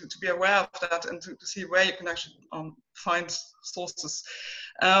city to be aware of that and to see where you can actually find sources.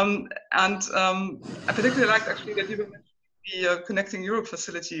 I particularly like actually that you were mentioning the Connecting Europe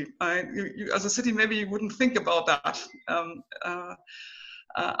facility. You, as a city, maybe you wouldn't think about that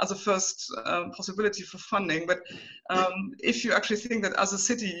as a first possibility for funding, but if you actually think that as a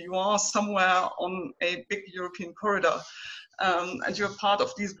city you are somewhere on a big European corridor, and you're part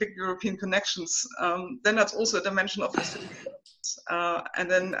of these big European connections, then that's also a dimension of the city. And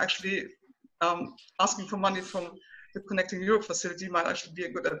then actually asking for money from the Connecting Europe facility might actually be a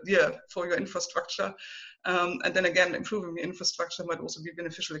good idea for your infrastructure. And then again, improving the infrastructure might also be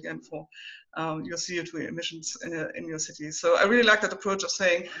beneficial again for your CO2 emissions in your city. So I really like that approach of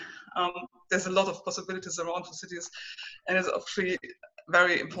saying there's a lot of possibilities around for cities, and it's actually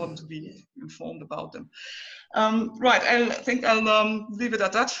very important to be informed about them. Right, I think I'll leave it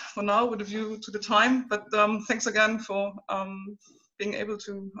at that for now with a view to the time, but thanks again for being able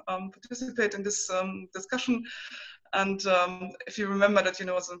to participate in this discussion. And if you remember that,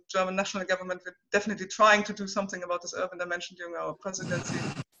 as a German national government, we're definitely trying to do something about this urban dimension during our presidency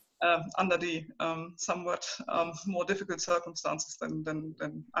under the somewhat more difficult circumstances, then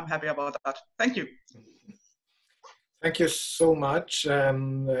I'm happy about that. Thank you. Thank you so much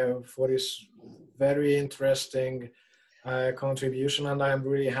for this very interesting contribution, and I'm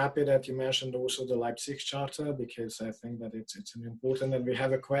really happy that you mentioned also the Leipzig Charter, because I think that it's an important, and we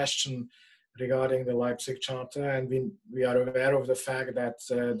have a question regarding the Leipzig Charter, and we are aware of the fact that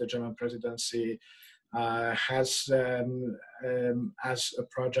the German presidency has as a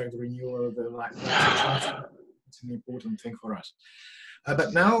project renewal the Leipzig Charter. It's an important thing for us.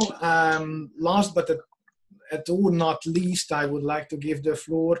 But now, last but at all not least, I would like to give the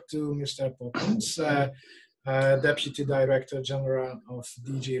floor to Mr. Poppins, Deputy Director General of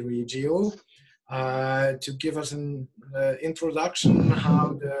DG Regio, to give us an introduction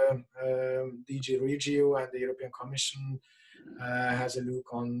how the DG Regio and the European Commission has a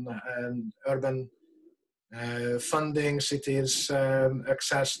look on urban funding, cities,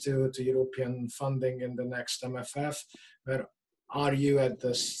 access to European funding in the next MFF. Where are you at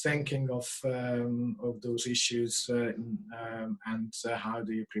the thinking of those issues, and how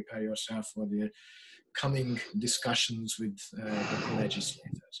do you prepare yourself for the coming discussions with the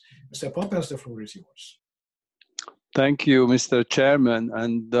legislators? Mr. Poppins, the floor is yours. Thank you, Mr. Chairman,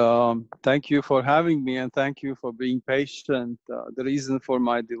 and thank you for having me, and thank you for being patient. The reason for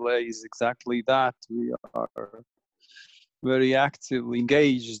my delay is exactly that. We are very actively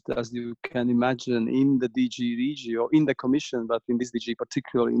engaged, as you can imagine, in the DG Regio, in the Commission, but in this DG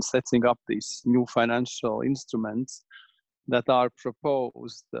particularly, in setting up these new financial instruments that are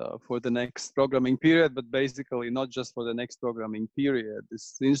proposed for the next programming period, but basically not just for the next programming period.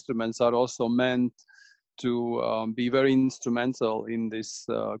 These instruments are also meant to be very instrumental in this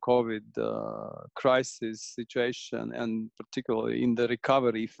COVID crisis situation, and particularly in the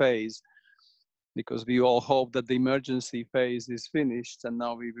recovery phase, because we all hope that the emergency phase is finished and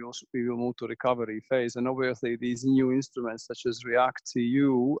now we will move to recovery phase. And obviously these new instruments such as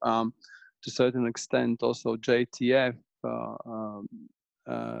REACT-EU, to a certain extent also JTF,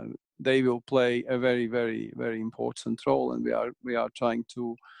 they will play a very, very, very important role, and we are trying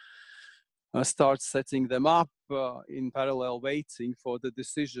to start setting them up in parallel, waiting for the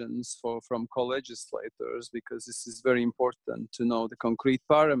decisions from co-legislators, because this is very important to know the concrete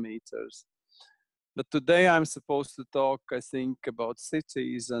parameters. But today I'm supposed to talk, I think, about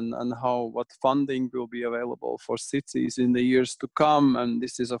cities and what funding will be available for cities in the years to come. And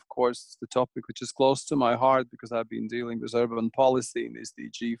this is, of course, the topic which is close to my heart, because I've been dealing with urban policy in this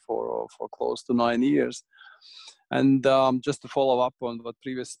DG for close to 9 years. And just to follow up on what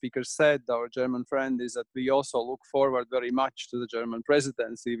previous speakers said, our German friend, is that we also look forward very much to the German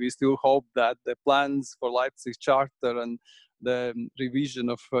presidency. We still hope that the plans for Leipzig Charter and the revision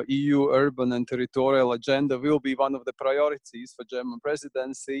of EU urban and territorial agenda will be one of the priorities for German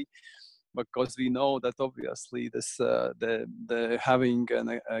presidency, because we know that obviously this the having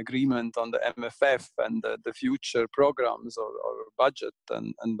an agreement on the MFF and the future programs or budget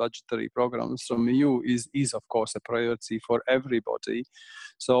and budgetary programs from EU is of course a priority for everybody.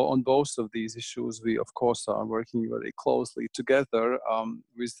 So on both of these issues, we of course are working very closely together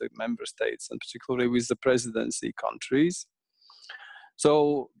with the member states, and particularly with the presidency countries.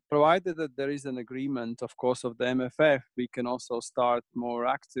 So provided that there is an agreement, of course, of the MFF, we can also start more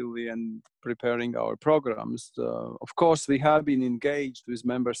actively and preparing our programs. Of course, we have been engaged with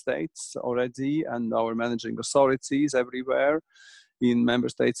member states already and our managing authorities everywhere in member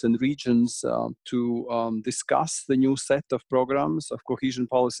states and regions to discuss the new set of programs, of cohesion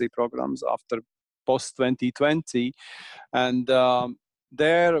policy programs after post-2020. And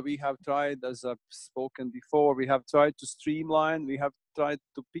there we have tried, as I've spoken before, we have tried to streamline, we have tried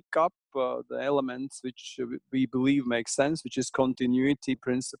to pick up the elements which we believe make sense, which is continuity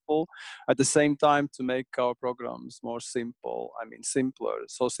principle, at the same time to make our programs more simple, I mean simpler.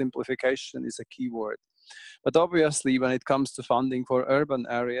 So simplification is a key word. But obviously, when it comes to funding for urban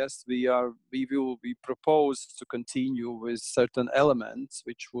areas, we propose to continue with certain elements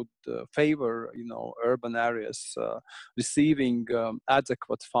which would favor, urban areas receiving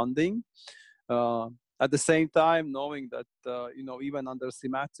adequate funding. At the same time, knowing that, even under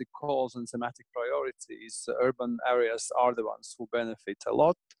thematic calls and thematic priorities, urban areas are the ones who benefit a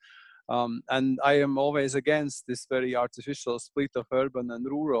lot. And I am always against this very artificial split of urban and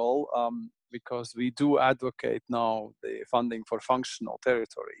rural, because we do advocate now the funding for functional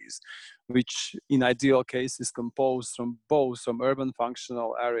territories, which in ideal case is composed from urban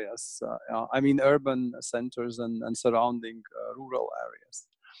functional areas, urban centers and surrounding rural areas.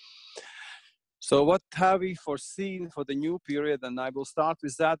 So what have we foreseen for the new period? And I will start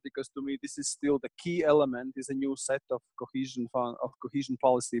with that because to me this is still the key element, is a new set of cohesion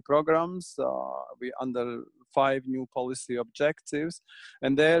policy programs. We under 5 new policy objectives,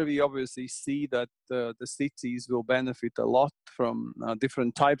 and there we obviously see that the cities will benefit a lot from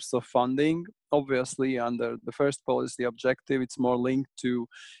different types of funding. Obviously, under the first policy objective, it's more linked to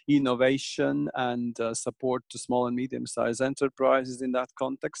innovation and support to small and medium-sized enterprises in that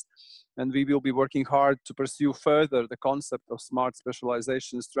context. And we will be working hard to pursue further the concept of smart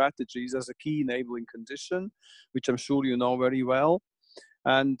specialization strategies as a key enabling condition, which I'm sure you know very well.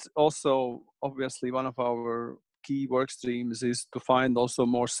 And also, obviously, one of our key work streams is to find also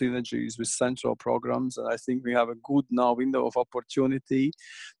more synergies with central programs. And I think we have a good now window of opportunity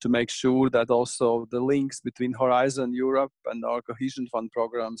to make sure that also the links between Horizon Europe and our cohesion fund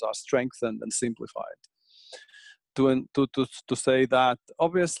programs are strengthened and simplified. To say that,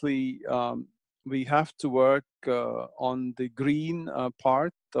 obviously, we have to work on the green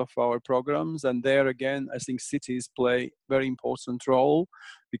part of our programs, and there again I think cities play a very important role,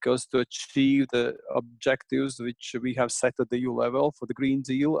 because to achieve the objectives which we have set at the EU level for the Green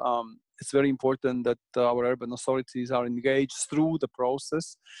Deal, it's very important that our urban authorities are engaged through the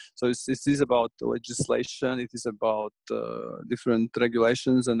process. So it is about the legislation, it is about different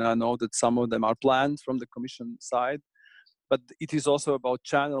regulations, and I know that some of them are planned from the Commission side. But it is also about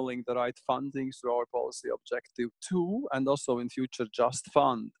channeling the right funding through our policy objective 2, and also in future Just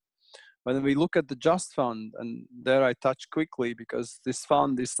Fund. When we look at the Just Fund, and there I touch quickly because this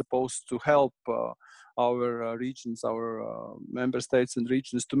fund is supposed to help our regions, our member states and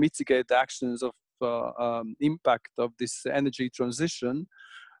regions to mitigate the actions of impact of this energy transition,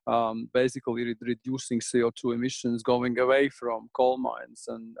 basically reducing CO2 emissions, going away from coal mines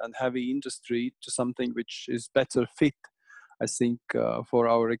and heavy industry to something which is better fit, I think, for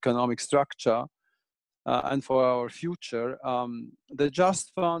our economic structure and for our future. The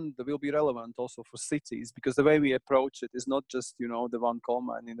Just Fund will be relevant also for cities, because the way we approach it is not just, the one coal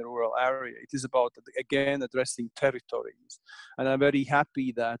mine in the rural area. It is about, again, addressing territories. And I'm very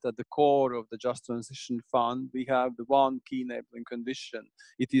happy that at the core of the Just Transition Fund, we have the one key enabling condition.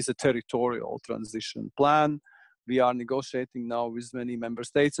 It is a territorial transition plan. We are negotiating now with many member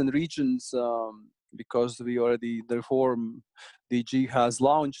states and regions, because the reform DG has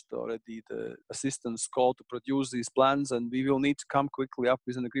launched already the assistance call to produce these plans, and we will need to come quickly up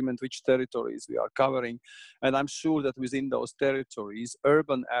with an agreement which territories we are covering. And I'm sure that within those territories,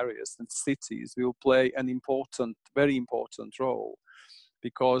 urban areas and cities will play an important, very important role,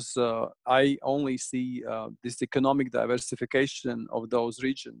 because I only see this economic diversification of those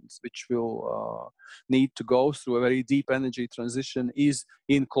regions, which will need to go through a very deep energy transition, is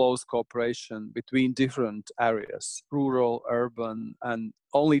in close cooperation between different areas, rural, urban, and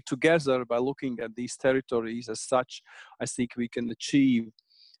only together by looking at these territories as such, I think we can achieve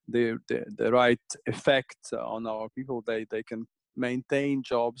the right effect on our people. They can maintain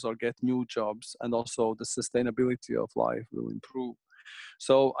jobs or get new jobs, and also the sustainability of life will improve.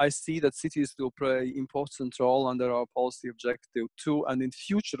 So I see that cities will play an important role under our policy objective 2, and in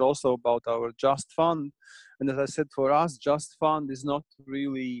future also about our Just Fund. And as I said, for us, Just Fund is not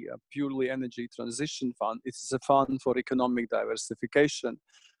really a purely energy transition fund. It is a fund for economic diversification,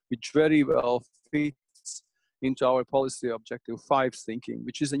 which very well fits into our policy objective 5 thinking,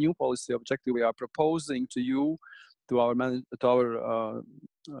 which is a new policy objective we are proposing to you, to our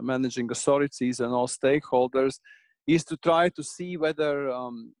managing authorities and all stakeholders, is to try to see whether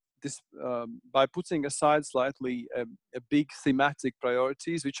by putting aside slightly a big thematic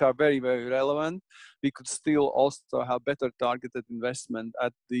priorities, which are very, very relevant, we could still also have better targeted investment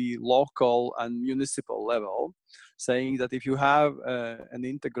at the local and municipal level, saying that if you have an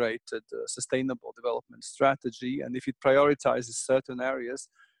integrated sustainable development strategy, and if it prioritizes certain areas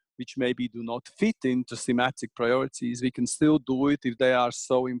which maybe do not fit into thematic priorities, we can still do it if they are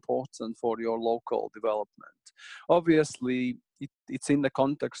so important for your local development. Obviously, it's in the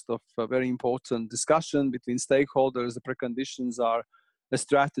context of a very important discussion between stakeholders. The preconditions are a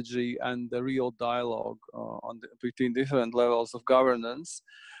strategy and the real dialogue between different levels of governance.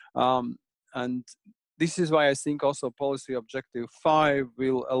 And this is why I think also policy objective 5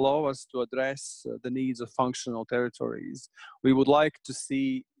 will allow us to address the needs of functional territories. We would like to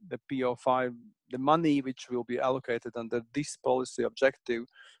see the PO5, the money which will be allocated under this policy objective,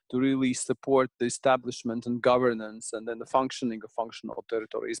 to really support the establishment and governance and then the functioning of functional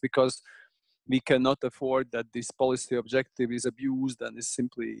territories, because we cannot afford that this policy objective is abused and is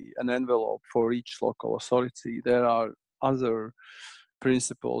simply an envelope for each local authority. There are other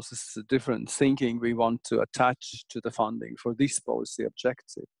principles, it's a different thinking we want to attach to the funding for this policy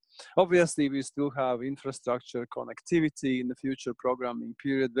objective. Obviously, we still have infrastructure connectivity in the future programming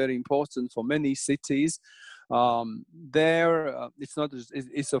period, very important for many cities. It's not,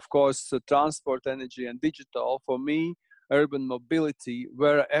 it's of course transport, energy, and digital. For me, urban mobility,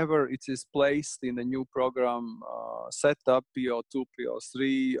 wherever it is placed in the new program setup, PO2,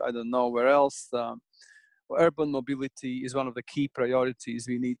 PO3, I don't know where else, urban mobility is one of the key priorities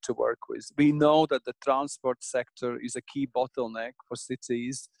we need to work with. We know that the transport sector is a key bottleneck for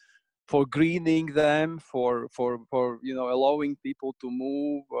cities, for greening them, for allowing people to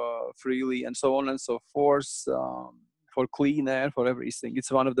move freely, and so on and so forth, for clean air, for everything.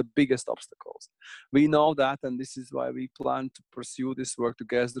 It's one of the biggest obstacles. We know that, and this is why we plan to pursue this work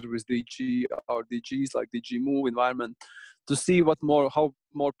together with our DGs like DG Move, Environment, to see how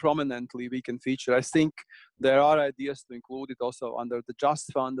more prominently we can feature. I think there are ideas to include it also under the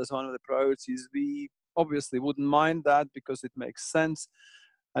Just Fund as one of the priorities. We obviously wouldn't mind that because it makes sense.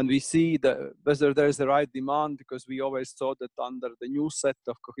 And we see whether there's the right demand, because we always thought that under the new set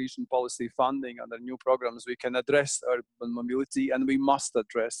of cohesion policy funding, under new programs, we can address urban mobility, and we must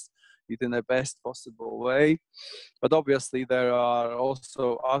address it in the best possible way. But obviously there are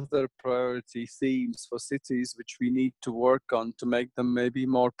also other priority themes for cities which we need to work on to make them maybe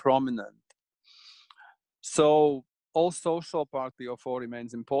more prominent. So all social part PO4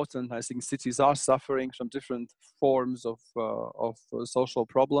 remains important. I think cities are suffering from different forms of social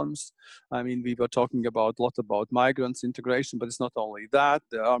problems. I mean, we were talking a lot about migrants integration, but it's not only that.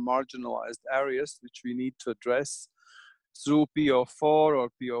 There are marginalized areas which we need to address through PO4 or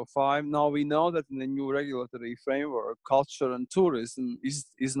PO5. Now we know that in the new regulatory framework, culture and tourism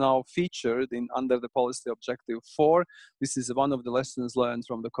is now featured under the policy objective 4. This is one of the lessons learned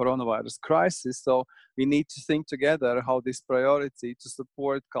from the coronavirus crisis. So we need to think together how this priority to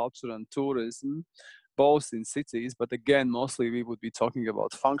support culture and tourism, both in cities, but again, mostly we would be talking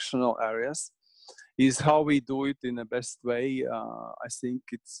about functional areas, is how we do it in the best way. I think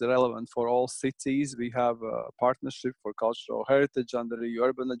it's relevant for all cities. We have a partnership for cultural heritage under the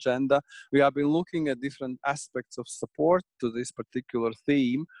urban agenda. We have been looking at different aspects of support to this particular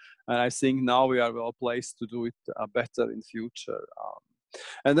theme, and I think now we are well placed to do it better in future.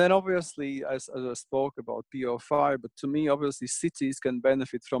 And then obviously, as I spoke about PO5, but to me, obviously, cities can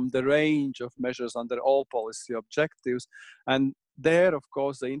benefit from the range of measures under all policy objectives. And there, of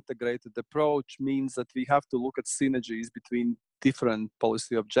course, the integrated approach means that we have to look at synergies between different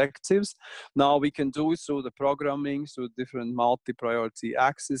policy objectives. Now we can do it through the programming, through different multi-priority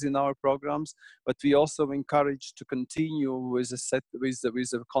axes in our programs, but we also encourage to continue with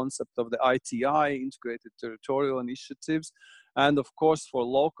the concept of the ITI, Integrated Territorial Initiatives. And of course, for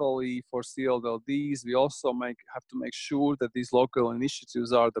locally, for CLLDs, we also have to make sure that these local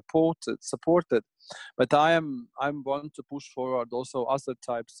initiatives are supported. But I want to push forward also other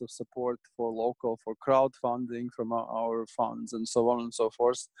types of support for local, for crowdfunding from our funds and so on and so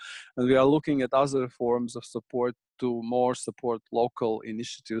forth. And we are looking at other forms of support to more support local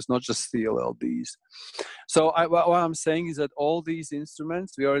initiatives, not just CLLDs. So what I'm saying is that all these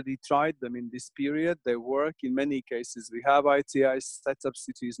instruments, we already tried them in this period. They work in many cases. We have ITI set up,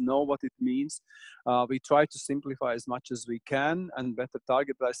 cities know what it means. We try to simplify as much as we can and better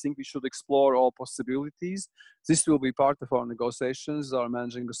target, but I think we should explore all possibilities. This will be part of our negotiations, our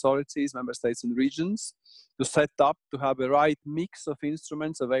managing authorities, member states and regions, to set up, to have a right mix of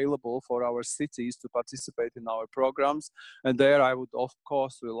instruments available for our cities to participate in our programs. And there I would, of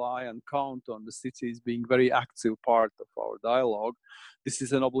course, rely and count on the cities being very active part of our dialogue. This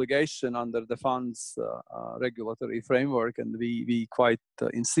is an obligation under the funds regulatory framework, and we quite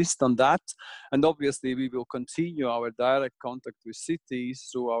insist on that. And obviously, we will continue our direct contact with cities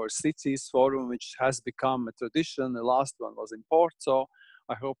through our cities forum, which has become a tradition. The last one was in Porto.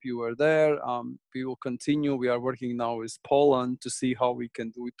 I hope you were there. We will continue. We are working now with Poland to see how we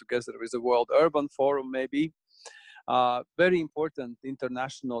can do it together with the World Urban Forum, maybe. very important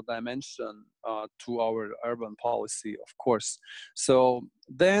international dimension to our urban policy, of course. So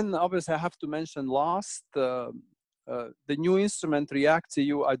then obviously I have to mention last, the new instrument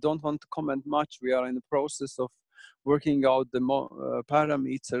REACT-EU. I don't want to comment much. We are in the process of working out the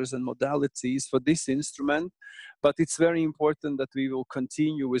parameters and modalities for this instrument, but it's very important that we will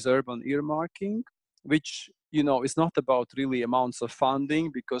continue with urban earmarking, which, you know, is not about really amounts of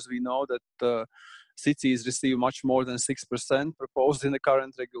funding, because we know that cities receive much more than 6% proposed in the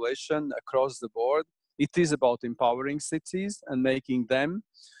current regulation across the board. It is about empowering cities and making them,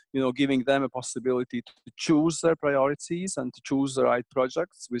 you know, giving them a possibility to choose their priorities and to choose the right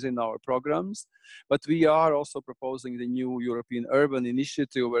projects within our programs. But we are also proposing the new European Urban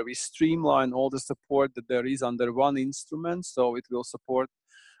Initiative, where we streamline all the support that there is under one instrument. So it will support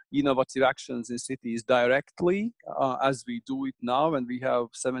innovative actions in cities directly, as we do it now, and we have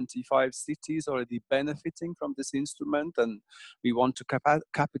 75 cities already benefiting from this instrument, and we want to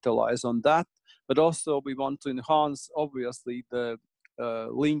capitalize on that. But also we want to enhance, obviously, the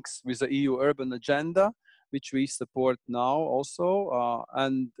links with the EU Urban Agenda, which we support now also,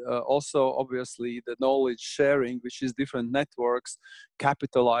 and also obviously the knowledge sharing, which is different networks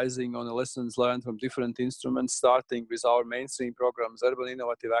capitalizing on the lessons learned from different instruments, starting with our mainstream programs, Urban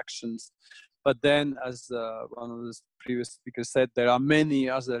Innovative Actions. But then, as one of the previous speakers said, there are many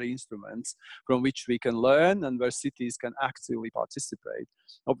other instruments from which we can learn and where cities can actively participate.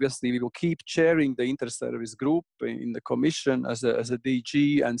 Obviously, we will keep chairing the inter-service group in the Commission as a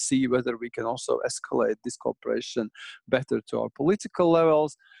DG, and see whether we can also escalate this cooperation better to our political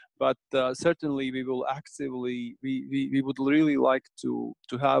levels. But certainly we will actively, we would really like to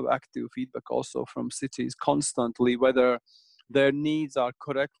have active feedback also from cities constantly, whether their needs are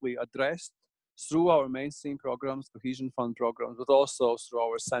correctly addressed through our mainstream programs, cohesion fund programs, but also through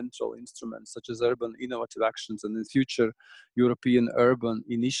our central instruments such as Urban Innovative Actions and in future European Urban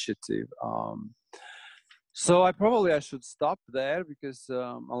Initiative. So I should stop there, because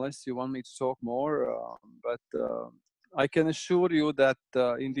unless you want me to talk more, but I can assure you that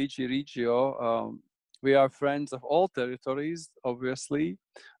in DG Regio, we are friends of all territories, obviously.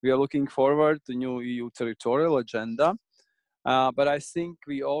 We are looking forward to new EU territorial agenda. But I think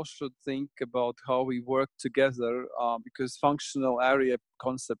we all should think about how we work together, because functional area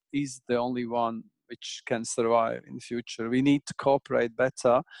concept is the only one which can survive in future. We need to cooperate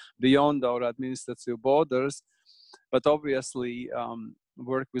better beyond our administrative borders, but obviously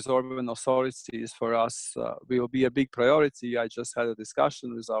work with urban authorities for us will be a big priority. I just had a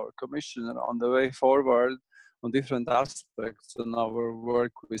discussion with our commissioner on the way forward on different aspects on our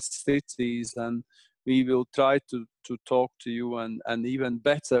work with cities, and we will try to talk to you and even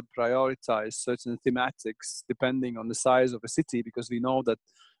better prioritize certain thematics depending on the size of a city, because we know that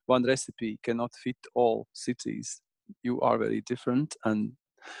one recipe cannot fit all cities. You are very different, and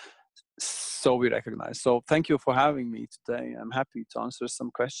so we recognize. So thank you for having me today. I'm happy to answer some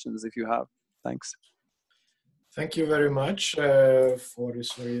questions if you have. Thanks. Thank you very much for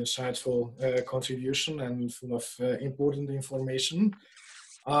this very insightful contribution and full of important information.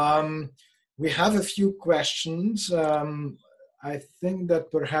 We have a few questions. I think that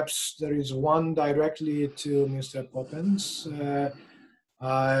perhaps there is one directly to Mr. Poppins.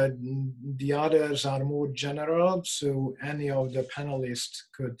 The others are more general, so any of the panelists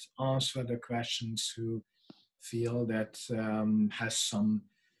could answer the questions who feel that has some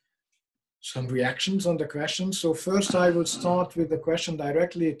reactions on the question. So first I will start with the question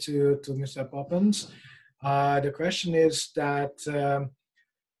directly to Mr. Poppins. The question is that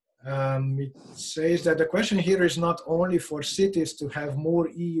it says that the question here is not only for cities to have more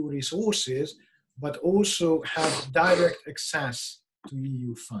EU resources, but also have direct access to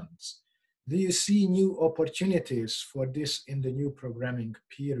EU funds. Do you see new opportunities for this in the new programming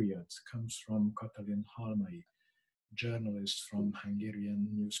period? Comes from Katalin Halmai, journalist from Hungarian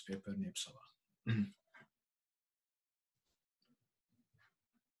newspaper Népszava.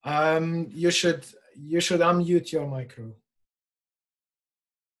 You should unmute your micro.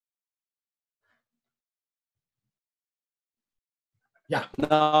 Yeah.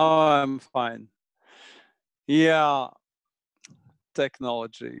 Now I'm fine. Yeah,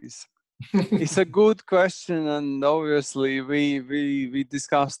 technologies. It's a good question, and obviously we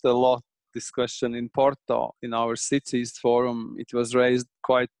discussed a lot this question in Porto, in our cities forum. It was raised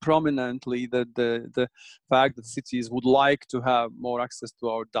quite prominently that the fact that cities would like to have more access to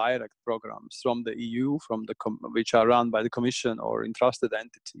our direct programs from the EU, which are run by the Commission or entrusted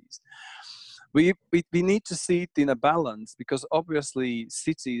entities. we need to see it in a balance, because obviously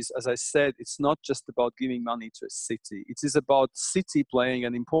cities, as I said, it's not just about giving money to a city. It is about city playing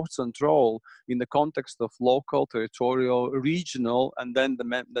an important role in the context of local, territorial, regional, and then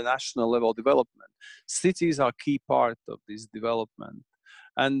the national level development. Cities are key part of this development.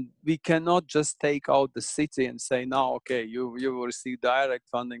 And we cannot just take out the city and say, now, okay, you will receive direct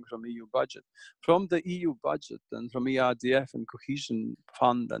funding from EU budget. From the EU budget and from ERDF and Cohesion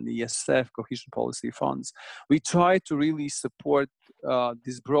Fund and ESF, Cohesion Policy Funds, we try to really support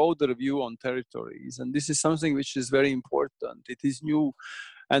this broader view on territories. And this is something which is very important. It is new.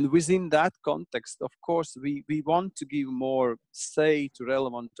 And within that context, of course, we want to give more say to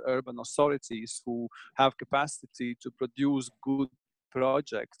relevant urban authorities who have capacity to produce good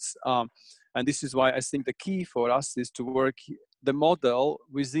projects. And this is why I think the key for us is to work the model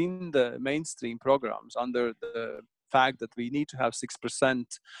within the mainstream programs under the fact that we need to have 6%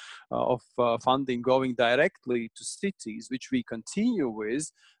 of funding going directly to cities, which we continue with.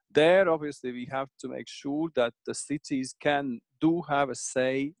 There, obviously, we have to make sure that the cities do have a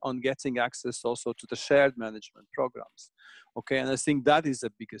say on getting access also to the shared management programs. Okay, and I think that is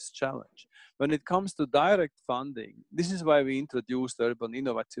the biggest challenge. When it comes to direct funding, this is why we introduced Urban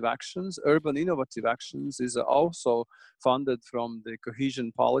Innovative Actions. Urban Innovative Actions is also funded from the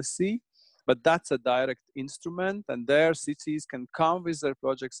cohesion policy, but that's a direct instrument, and there cities can come with their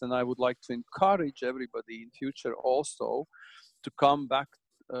projects, and I would like to encourage everybody in future also to come back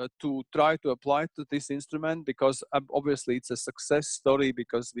to try to apply to this instrument, because obviously it's a success story,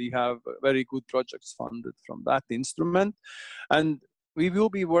 because we have very good projects funded from that instrument. And we will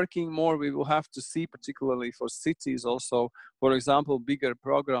be working more. We will have to see, particularly for cities also, for example, bigger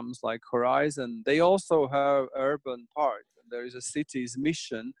programs like Horizon, they also have urban part. There is a city's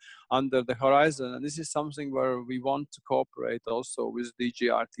mission under the Horizon, and this is something where we want to cooperate also with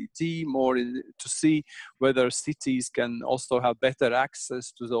DGRTT more to see whether cities can also have better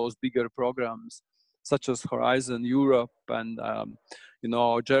access to those bigger programs, such as Horizon Europe. And you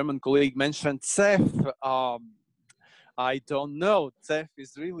know, our German colleague mentioned CEF. I don't know. CEF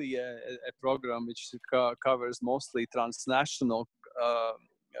is really a program which covers mostly transnational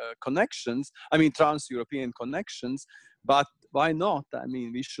connections. I mean, trans-European connections. But why not? I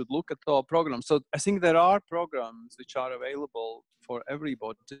mean, we should look at all programs. So I think there are programs which are available for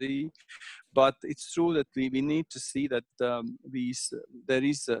everybody, but it's true that we need to see that there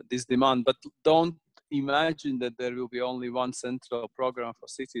is this demand. But don't imagine that there will be only one central program for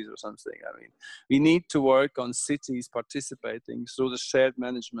cities or something. I mean, we need to work on cities participating through the shared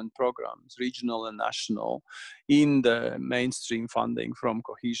management programs, regional and national, in the mainstream funding from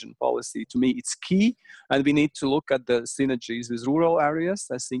cohesion policy. To me, it's key, and we need to look at the synergies with rural areas.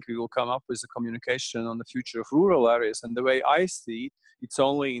 I think we will come up with a communication on the future of rural areas, and the way I see it, it's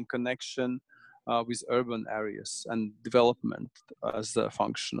only in connection with urban areas and development as a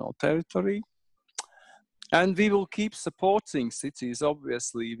functional territory. And we will keep supporting cities,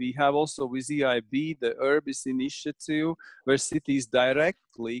 obviously. We have also with EIB the Urbis initiative, where cities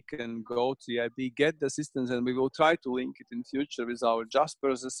directly can go to EIB, get the assistance, and we will try to link it in future with our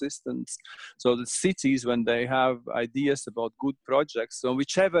Jasper's assistance, so that cities, when they have ideas about good projects, on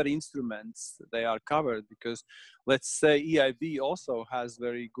whichever instruments they are covered, because let's say EIB also has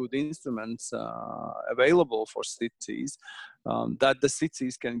very good instruments available for cities, that the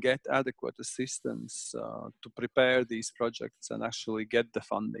cities can get adequate assistance to prepare these projects and actually get the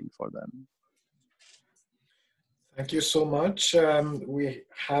funding for them. Thank you so much. We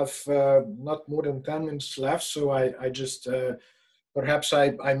have not more than 10 minutes left, so I just, perhaps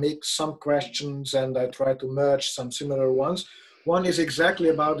I make some questions and I try to merge some similar ones. One is exactly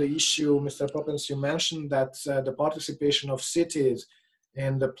about the issue, Mr. Poppens, you mentioned that the participation of cities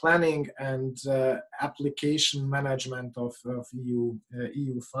in the planning and application management of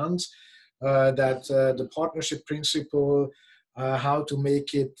EU funds, that the partnership principle, how to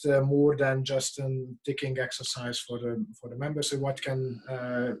make it more than just a ticking exercise for the members, and what can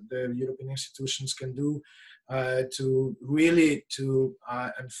the European institutions can do to really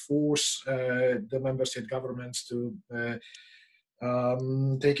enforce the member state governments to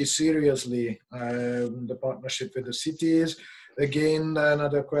take it seriously, the partnership with the cities. Again,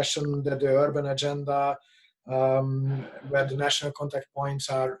 another question that the urban agenda, where the national contact points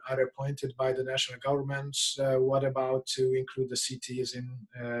are appointed by the national governments, what about to include the cities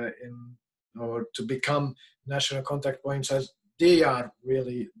in or to become national contact points, as they are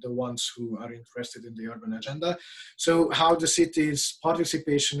really the ones who are interested in the urban agenda? So how the cities'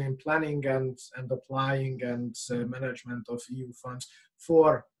 participation in planning and applying and management of EU funds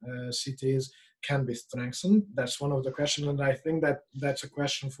for cities can be strengthened. That's one of the questions, and I think that that's a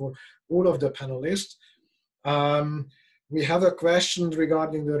question for all of the panelists. We have a question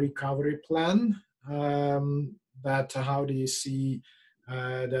regarding the recovery plan, that how do you see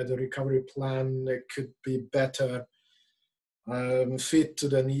that the recovery plan could be better fit to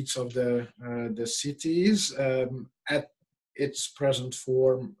the needs of the cities. At its present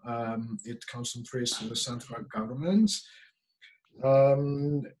form, it concentrates on the central governments.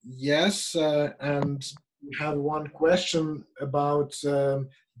 Yes, and we have one question about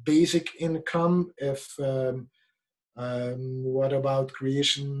basic income. If what about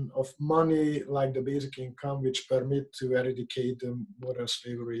creation of money like the basic income, which permit to eradicate the modern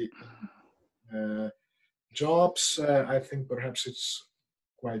slavery jobs? I think perhaps it's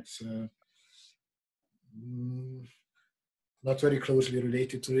quite not very closely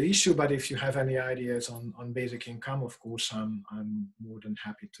related to the issue, but if you have any ideas on basic income, of course, I'm more than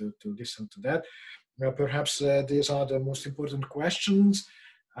happy to listen to that. Perhaps these are the most important questions.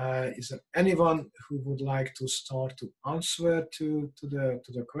 Is there anyone who would like to start to answer to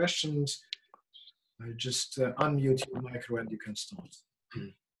the questions? Just unmute your micro and you can start.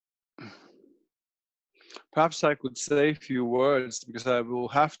 Perhaps I could say a few words because I will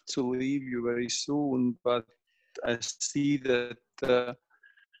have to leave you very soon, but I see that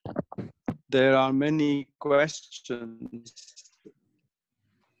there are many questions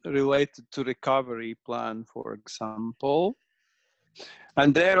related to recovery plan, for example.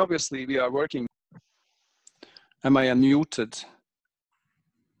 And there, obviously, we are working. Am I unmuted?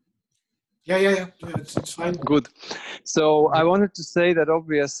 Yeah, it's fine. Good. So I wanted to say that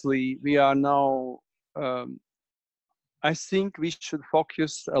obviously we are now, I think we should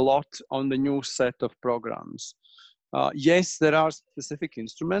focus a lot on the new set of programs. Yes, there are specific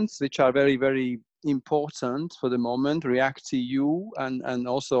instruments which are very, very important for the moment, React-EU, and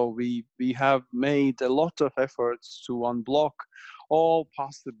also we have made a lot of efforts to unblock all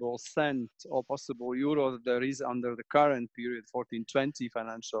possible cent or possible euro that there is under the current period, 14-20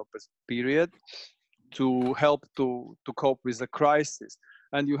 financial period, to help to cope with the crisis.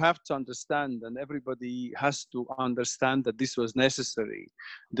 And you have to understand, and everybody has to understand that this was necessary.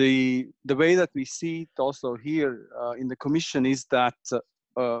 The way that we see it also here in the Commission is that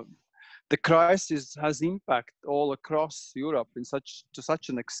the crisis has impact all across Europe to such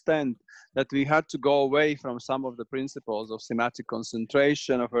an extent that we had to go away from some of the principles of thematic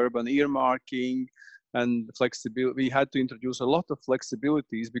concentration, of urban earmarking, and flexibility. We had to introduce a lot of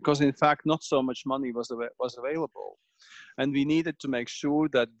flexibilities because, in fact, not so much money was available. And we needed to make sure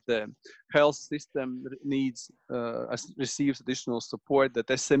that the health system receives additional support, that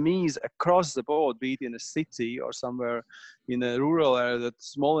SMEs across the board, be it in a city or somewhere in a rural area, that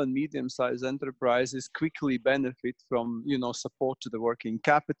small and medium-sized enterprises quickly benefit from, support to the working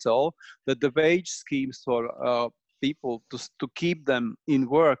capital, that the wage schemes for people to keep them in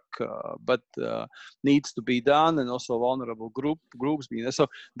work, but needs to be done, and also vulnerable groups being there. So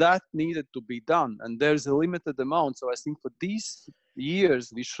that needed to be done, and there's a limited amount. So I think for these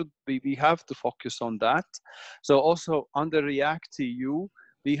years we have to focus on that. So also under React-EU,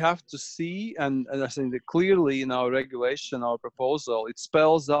 we have to see, and I think that clearly in our regulation, our proposal, it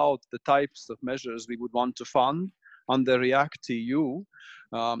spells out the types of measures we would want to fund under React-EU.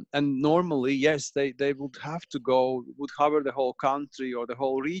 And normally, yes, they would have to would cover the whole country or the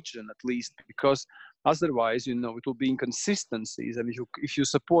whole region at least, because otherwise, it will be inconsistencies. And if you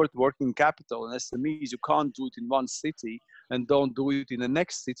support working capital and SMEs, you can't do it in one city and don't do it in the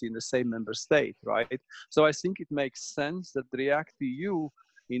next city in the same member state, right? So I think it makes sense that the React-EU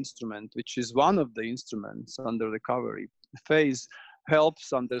instrument, which is one of the instruments under the recovery phase,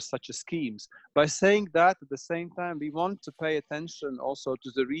 helps under such schemes. By saying that, at the same time, we want to pay attention also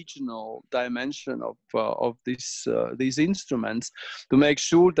to the regional dimension of these instruments, to make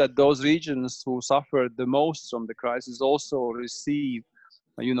sure that those regions who suffered the most from the crisis also receive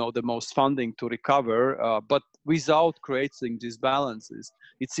the most funding to recover, but without creating these balances.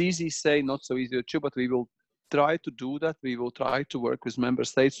 It's easy to say, not so easy to achieve, but we will try to do that. We will try to work with member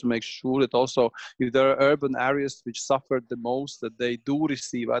states to make sure that also if there are urban areas which suffered the most, that they do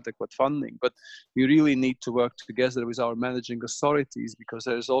receive adequate funding. But we really need to work together with our managing authorities, because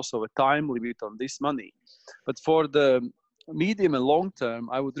there is also a time limit on this money. But for the medium and long term,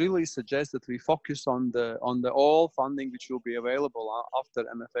 I would really suggest that we focus on the all funding which will be available after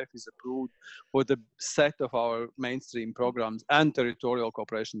MFF is approved for the set of our mainstream programs and territorial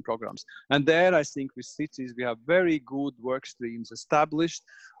cooperation programs. And there, I think with cities, we have very good work streams established,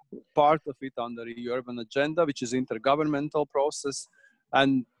 part of it under the urban agenda, which is intergovernmental process.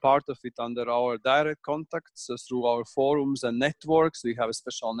 and part of it under our direct contacts through our forums and networks. We have a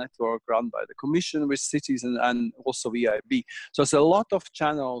special network run by the Commission with cities and also VIB. So it's a lot of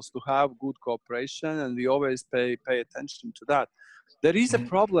channels to have good cooperation, and we always pay attention to that. There is a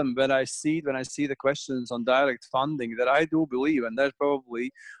problem when I see the questions on direct funding that I do believe, and that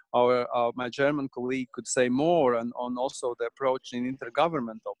probably my German colleague could say more on also the approach in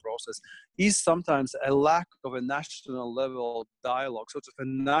intergovernmental process, is sometimes a lack of a national level dialogue, sort of a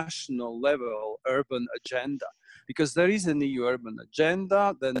national level urban agenda. Because there is an EU urban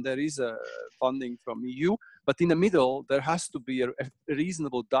agenda, then there is a funding from EU, but in the middle, there has to be a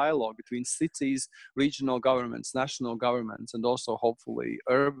reasonable dialogue between cities, regional governments, national governments, and also hopefully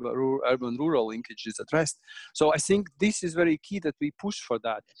urban-rural linkages addressed. So I think this is very key that we push for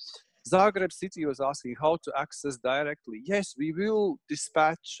that. Zagreb city was asking how to access directly. Yes, we will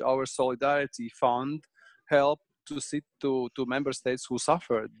dispatch our solidarity fund help to member states who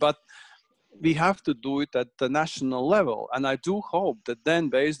suffered, but we have to do it at the national level. And I do hope that then,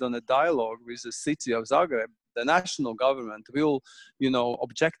 based on a dialogue with the city of Zagreb, the national government will,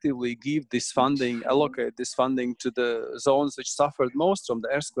 objectively give this funding, allocate this funding to the zones which suffered most from the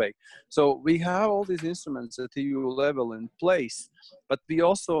earthquake. So we have all these instruments at EU level in place, but we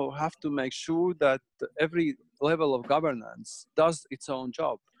also have to make sure that every level of governance does its own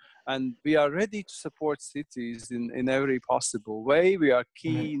job. And we are ready to support cities in every possible way. We are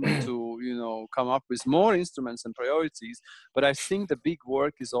keen to, come up with more instruments and priorities. But I think the big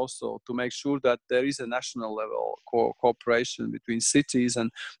work is also to make sure that there is a national level cooperation between cities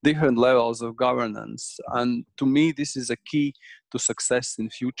and different levels of governance. And to me, this is a key to success in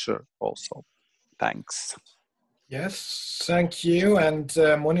future also. Thanks. Yes, thank you. And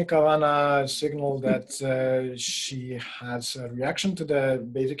Monika Vana signaled that she has a reaction to the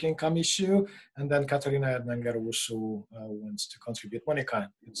basic income issue. And then Katarina Erdmenger also wants to contribute. Monika,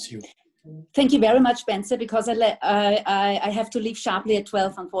 it's you. Thank you very much, Bence, because I have to leave sharply at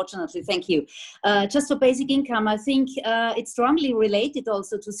 12, unfortunately. Thank you. Just for basic income, I think it's strongly related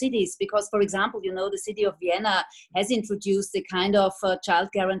also to cities because, for example, the city of Vienna has introduced a kind of child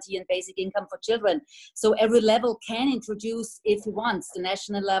guarantee and basic income for children. So every level can introduce, if he wants, the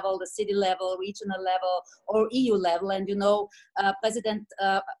national level, the city level, regional level, or EU level. And, President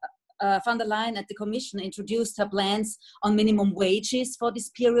von der Leyen at the Commission introduced her plans on minimum wages for this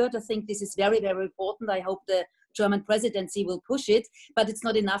period. I think this is very, very important. I hope the German presidency will push it, but it's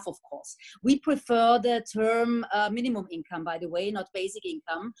not enough, of course. We prefer the term minimum income, by the way, not basic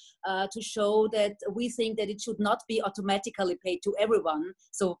income, to show that we think that it should not be automatically paid to everyone.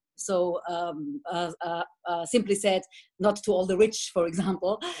 So simply said, not to all the rich, for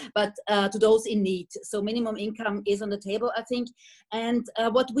example, but to those in need. So minimum income is on the table, I think. And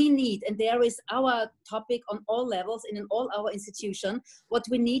what we need, and there is our topic on all levels and in all our institutions, what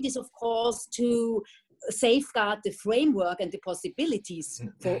we need is, of course, to safeguard the framework and the possibilities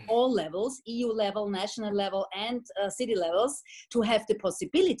for all levels, EU level, national level, and city levels, to have the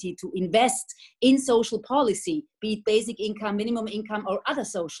possibility to invest in social policy, be it basic income, minimum income, or other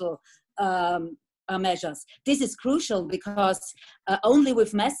social measures. This is crucial because only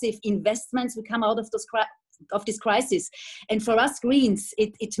with massive investments we come out of this crisis. And for us Greens,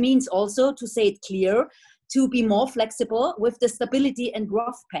 it means also, to say it clear, to be more flexible with the Stability and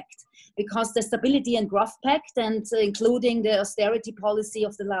Growth Pact, because the Stability and Growth Pact, and including the austerity policy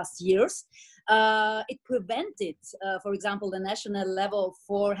of the last years, it prevented, for example, the national level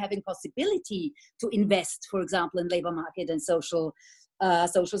for having possibility to invest, for example, in labor market and social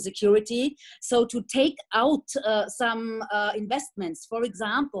security. So to take out some investments, for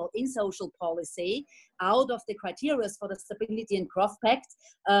example, in social policy, out of the criteria for the Stability and Growth Pact,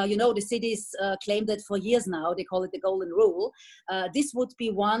 the cities claim that for years now. They call it the golden rule. This would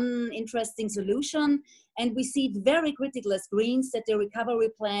be one interesting solution. And we see it very critical as Greens that the recovery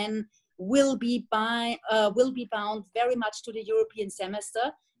plan will be bound very much to the European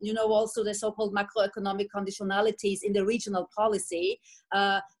semester. Also the so-called macroeconomic conditionalities in the regional policy.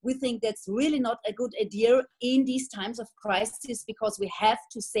 We think that's really not a good idea in these times of crisis, because we have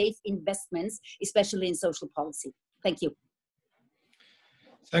to save investments, especially in social policy. Thank you.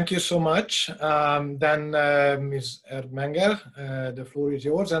 Thank you so much. Then Ms. Erdmenger, the floor is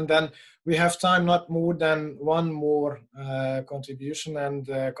yours. And then we have time, not more than one more contribution, and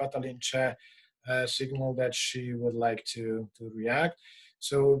Katalin Cseh signaled that she would like to react.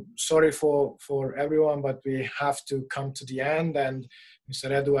 So sorry for everyone, but we have to come to the end. And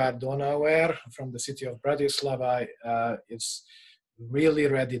Mr. Eduard Donauer from the city of Bratislava is really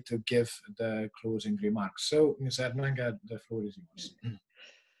ready to give the closing remarks. So Ms. Erdmenger, the floor is yours.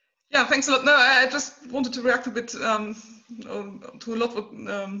 Yeah, thanks a lot. No, I just wanted to react a bit to a lot what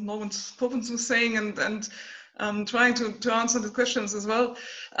Norman Poppins was saying, and trying to answer the questions as well.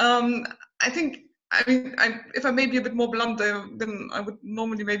 I think, I mean, if I may be a bit more blunt than I would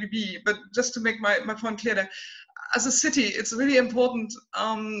normally maybe be, but just to make my point clear, that as a city, it's really important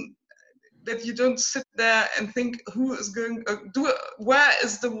that you don't sit there and think who is going where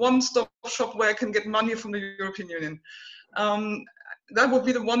is the one-stop shop where I can get money from the European Union. That would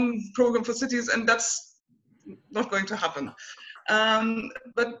be the one program for cities, and that's not going to happen.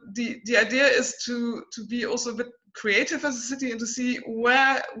 But the idea is to be also a bit creative as a city and to see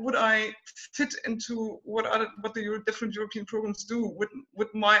where would I fit into what the different European programs do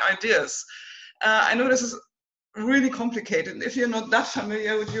with my ideas. I know this is really complicated. If you're not that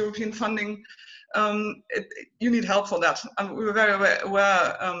familiar with European funding, you need help for that, and we were very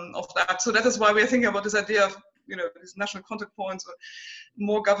aware of that. So that is why we are thinking about this idea of, you know, these national contact points, or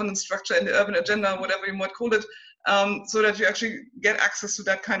more governance structure in the urban agenda, whatever you might call it, so that you actually get access to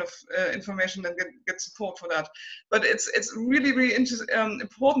that kind of information and get support for that. But it's really, really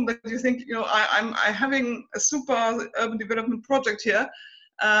important that you think, you know, I'm having a super urban development project here,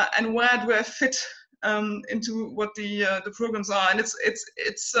 and where do I fit into what the programs are? And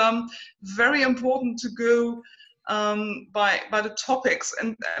it's very important to go by the topics.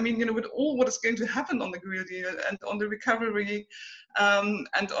 And I mean, you know, with all what is going to happen on the Green Deal and on the recovery,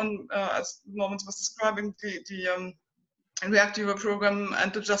 and on, as Norman was describing, the React Euro program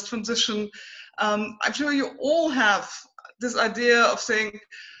and the Just Transition, I'm sure you all have this idea of saying,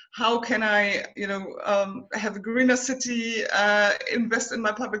 how can I, you know, have a greener city, invest in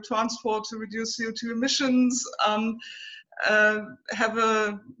my public transport to reduce CO2 emissions, have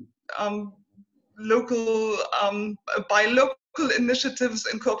a buy local initiatives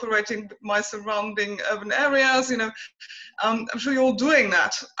incorporating my surrounding urban areas, you know. I'm sure you're all doing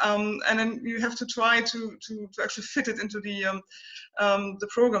that, and then you have to try to actually fit it into the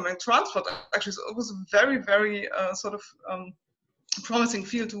program. And transport actually was a very, very sort of promising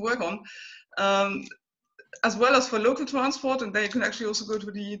field to work on, as well as for local transport. And there you can actually also go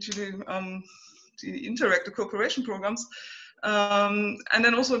to the Interreg, the cooperation programs. And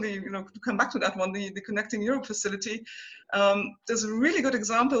then also you know, to come back to that one, the Connecting Europe facility. There's really good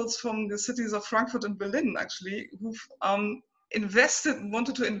examples from the cities of Frankfurt and Berlin, actually, who've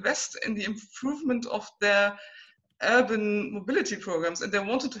wanted to invest in the improvement of their urban mobility programs, and they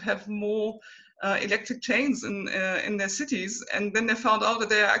wanted to have more electric trains in their cities. And then they found out that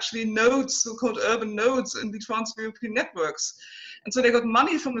there are actually nodes, so-called urban nodes, in the Trans-European networks. And so they got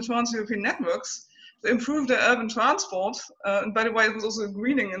money from the Trans-European networks to improve their urban transport. And by the way, it was also a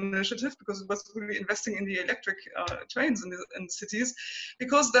greening initiative, because it was really investing in the electric trains in the cities,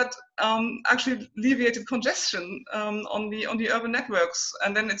 because that actually alleviated congestion on the urban networks.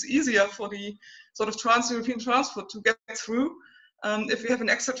 And then it's easier for the sort of Trans-European transport to get through if we have an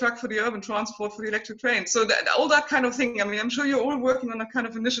extra track for the urban transport for the electric train. So that, all that kind of thing. I mean, I'm sure you're all working on a kind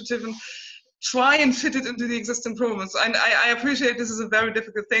of initiative and try and fit it into the existing programs. And I appreciate this is a very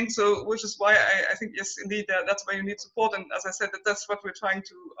difficult thing, so which is why I think, yes, indeed, that's why you need support. And as I said, that's what we're trying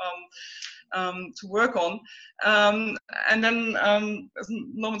to work on. And then as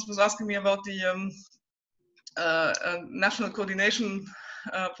Norman was asking me about the national coordination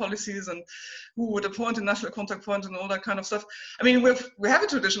policies and who would appoint a national contact point and all that kind of stuff. I mean, we have a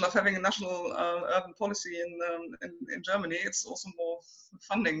tradition of having a national urban policy in Germany. It's also more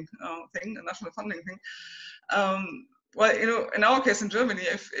funding thing, a national funding thing. Well, you know, in our case in Germany,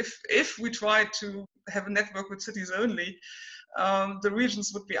 if we try to have a network with cities only, the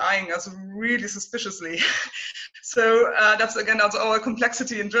regions would be eyeing us really suspiciously. So that's our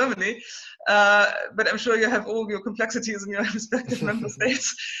complexity in Germany. But I'm sure you have all your complexities in your respective member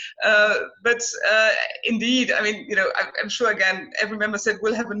states. But indeed, I mean, you know, I'm sure, again, every member state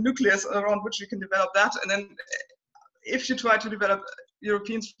will have a nucleus around which you can develop that. And then if you try to develop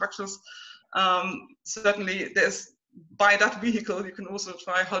European structures, certainly by that vehicle, you can also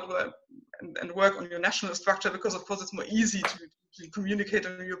try and work on your national structure, because of course it's more easy to communicate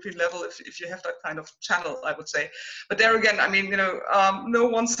on a European level if you have that kind of channel, I would say. But there again, I mean, you know, no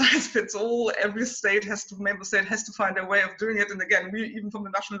one size fits all. Every member state has to find a way of doing it. And again, we, even from the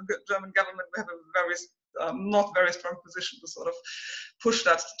national German government, we have a very not very strong position to sort of push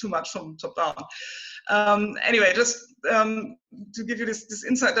that too much from top down. Anyway, just to give you this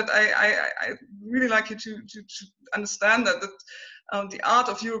insight, that I really like you to understand that the art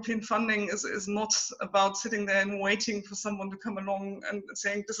of European funding is not about sitting there and waiting for someone to come along and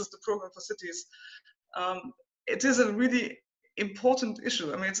saying this is the program for cities. It is a really important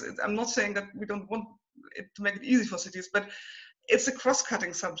issue. I mean, I'm not saying that we don't want it to make it easy for cities, but it's a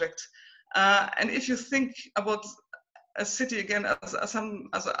cross-cutting subject. And if you think about a city again as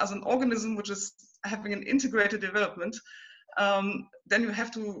an organism which is having an integrated development, then you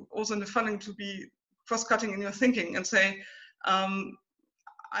have to also in the funding to be cross-cutting in your thinking and say,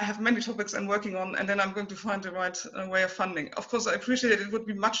 I have many topics I'm working on, and then I'm going to find the right way of funding. Of course, I appreciate it would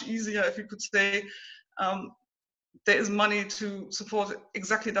be much easier if you could say there is money to support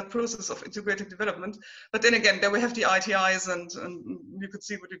exactly that process of integrated development. But then again, there we have the ITIs, and you could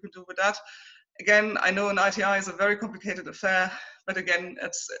see what you could do with that. Again, I know an ITI is a very complicated affair, but again,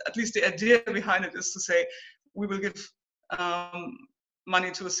 it's at least the idea behind it is to say we will give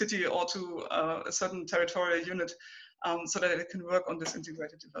money to a city or to a certain territorial unit so that it can work on this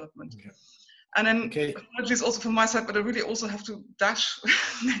integrated development. Okay. And then apologies also from my side, but I really also have to dash.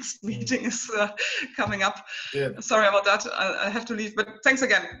 Next meeting is coming up. Yeah. Sorry about that. I have to leave, but thanks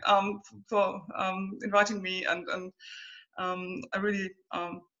again for inviting me, and I really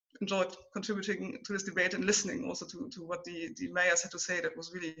enjoyed contributing to this debate and listening also to what the mayors had to say. That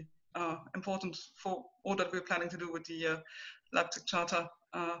was really important for all that we're planning to do with the Leipzig Charter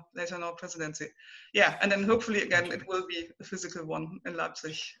later in our presidency. Yeah, and then hopefully again it will be a physical one in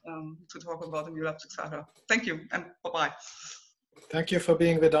Leipzig to talk about the new Leipzig Charter. Thank you, and bye-bye. Thank you for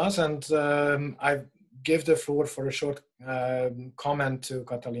being with us, and I give the floor for a short comment to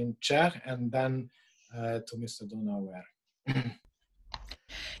Katalin Cseh and then to Mr. Donauer.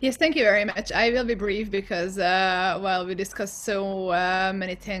 Yes, thank you very much. I will be brief because, well, we discussed so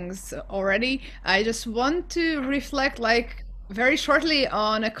many things already. I just want to reflect, like, very shortly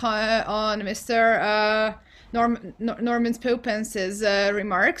on Mr. Norman Popence's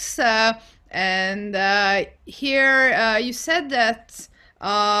remarks. And here you said that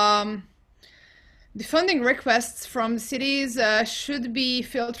the funding requests from cities should be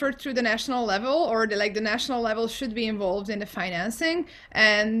filtered through the national level, or the national level should be involved in the financing.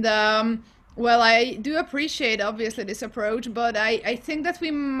 And well, I do appreciate obviously this approach, but I think that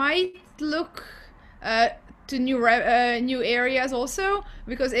we might look to new areas also,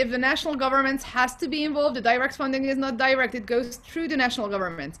 because if the national government has to be involved, the direct funding is not direct, it goes through the national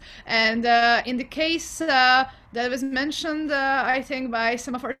government. And in the case that was mentioned, I think by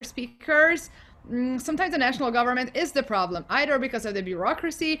some of our speakers, sometimes the national government is the problem, either because of the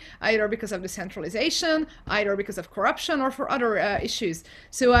bureaucracy, either because of the centralization, either because of corruption, or for other issues.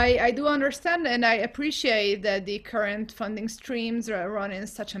 So I do understand and I appreciate that the current funding streams are run in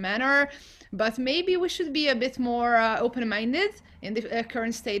such a manner, but maybe we should be a bit more open-minded in the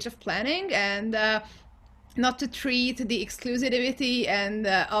current stage of planning, and not to treat the exclusivity and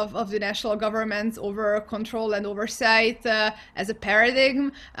of the national governments over control and oversight as a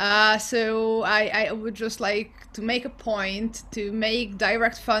paradigm. So I would just like to make a point to make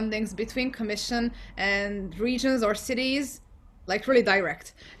direct fundings between Commission and regions or cities like really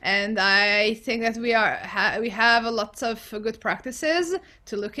direct. And I think that we have lots of good practices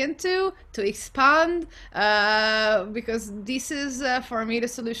to look into, to expand, because this is for me the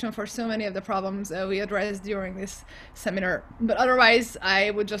solution for so many of the problems we addressed during this seminar. But otherwise,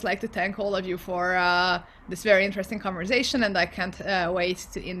 I would just like to thank all of you for this very interesting conversation, and I can't wait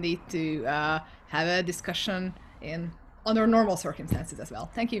to indeed to have a discussion under normal circumstances as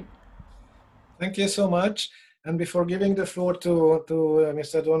well. Thank you. Thank you so much. And before giving the floor to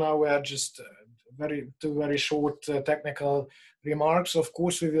Mr. Donauer, just two very short technical remarks. Of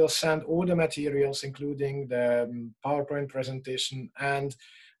course, we will send all the materials, including the PowerPoint presentation and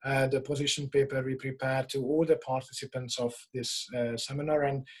the position paper we prepared, to all the participants of this seminar,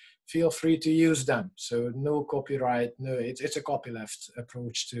 and feel free to use them. So no copyright, no, it's a copyleft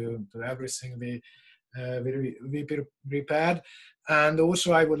approach to everything we prepared. And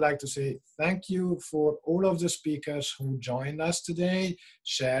also I would like to say thank you for all of the speakers who joined us today,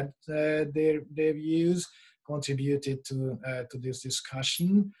 shared their views, contributed to this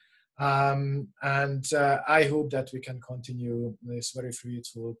discussion. And I hope that we can continue this very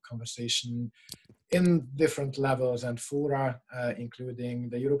fruitful conversation in different levels and fora, including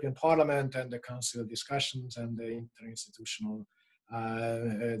the European Parliament and the Council discussions and the interinstitutional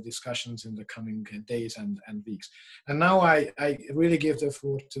discussions in the coming days and weeks. And now I really give the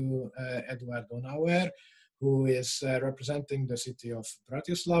floor to Edward Donauer, who is representing the city of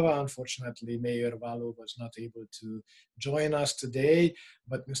Bratislava. Unfortunately, Mayor Valo was not able to join us today,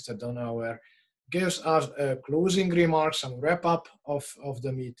 but Mr. Donauer gives us a closing remark, some wrap up of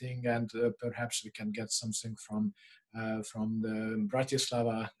the meeting, and perhaps we can get something from the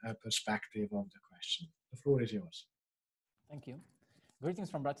Bratislava perspective of the question. The floor is yours. Thank you.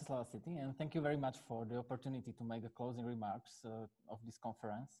 Greetings from Bratislava City, and thank you very much for the opportunity to make the closing remarks of this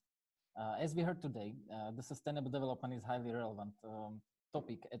conference. As we heard today, the sustainable development is highly relevant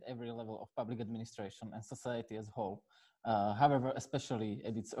topic at every level of public administration and society as a whole, however, especially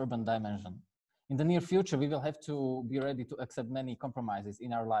at its urban dimension. In the near future, we will have to be ready to accept many compromises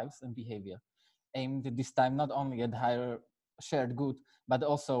in our lives and behavior, aimed this time not only at higher shared good, but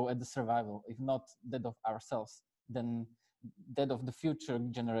also at the survival, if not that of ourselves, then that of the future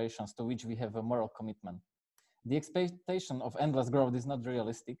generations to which we have a moral commitment. The expectation of endless growth is not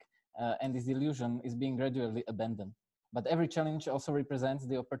realistic, and this illusion is being gradually abandoned. But every challenge also represents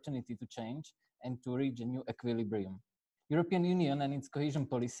the opportunity to change and to reach a new equilibrium. European Union and its cohesion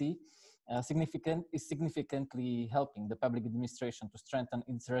policy is significantly helping the public administration to strengthen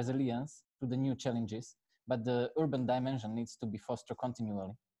its resilience to the new challenges, but the urban dimension needs to be fostered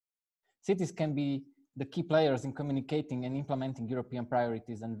continually. Cities can be the key players in communicating and implementing European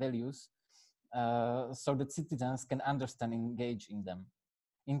priorities and values so that citizens can understand and engage in them.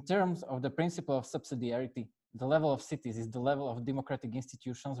 In terms of the principle of subsidiarity, the level of cities is the level of democratic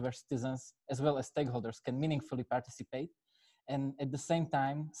institutions where citizens as well as stakeholders can meaningfully participate and at the same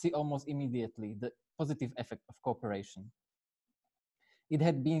time see almost immediately the positive effect of cooperation. It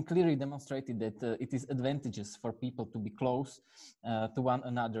had been clearly demonstrated that it is advantageous for people to be close to one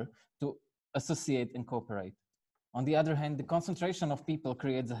another, to associate and cooperate. On the other hand, the concentration of people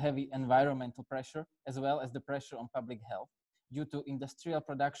creates a heavy environmental pressure as well as the pressure on public health due to industrial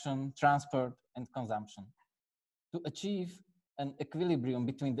production, transport, and consumption. To achieve an equilibrium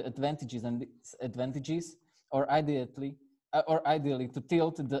between the advantages and disadvantages, or ideally to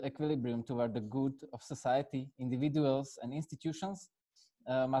tilt the equilibrium toward the good of society, individuals and institutions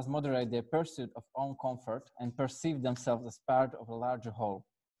must moderate their pursuit of own comfort and perceive themselves as part of a larger whole.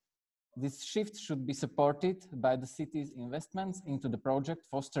 This shift should be supported by the city's investments into the project,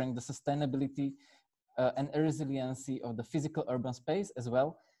 fostering the sustainability and resiliency of the physical urban space, as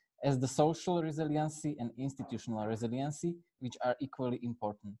well as the social resiliency and institutional resiliency, which are equally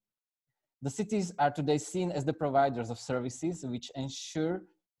important. The cities are today seen as the providers of services which ensure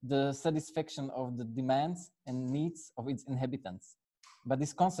the satisfaction of the demands and needs of its inhabitants. But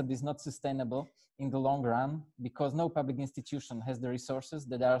this concept is not sustainable in the long run because no public institution has the resources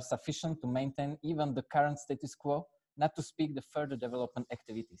that are sufficient to maintain even the current status quo, not to speak the further development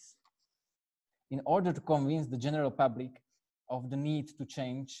activities. In order to convince the general public of the need to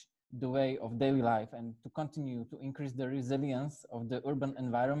change the way of daily life and to continue to increase the resilience of the urban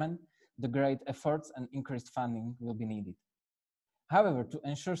environment, the great efforts and increased funding will be needed. However, to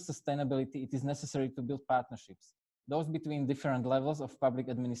ensure sustainability, it is necessary to build partnerships, those between different levels of public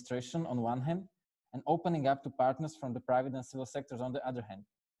administration on one hand, and opening up to partners from the private and civil sectors on the other hand.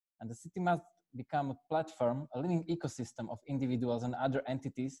 And the city must become a platform, a living ecosystem of individuals and other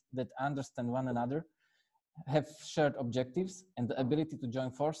entities that understand one another, have shared objectives, and the ability to join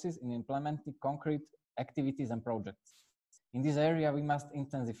forces in implementing concrete activities and projects. In this area, we must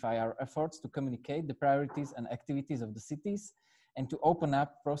intensify our efforts to communicate the priorities and activities of the cities and to open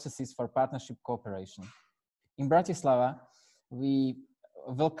up processes for partnership cooperation. In Bratislava, we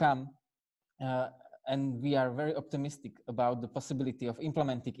welcome and we are very optimistic about the possibility of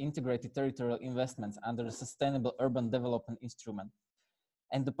implementing integrated territorial investments under the Sustainable Urban Development Instrument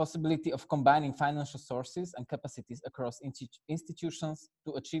and the possibility of combining financial sources and capacities across institutions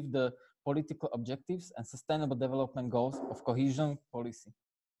to achieve the political objectives and sustainable development goals of cohesion policy.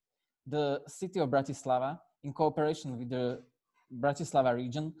 The city of Bratislava, in cooperation with the Bratislava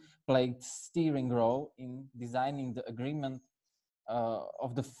region, played steering role in designing the agreement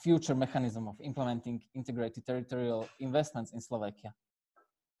of the future mechanism of implementing integrated territorial investments in Slovakia.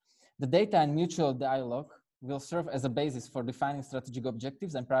 The data and mutual dialogue will serve as a basis for defining strategic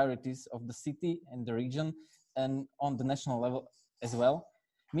objectives and priorities of the city and the region and on the national level as well,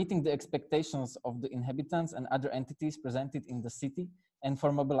 meeting the expectations of the inhabitants and other entities presented in the city and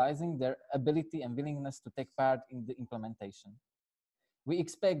for mobilizing their ability and willingness to take part in the implementation. We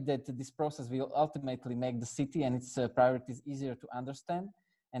expect that this process will ultimately make the city and its priorities easier to understand,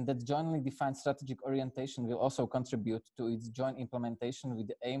 and that jointly defined strategic orientation will also contribute to its joint implementation with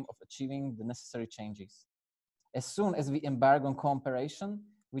the aim of achieving the necessary changes. As soon as we embark on cooperation,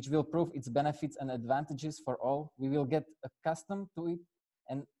 which will prove its benefits and advantages for all, we will get accustomed to it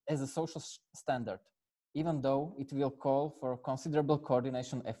and as a social standard, even though it will call for considerable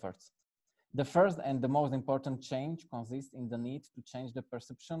coordination efforts. The first and the most important change consists in the need to change the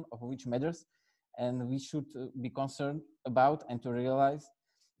perception of which matters, and we should be concerned about and to realize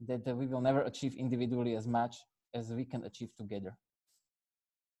that we will never achieve individually as much as we can achieve together.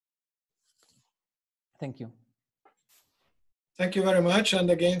 Thank you. Thank you very much. And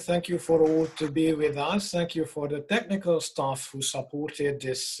again, thank you for all to be with us. Thank you for the technical staff who supported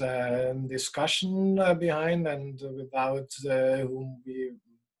this discussion behind, and without whom we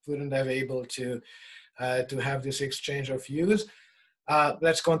wouldn't have able to have this exchange of views.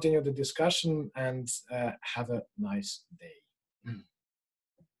 Let's continue the discussion and have a nice day.